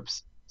these Hmm.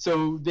 groups.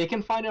 So they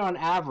can find it on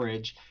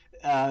average.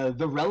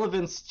 the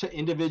relevance to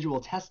individual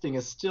testing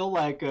is still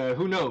like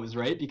who knows,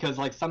 right? Because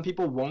like some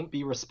people won't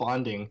be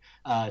responding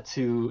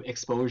to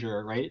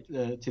exposure, right,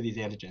 to these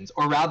antigens,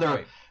 or rather,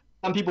 Right.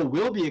 some people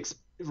will be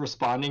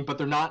responding, but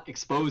they're not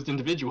exposed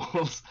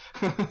individuals,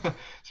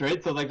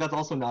 right? So like that's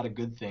also not a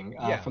good thing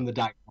Yeah. from the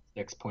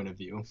diagnostics point of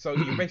view. So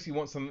you basically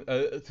want some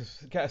to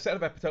get a set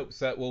of epitopes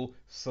that will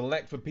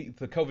select for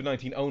for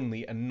COVID-19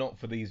 only and not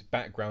for these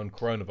background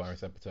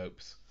coronavirus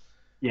epitopes.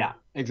 Yeah,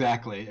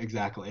 exactly,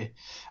 exactly.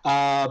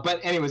 But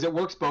anyways, it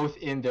works both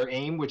in their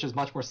aim, which is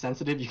much more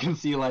sensitive. You can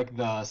see like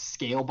the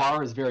scale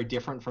bar is very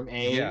different from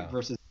A Yeah.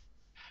 versus.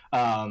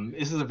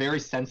 This is a very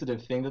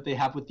sensitive thing that they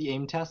have with the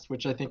aim test,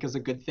 which I think is a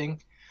good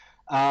thing.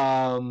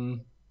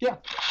 Yeah.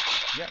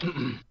 Yeah.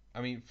 I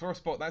mean, for a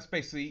spot, that's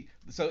basically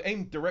so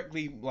AIM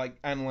directly like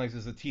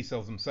analyzes the T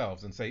cells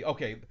themselves and say,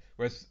 okay,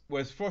 whereas for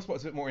a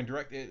spot's a bit more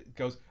indirect, it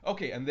goes,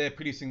 okay, and they're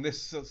producing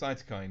this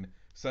cytokine,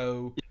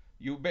 so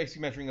you're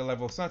basically measuring the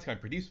level of cytokine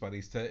produced by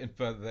these to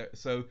infer that.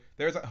 So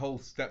there's that whole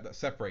step that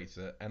separates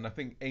it, and I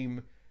think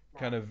AIM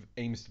kind of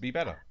aims to be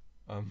better.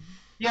 Um,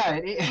 Yeah,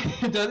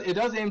 it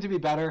does aim to be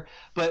better,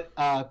 but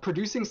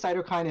producing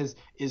cytokine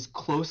is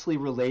closely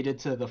related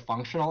to the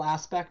functional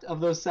aspect of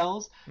those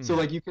cells. So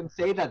hmm, like you can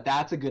say that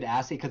that's a good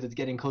assay because it's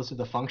getting close to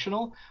the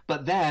functional,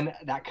 but then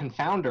that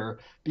confounder,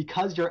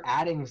 because you're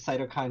adding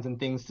cytokines and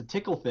things to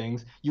tickle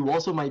things, you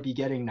also might be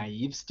getting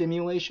naive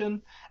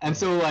stimulation. And hmm.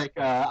 so like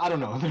I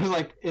don't know, there's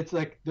like it's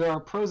like there are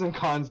pros and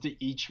cons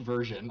to each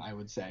version, I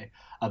would say,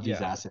 of these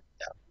Yeah. assays.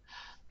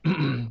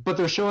 But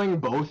they're showing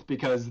both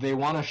because they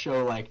want to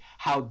show like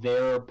how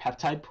their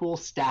peptide pool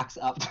stacks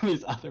up to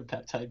these other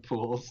peptide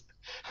pools.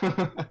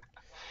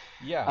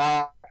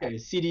 Yeah. Okay,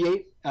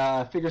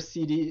 CD8, figure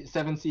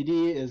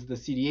CD7CD is the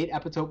CD8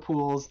 epitope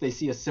pools. They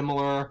see a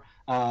similar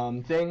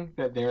thing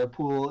that their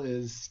pool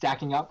is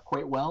stacking up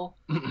quite well.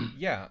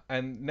 Yeah,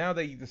 and now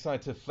they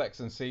decide to flex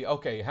and see,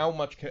 okay,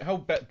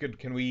 good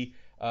can we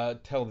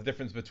tell the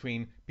difference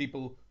between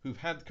people who've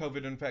had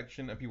COVID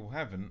infection and people who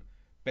haven't,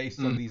 based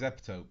on Mm, these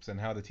epitopes and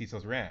how the T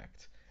cells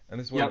react. And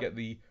this is where you yep. get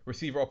the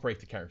receiver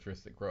operator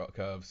characteristic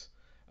curves.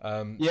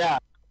 Um, Yeah,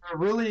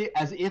 really,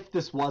 as if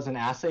this was an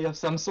assay of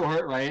some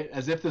sort, right?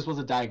 As if this was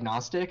a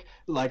diagnostic.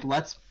 Like,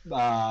 let's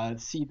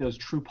see those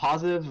true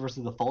positives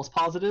versus the false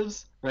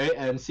positives, right?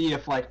 And see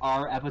if like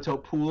our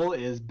epitope pool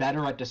is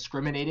better at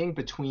discriminating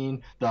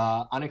between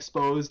the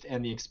unexposed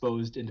and the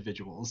exposed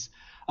individuals.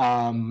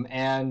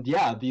 And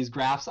yeah, these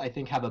graphs I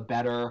think have a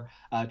better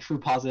true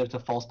positive to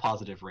false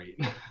positive rate.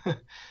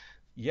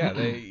 yeah,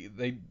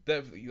 they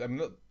definitely. I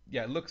mean,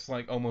 yeah, it looks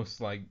like almost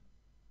like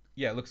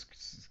yeah, it looks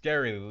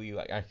scarily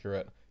like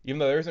accurate, even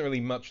though there isn't really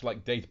much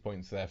like data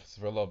points there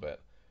for a lot of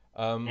it.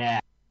 Um,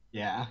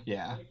 Yeah,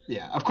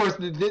 yeah. Of course,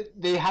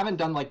 they haven't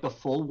done like the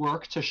full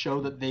work to show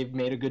that they've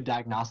made a good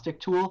diagnostic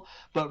tool,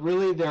 but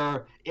really,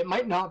 it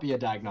might not be a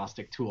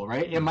diagnostic tool,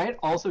 right? It hmm, might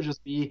also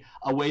just be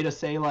a way to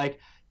say like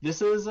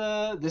this is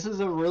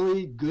a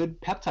really good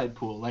peptide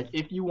pool. Like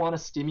if you want to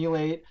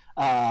stimulate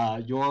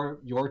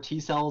your T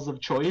cells of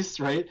choice,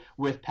 right,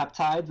 with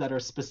peptides that are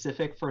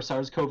specific for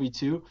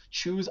SARS-CoV-2,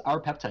 choose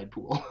our peptide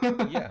pool.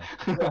 yeah.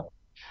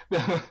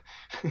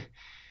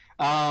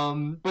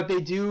 But they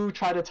do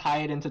try to tie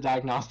it into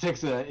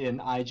diagnostics in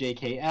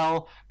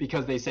IJKL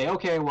because they say,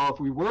 okay, well, if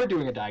we were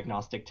doing a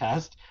diagnostic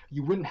test,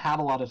 you wouldn't have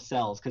a lot of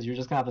cells because you're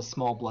just going to have a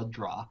small blood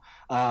draw.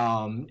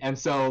 And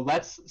so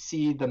let's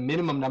see the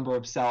minimum number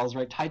of cells,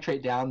 right?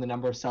 Titrate down the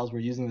number of cells we're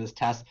using this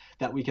test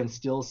that we can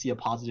still see a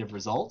positive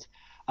result.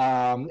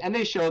 And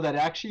they show that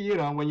actually,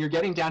 when you're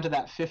getting down to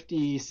that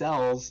 50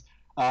 cells,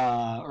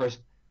 or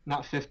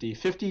not 50,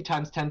 50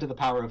 times 10 to the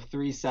power of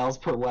 3 cells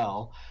per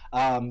well,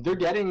 they're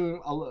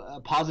getting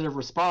a positive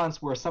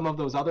response where some of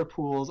those other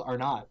pools are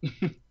not.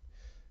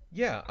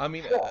 Yeah, I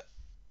mean,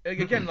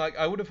 again, like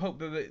I would have hoped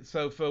that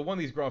so for one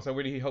of these graphs, I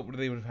really hoped that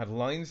they would have had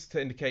lines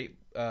to indicate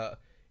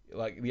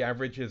like the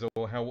averages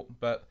or how,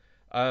 but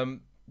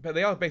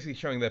they are basically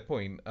showing their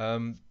point.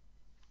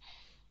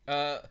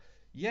 Uh,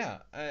 yeah,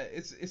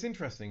 it's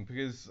interesting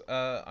because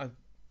I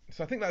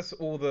think that's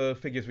all the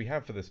figures we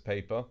have for this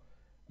paper.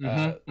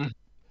 Uh, Mm-hmm.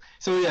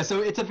 So yeah,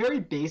 so it's a very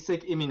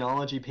basic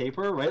immunology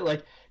paper, right?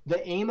 Like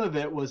the aim of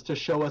it was to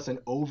show us an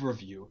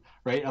overview,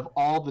 right, of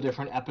all the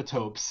different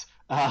epitopes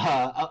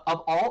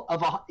of all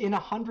of in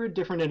 100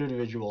 different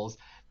individuals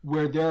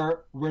where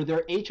their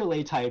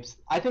HLA types.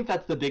 I think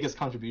that's the biggest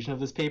contribution of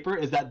this paper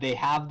is that they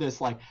have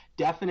this like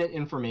definite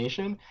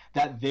information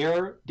that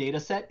their data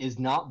set is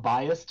not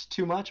biased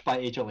too much by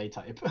HLA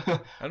type,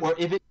 and or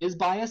if it is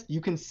biased,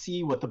 you can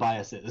see what the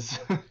bias is.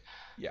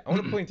 yeah, I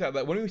want to point out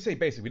that when we say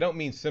basic, we don't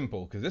mean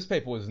simple because this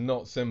paper was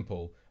not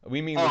simple.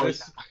 We mean that Oh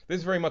this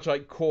is very much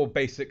like core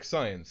basic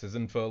science, as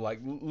in for like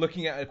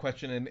looking at a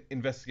question and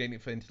investigating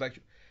it for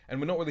intellectual. And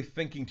we're not really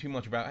thinking too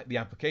much about the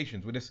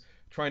applications. We're just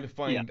trying to yeah.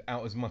 find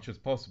out as much as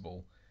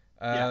possible.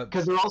 Yeah, Uh,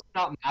 because we're also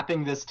not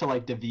mapping this to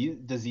like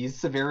disease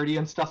severity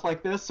and stuff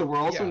like this. So we're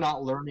also yeah,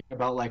 not learning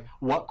about like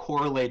what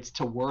correlates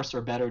to worse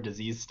or better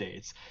disease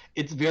states.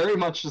 It's very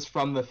much just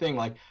from the thing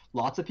like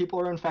lots of people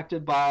are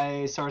infected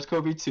by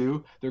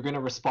SARS-CoV-2. They're going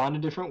to respond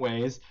in different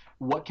ways.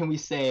 What can we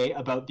say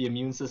about the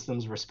immune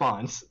system's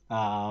response?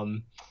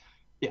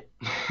 Yeah.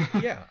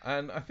 yeah,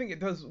 and I think it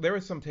does. There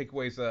are some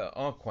takeaways that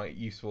are quite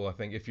useful. I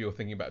think if you're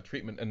thinking about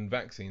treatment and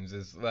vaccines,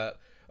 is that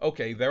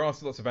okay? There are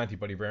lots of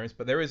antibody variants,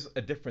 but there is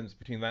a difference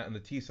between that and the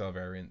T cell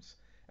variants.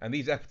 And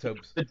these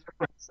epitopes, The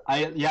difference.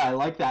 I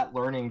like that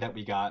learning that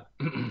we got.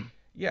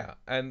 yeah,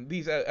 and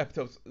these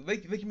epitopes, they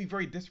can be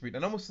very disparate.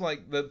 And almost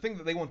like the thing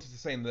that they wanted to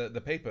say in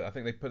the paper, I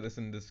think they put this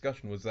in the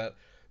discussion, was that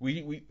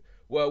we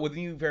well, with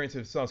the new variants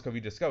of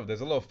SARS-CoV discovered,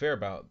 there's a lot of fear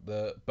about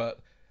but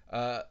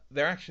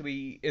there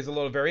actually is a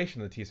lot of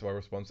variation in the T cell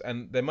response,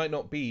 and there might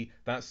not be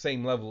that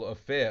same level of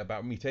fear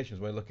about mutations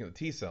when looking at the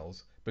T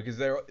cells, because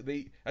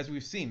as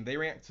we've seen, they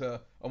react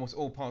to almost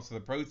all parts of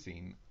the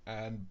protein,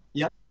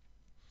 Yep.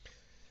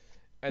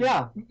 and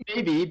Yeah,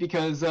 maybe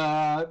because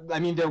I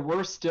mean there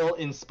were still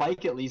in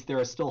Spike at least there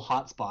are still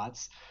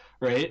hotspots,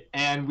 right?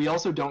 And we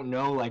also don't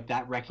know like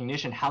that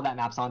recognition how that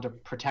maps onto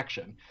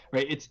protection,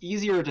 right? It's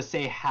easier to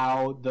say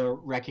how the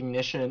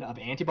recognition of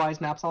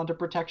antibodies maps onto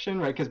protection,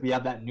 right? Because we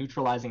have that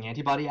neutralizing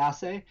antibody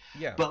assay,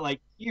 yeah, but like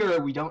here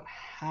we don't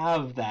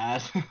have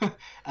that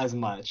as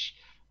much,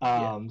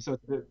 yeah. so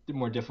it's a bit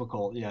more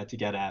difficult, yeah, to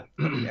get at.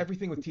 I mean,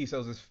 everything with T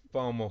cells is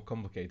far more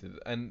complicated,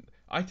 and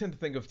I tend to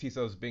think of T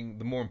cells being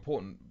the more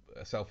important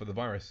cell for the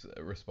virus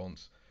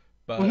response.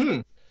 But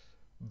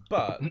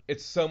Mhm.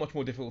 it's so much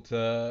more difficult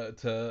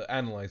to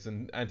analyze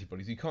than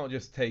antibodies. You can't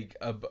just take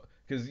a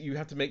because you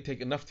have to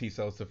take enough T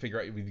cells to figure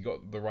out if you've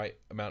got the right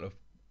amount of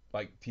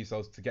like T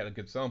cells to get a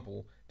good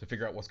sample to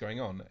figure out what's going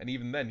on. And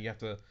even then, you have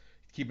to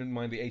keep in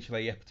mind the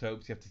HLA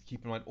epitopes. You have to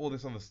keep in mind all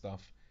this other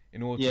stuff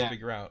in order to Yeah,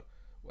 figure out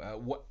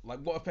what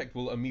effect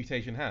will a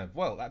mutation have.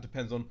 Well, that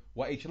depends on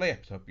what HLA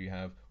epitope you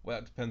have. Well,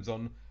 that depends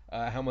on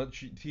how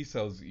much T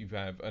cells you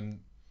have, and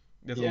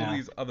there's all yeah.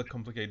 these other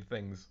complicated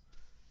things.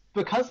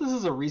 Because this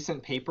is a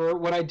recent paper,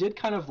 what I did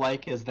kind of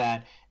like is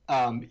that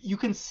you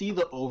can see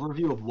the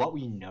overview of what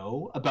we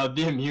know about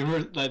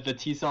the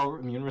T cell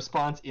immune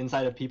response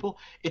inside of people.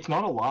 It's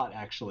not a lot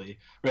actually,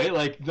 right?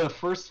 Like the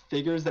first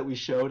figures that we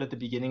showed at the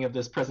beginning of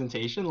this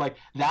presentation, like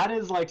that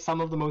is like some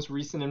of the most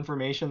recent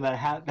information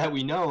that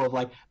we know of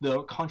like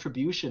the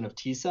contribution of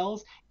T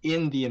cells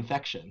in the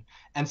infection.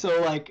 And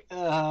so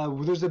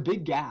there's a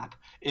big gap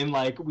in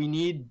like we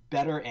need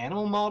better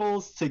animal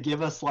models to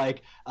give us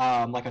like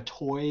a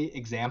toy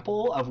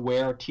example of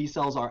where T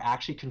cells are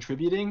actually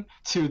contributing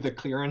to the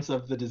clearance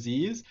of the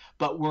disease,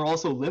 but we're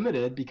also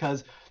limited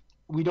because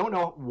we don't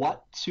know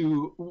what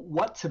to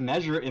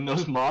measure in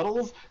those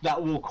models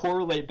that will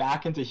correlate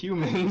back into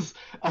humans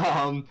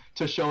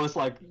to show us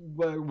like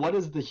what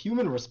is the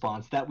human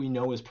response that we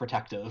know is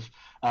protective.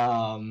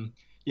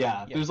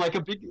 Yeah, Yeah, there's like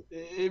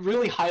it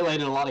really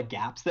highlighted a lot of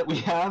gaps that we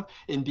have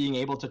in being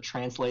able to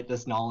translate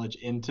this knowledge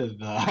into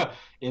the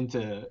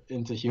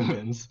into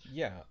humans.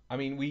 yeah. I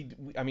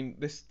mean, I mean,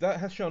 this that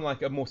has shown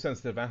like a more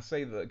sensitive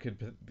assay that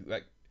could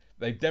like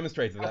they've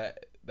demonstrated that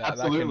can be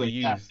Absolutely,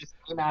 yeah. used. This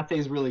game assay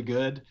is really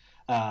good.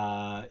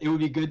 It would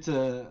be good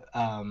to,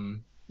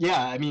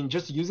 yeah. I mean,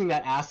 just using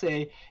that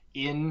assay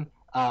in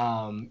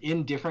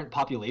different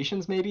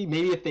populations, maybe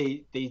if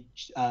they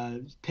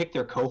pick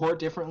their cohort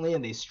differently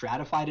and they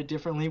stratified it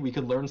differently, we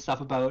could learn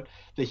stuff about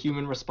the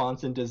human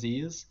response in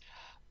disease.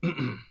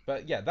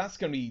 But yeah, that's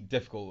going to be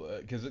difficult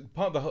because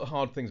part of the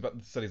hard things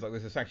about studies like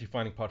this is actually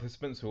finding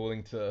participants who are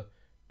willing to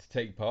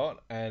take part,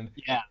 and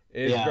Yeah,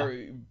 it is yeah.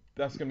 very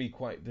that's going to be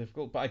quite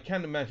difficult. But I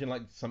can imagine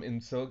like some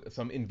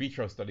in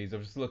vitro studies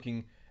of just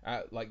looking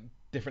at like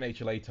different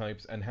HLA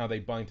types and how they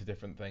bind to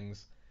different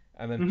things,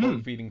 and then Hmm.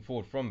 feeding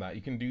forward from that.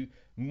 You can do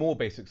more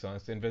basic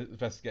science to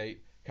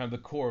investigate kind of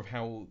the core of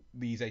how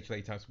these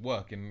HLA types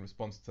work in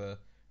response to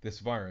this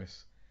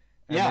virus,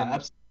 and Yeah, then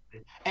absolutely.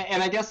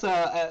 And I guess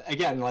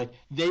again, like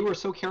they were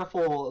so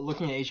careful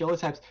looking at HLA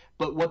types,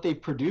 but what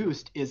they've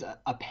produced is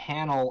a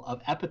panel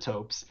of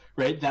epitopes,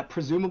 right, that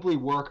presumably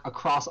work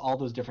across all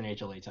those different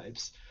HLA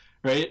types,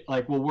 right?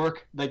 Like will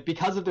work like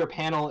because of their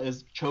panel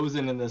is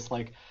chosen in this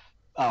like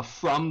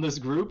from this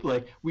group,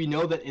 like we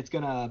know that it's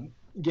gonna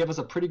give us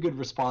a pretty good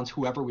response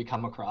whoever we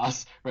come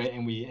across, right?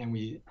 And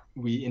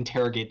we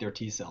interrogate their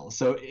T cells.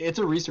 So it's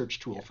a research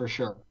tool yeah, for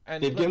sure.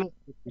 and They've given us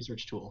a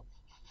research tool.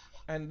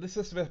 And this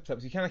list of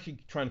epitopes, you can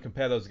actually try and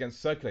compare those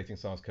against circulating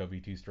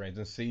SARS-CoV-2 strains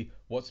and see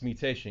what's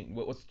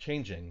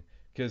changing.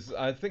 Because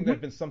I think there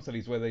have been some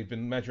studies where they've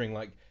been measuring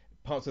like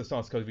parts of the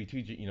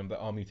SARS-CoV-2 genome that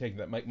are mutating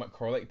that might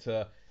correlate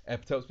to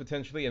epitopes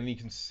potentially, and you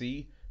can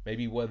see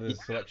maybe where Yeah,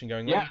 there's selection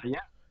going yeah, on. yeah.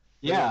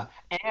 But Yeah.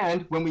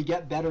 And when we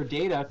get better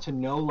data to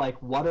know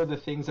like what are the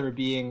things that are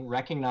being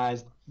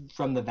recognized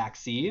from the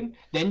vaccine,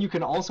 then you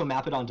can also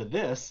map it onto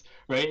this,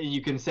 right? And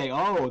you can say,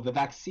 oh, the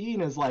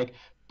vaccine is like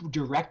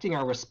directing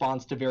our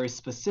response to very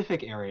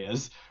specific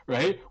areas,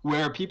 right?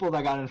 Where people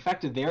that got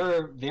infected,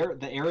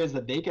 the areas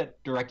that they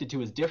get directed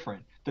to is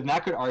different. then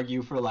that could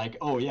argue for like,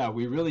 oh yeah,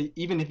 we really,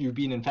 even if you've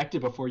been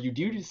infected before, you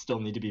do still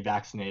need to be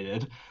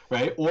vaccinated,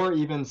 right? Or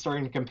even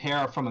starting to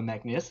compare from a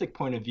mechanistic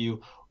point of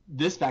view,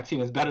 this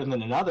vaccine is better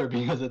than another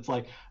because it's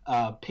like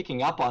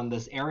picking up on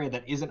this area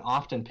that isn't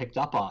often picked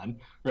up on,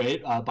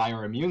 right, by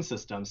our immune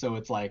system. So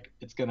it's like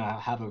it's gonna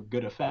have a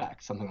good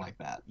effect, something like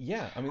that.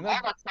 Yeah, I mean All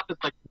that. that stuff is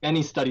like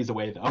many studies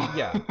away,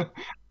 Yeah, though.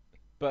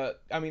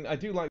 but I mean, I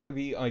do like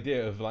the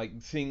idea of like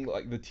seeing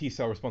like the T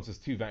cell responses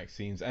to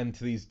vaccines and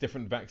to these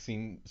different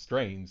vaccine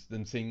strains,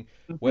 then seeing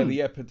where the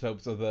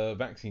epitopes of the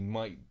vaccine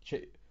might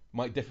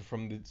differ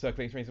from the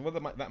circulating strains, and whether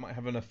that might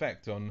have an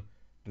effect on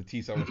the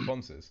T cell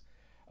responses.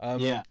 Um,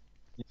 Yeah.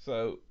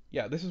 so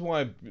yeah, this is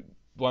why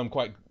I'm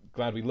quite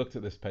glad we looked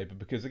at this paper,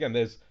 because again,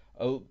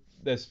 a,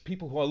 there's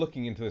people who are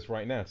looking into this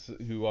right now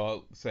who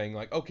are saying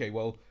like, okay,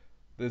 well,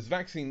 there's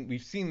vaccine.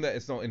 We've seen that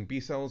it's not in B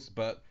cells,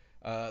 but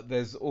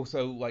there's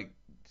also like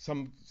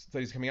some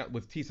studies coming out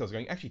with T cells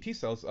going, actually T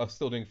cells are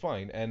still doing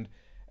fine, and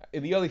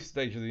in the early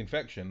stage of the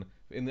infection,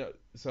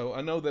 so I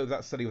know there was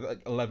that study with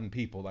like 11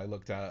 people that I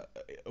looked at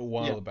a Yeah.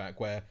 while back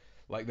where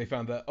like they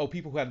found that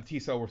people who had a T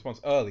cell response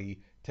early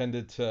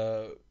tended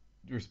to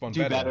respond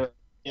Do better. better.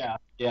 Yeah.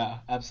 Yeah.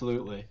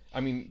 Absolutely. I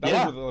mean, that was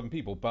Yeah. with 11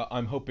 people, but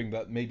I'm hoping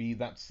that maybe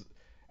that's.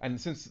 And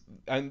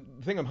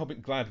the thing I'm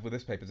hoping glad with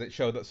this paper is it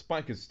showed that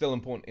spike is still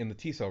important in the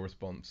T cell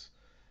response,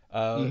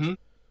 uh, Hmm.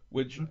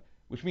 which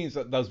which means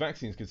that those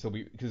vaccines could still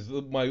be, because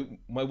my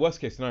worst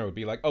case scenario would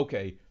be like,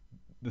 okay,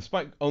 the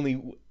spike only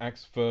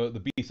acts for the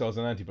B cells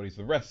and antibodies,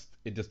 the rest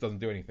it just doesn't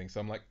do anything. So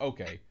I'm like,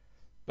 okay,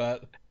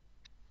 but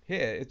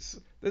here I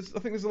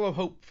think there's a lot of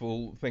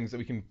hopeful things that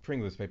we can bring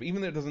to this paper,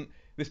 even though it doesn't.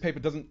 This paper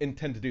doesn't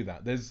intend to do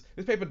that. This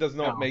paper does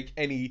not No. make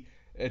any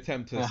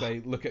attempt to Yeah.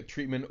 say look at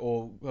treatment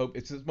or hope.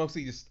 It's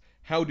mostly just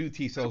how do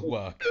T cells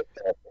work.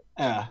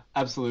 Yeah.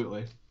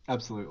 Absolutely.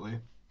 Absolutely.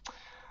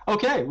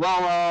 Okay,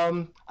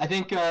 well, I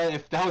think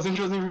if that was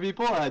interesting for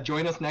people,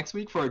 join us next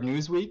week for a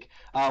news week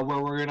where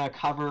we're going to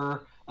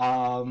cover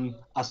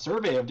a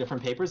survey of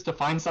different papers to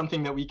find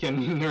something that we can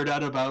nerd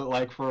out about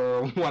like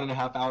for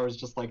 1.5 hours,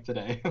 just like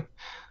today.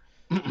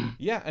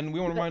 Yeah, and we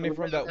want to remind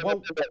everyone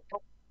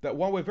that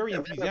while we're very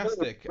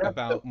enthusiastic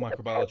about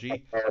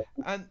microbiology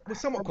and we're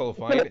somewhat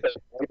qualified,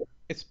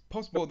 it's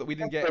possible that we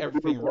didn't get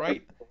everything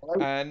right.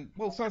 And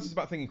well, science is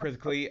about thinking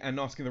critically and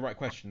asking the right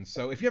questions.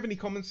 So if you have any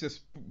comments,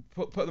 just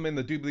put them in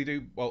the doobly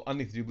doo, well,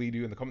 underneath the doobly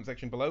doo in the comment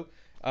section below.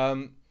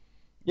 Um,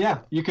 Yeah,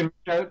 you can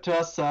reach out to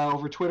us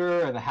over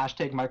Twitter and the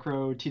hashtag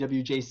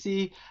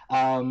 #MicroTWJC.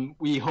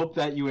 We hope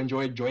that you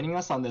enjoyed joining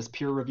us on this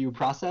peer review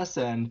process,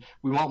 and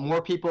we want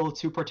more people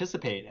to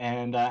participate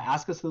and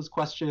ask us those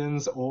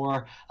questions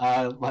or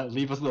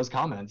leave us those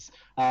comments.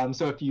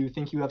 So if you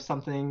think you have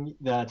something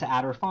to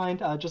add or find,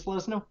 just let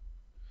us know.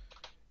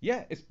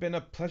 yeah, it's been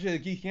a pleasure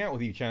geeking out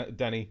with you,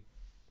 Danny.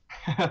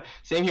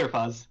 Same here,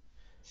 Fuzz.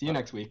 See you Uh,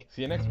 next week.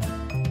 See you next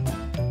week.